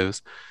weeks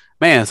goes.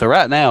 Man, so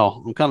right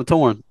now I'm kind of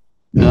torn.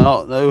 I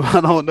don't know.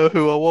 I don't know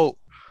who I want.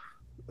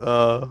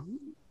 Uh,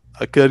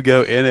 I could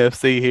go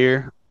NFC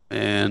here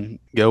and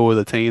go with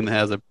a team that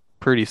has a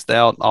pretty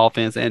stout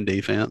offense and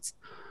defense,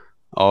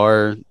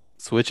 or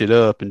switch it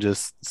up and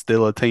just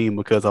steal a team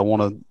because I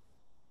want to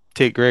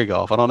tick Greg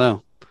off. I don't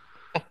know.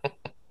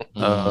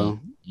 Mm, Uh,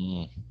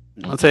 mm,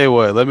 I'll tell mm-mm. you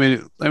what. Let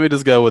me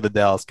just go with the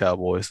Dallas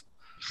Cowboys.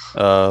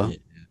 Uh, Yeah.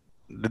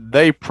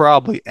 they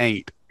probably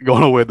ain't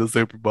going to win the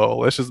Super Bowl.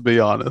 Let's just be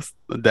honest.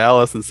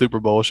 Dallas and Super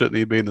Bowl shouldn't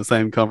even be in the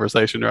same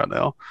conversation right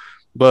now.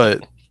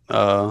 But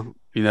uh,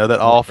 that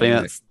Run it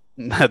back. offense,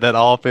 that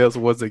offense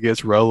once it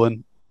gets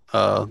rolling,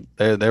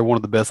 they're one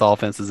of the best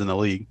offenses in the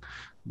league,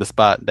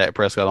 despite Dak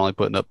Prescott only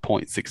putting up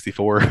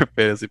 .64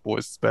 fantasy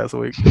points this past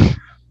week.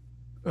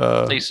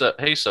 Uh, He's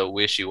so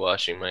wishy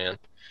washy, man.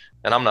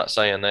 And I'm not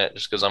saying that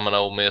just because I'm an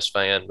Ole Miss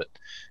fan, but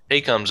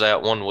he comes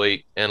out one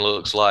week and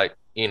looks like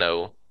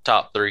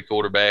top three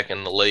quarterback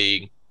in the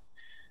league,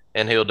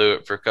 and he'll do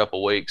it for a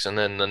couple weeks, and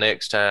then the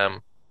next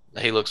time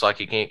he looks like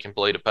he can't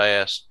complete a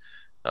pass.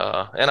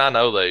 And I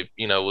know they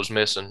was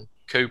missing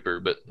Cooper,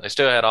 but they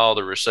still had all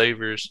the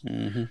receivers,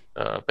 mhm.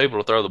 people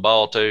to throw the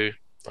ball to.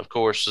 Of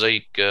course,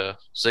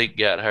 Zeke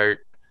got hurt,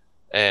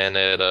 and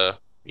it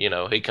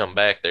he come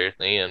back there at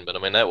the end. But I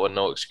mean, that wasn't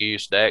no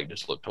excuse. Dak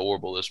just looked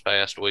horrible this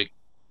past week.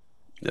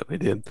 Yep, he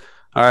did.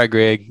 All right,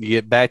 Greg, you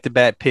get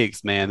back-to-back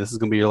picks, man. This is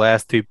gonna be your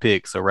last two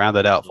picks, so round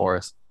it out for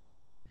us.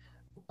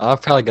 I'll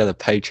probably go the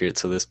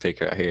Patriots with this pick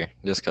right here,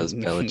 just because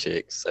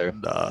Belichick. So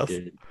Nice.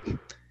 good.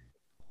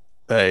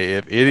 Hey,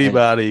 if And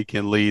anybody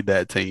can lead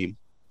that team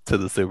to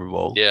the Super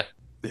Bowl, Yeah.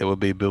 it would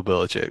be Bill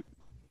Belichick.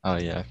 oh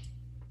yeah,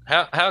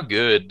 How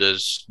good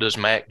does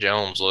Mac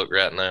Jones look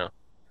right now?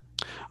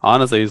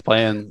 Honestly, he's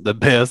playing the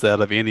best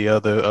out of any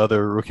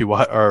other rookie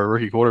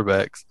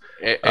quarterbacks.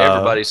 Uh,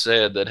 Everybody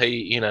said that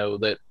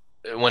that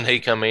when he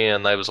come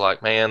in, they was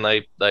like, man,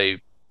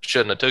 they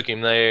shouldn't have took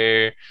him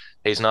there.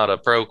 He's not a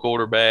pro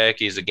quarterback.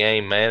 He's a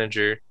game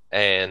manager,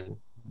 and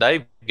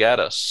they've got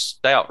a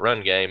stout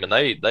run game, and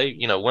they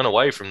went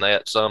away from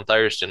that some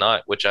Thursday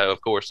night, which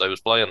of course they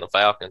was playing the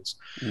Falcons.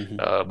 mhm.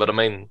 But I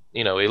mean,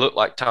 he looked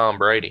like Tom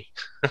Brady.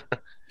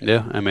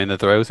 Yeah, I mean the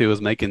throws he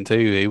was making too,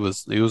 he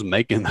was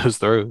making those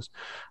throws.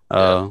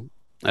 Yeah, Uh,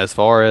 as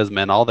far as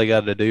man, all they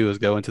got to do is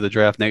go into the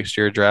draft next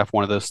year, draft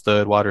one of those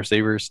stud wide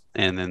receivers,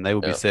 and then they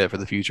will be yeah. set for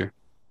the future.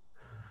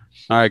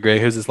 All right,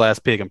 Greg, who's this last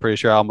pick? I'm pretty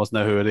sure I almost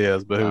know who it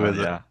is, but who oh is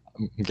it? yeah.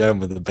 I'm going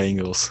with the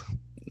Bengals.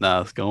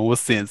 No, it's going with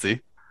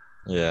Cincy.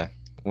 Yeah,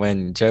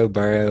 when Joe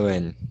Burrow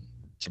and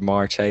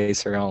Jamar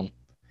Chase are on,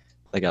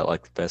 they got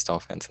like the best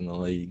offense in the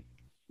league.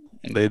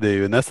 They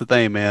do, and that's the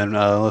thing, man.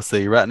 Let's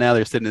see. Right now,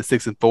 they're sitting at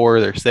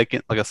 6-4. They're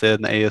second, like I said,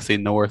 in the AFC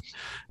North.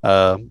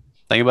 Uh,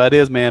 thing about it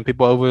is, man,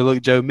 people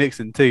overlook Joe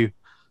Mixon too,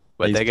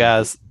 but He's that pretty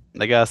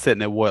good. guy's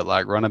sitting at what,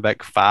 like running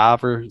back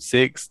 5 or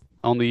 6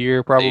 on the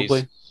year,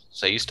 probably.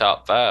 He's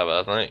top five,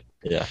 I think,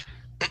 Yeah,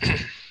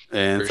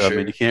 And for so, I mean,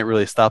 sure. you can't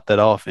really stop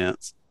that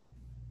offense.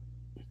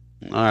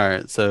 All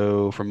right,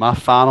 so for my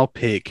final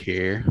pick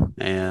here,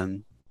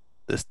 and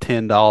this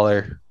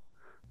 $10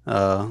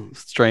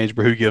 Strange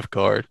Brew gift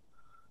card.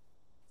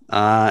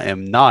 I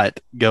am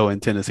not going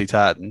Tennessee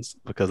Titans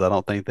because I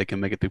don't think they can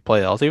make it through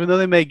playoffs, even though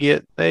they may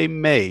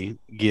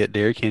get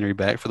Derrick Henry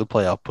back for the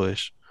playoff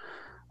push.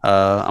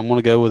 I'm going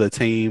to go with a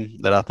team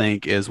that I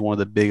think is one of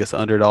the biggest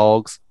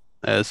underdogs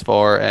as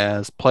far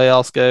as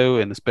playoffs go,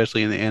 and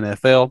especially in the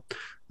NFL.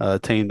 A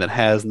team that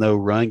has no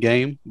run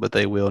game, but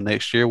they will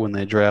next year when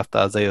they draft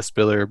Isaiah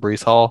Spiller or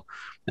Brees Hall.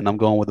 And I'm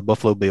going with the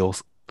Buffalo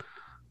Bills.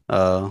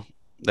 Uh,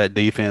 that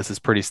defense is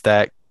pretty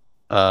stacked,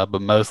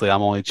 but mostly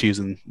I'm only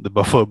choosing the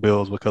Buffalo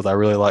Bills because I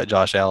really like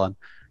Josh Allen,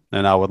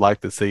 and I would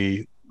like to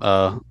see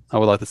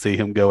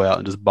him go out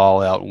and just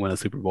ball out and win a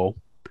Super Bowl.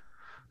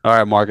 All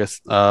right,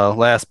 Marcus.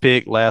 Last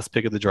pick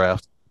of the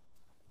draft.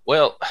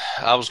 Well,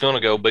 I was going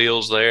to go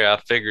Bills there. I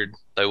figured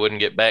they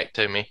wouldn't get back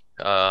to me.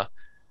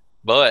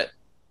 But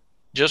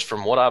just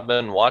from what I've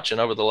been watching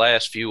over the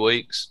last few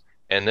weeks,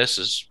 and this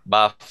is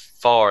by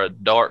far a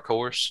dark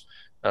horse,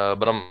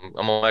 but I'm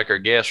gonna make our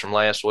guess from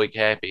last week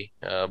happy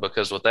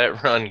because with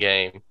that run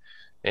game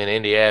in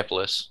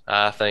Indianapolis,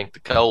 I think the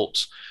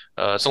Colts.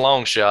 It's a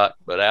long shot,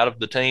 but out of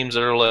the teams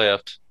that are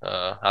left,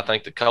 I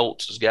think the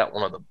Colts has got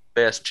one of the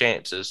best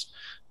chances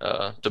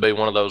to be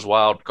one of those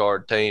wild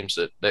card teams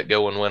that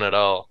go and win it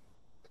all.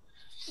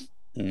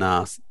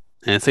 Nice.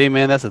 And see,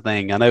 man, that's the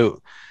thing. I know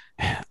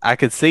I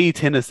could see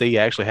Tennessee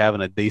actually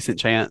having a decent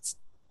chance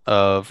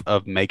of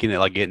making it,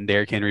 like getting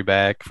Derrick Henry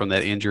back from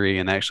that injury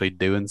and actually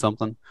doing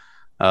something.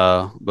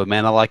 But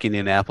man, I like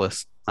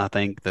Indianapolis. I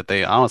think that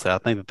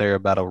they're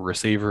about a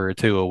receiver or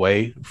two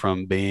away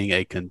from being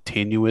a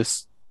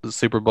continuous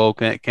Super Bowl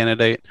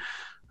candidate.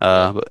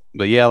 Yeah.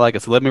 But yeah, like I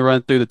said, let me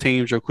run through the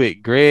teams real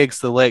quick. Greg's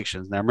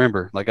selections. Now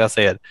remember, like I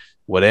said,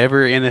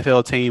 whatever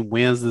NFL team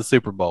wins the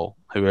Super Bowl,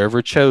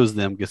 whoever chose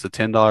them gets a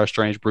 $10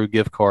 Strange Brew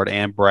gift card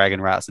and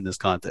bragging rights in this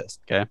contest.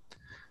 Okay,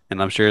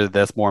 and I'm sure that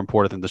that's more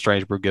important than the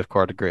Strange Brew gift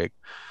card to Greg.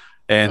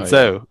 And oh yeah,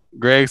 so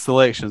Greg's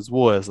selections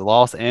was the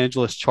Los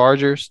Angeles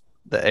Chargers,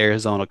 the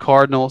Arizona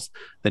Cardinals,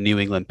 the New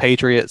England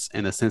Patriots,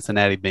 and the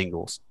Cincinnati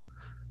Bengals.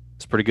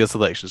 It's pretty good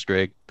selections,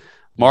 Greg.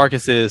 yeah.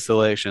 Marcus's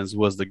selections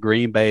was the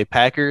Green Bay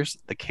Packers,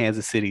 the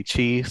Kansas City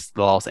Chiefs,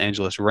 the Los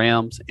Angeles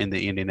Rams, and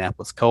the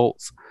Indianapolis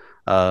Colts.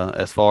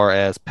 As far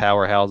as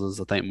powerhouses,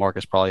 I think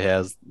Marcus probably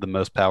has the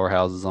most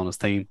powerhouses on his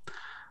team.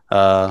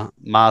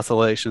 My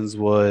selections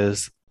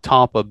was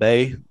Tampa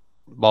Bay,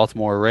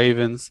 Baltimore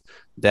Ravens,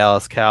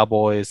 Dallas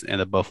Cowboys, and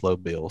the Buffalo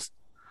Bills.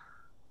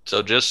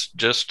 So just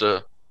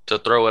to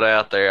throw it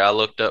out there, I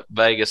looked up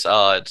Vegas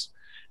odds,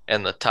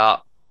 and the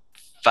top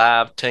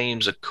five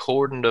teams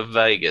according to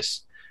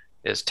Vegas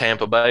is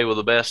Tampa Bay with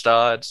the best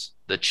odds,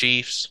 the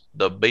Chiefs,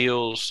 the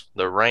Bills,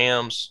 the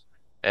Rams,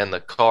 and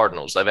the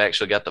Cardinals. They've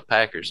actually got the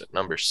Packers at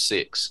number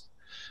six.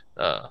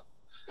 Uh,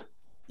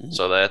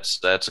 so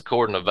that's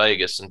according to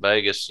Vegas, and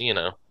Vegas,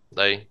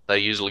 they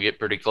usually get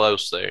pretty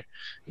close there.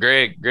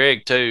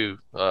 Greg too.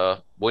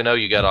 We know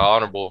you got an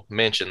honorable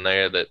mention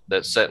there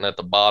that's sitting at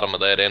the bottom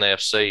of that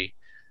NFC.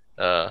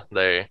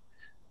 There.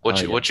 Oh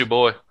What you yeah, what your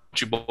boy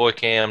what your boy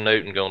Cam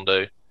Newton gonna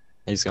do?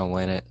 he's gonna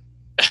win it.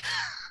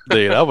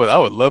 Dude, I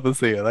would love to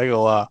see it. I ain't gonna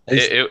lie.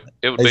 He's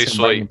It would he's be gonna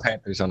bring the sweet.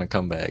 Panthers on a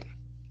comeback.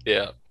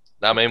 Yeah.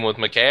 I mean, with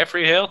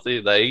McCaffrey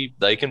healthy,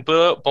 they can put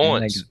up And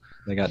points.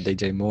 they got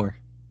DJ Moore.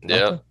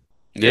 Yeah. Okay.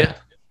 Yeah.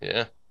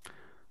 Yeah.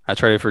 I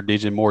traded for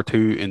DJ Moore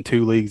in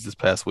two leagues this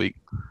past week.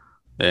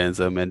 And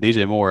so, man,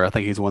 DJ Moore, I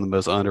think he's one of the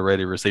most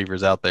underrated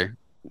receivers out there.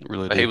 I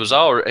really He do. was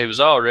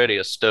already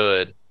a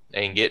stud,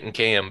 and getting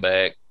Cam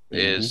back Hmm.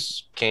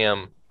 is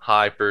Cam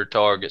hyper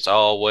targets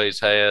always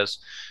has.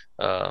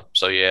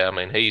 So yeah, I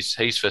mean he's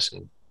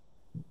fixing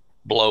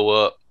blow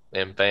up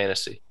in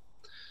fantasy.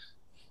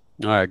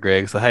 All right,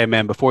 Greg. So, hey,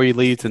 man, before you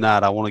leave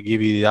tonight, I want to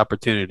give you the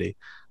opportunity.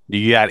 Do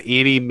you got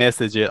any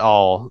message at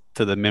all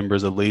to the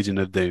members of Legion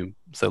of Doom?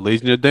 So,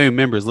 Legion of Doom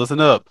members, listen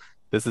up.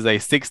 This is a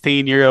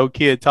 16-year-old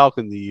kid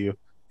talking to you,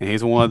 and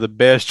he's one of the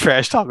best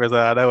trash talkers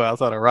that I know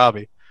outside of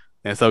Robbie.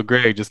 And so,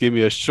 Greg, just give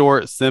me a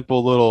short,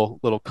 simple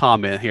little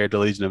comment here at the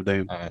Legion of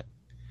Doom. All right.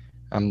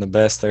 I'm the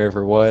best there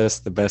ever was,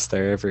 the best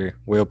there ever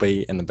will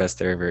be, and the best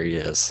there ever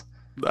is.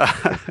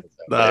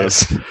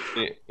 Nice.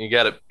 You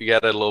got it a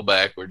little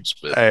backwards,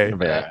 but Hey.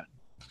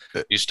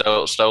 you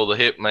stole the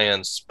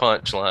hitman's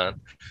punchline.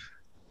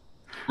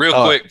 Real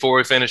Oh, quick before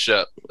we finish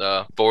up,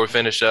 the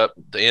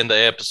end of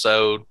the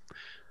episode,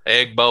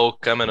 Egg Bowl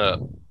coming up.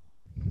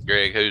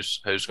 Greg, who's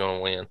going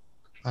to win?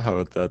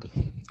 Oh, the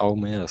Ole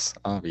Miss,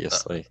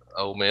 obviously.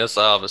 Ole Miss,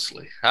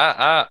 obviously.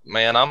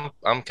 Man,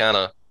 I'm kind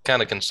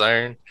of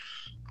concerned.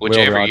 Which Will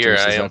every year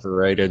Rogers I is am.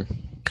 overrated.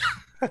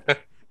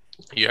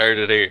 You heard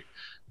it here.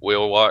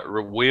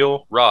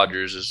 Will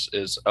Rogers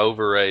is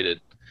overrated.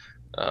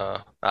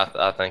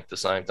 I think the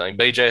same thing.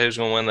 BJ, who's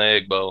going to win the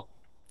Egg Bowl?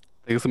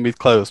 I think it's gonna be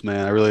close,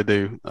 man. I really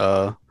do.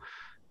 I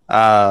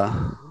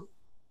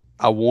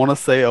I want to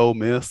say Ole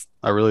Miss.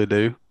 I really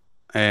do,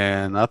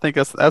 and I think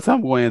that's how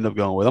I'm going to end up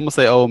going with. I'm gonna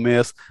say Ole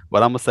Miss,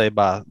 but I'm gonna say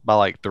by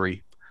like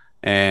three.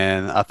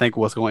 And I think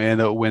what's going to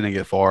end up winning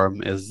it for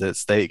them is that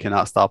State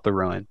cannot stop the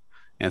run.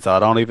 And so I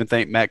don't even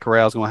think Matt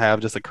Corral's going to have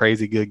just a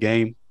crazy good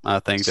game. I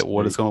think that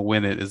what is going to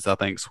win it is I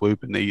think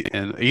Swoop and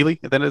Ely.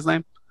 Is that his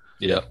name?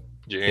 Yep.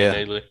 Jerry Yeah.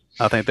 Ely.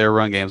 I think their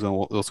run game is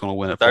going to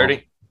win it for them.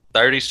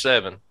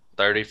 37,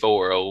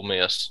 34, Ole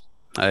Miss.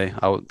 Hey,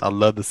 I'd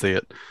love to see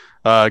it.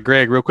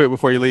 Greg, real quick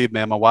before you leave,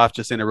 man, my wife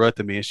just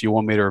interrupted me and she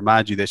wanted me to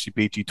remind you that she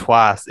beat you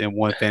twice in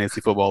one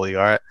fantasy football league.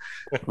 All right.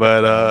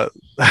 But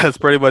that's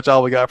pretty much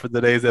all we got for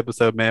today's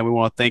episode, man. We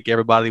want to thank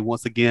everybody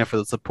once again for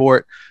the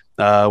support.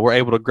 We're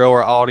able to grow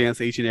our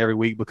audience each and every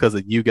week because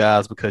of you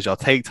guys, because y'all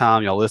take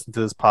time, y'all listen to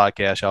this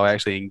podcast, y'all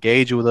actually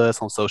engage with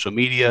us on social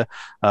media,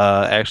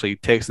 actually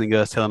texting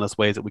us, telling us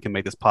ways that we can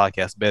make this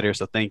podcast better.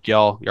 So thank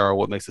y'all. Y'all are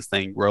what makes this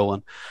thing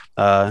rolling.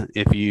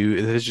 If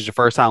this is your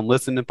first time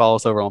listening, follow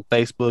us over on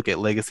Facebook at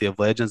Legacy of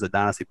Legends, a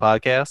Dynasty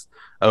Podcast,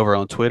 over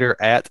on Twitter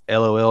at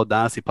LOL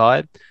Dynasty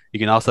Pod. You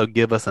can also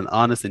give us an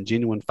honest and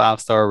genuine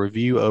 5-star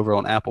review over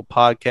on Apple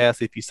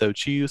Podcasts if you so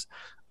choose.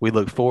 We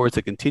look forward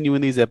to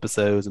continuing these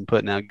episodes and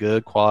putting out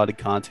good quality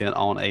content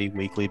on a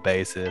weekly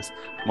basis.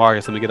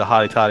 Marcus, let me get a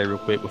hottie toddy real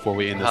quick before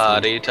we end this.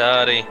 Hottie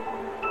toddy.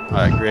 All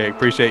right, Greg,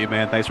 appreciate you,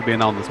 man. Thanks for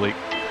being on this week.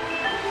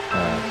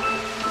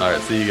 All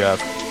right, see you guys.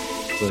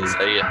 Please.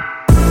 See ya.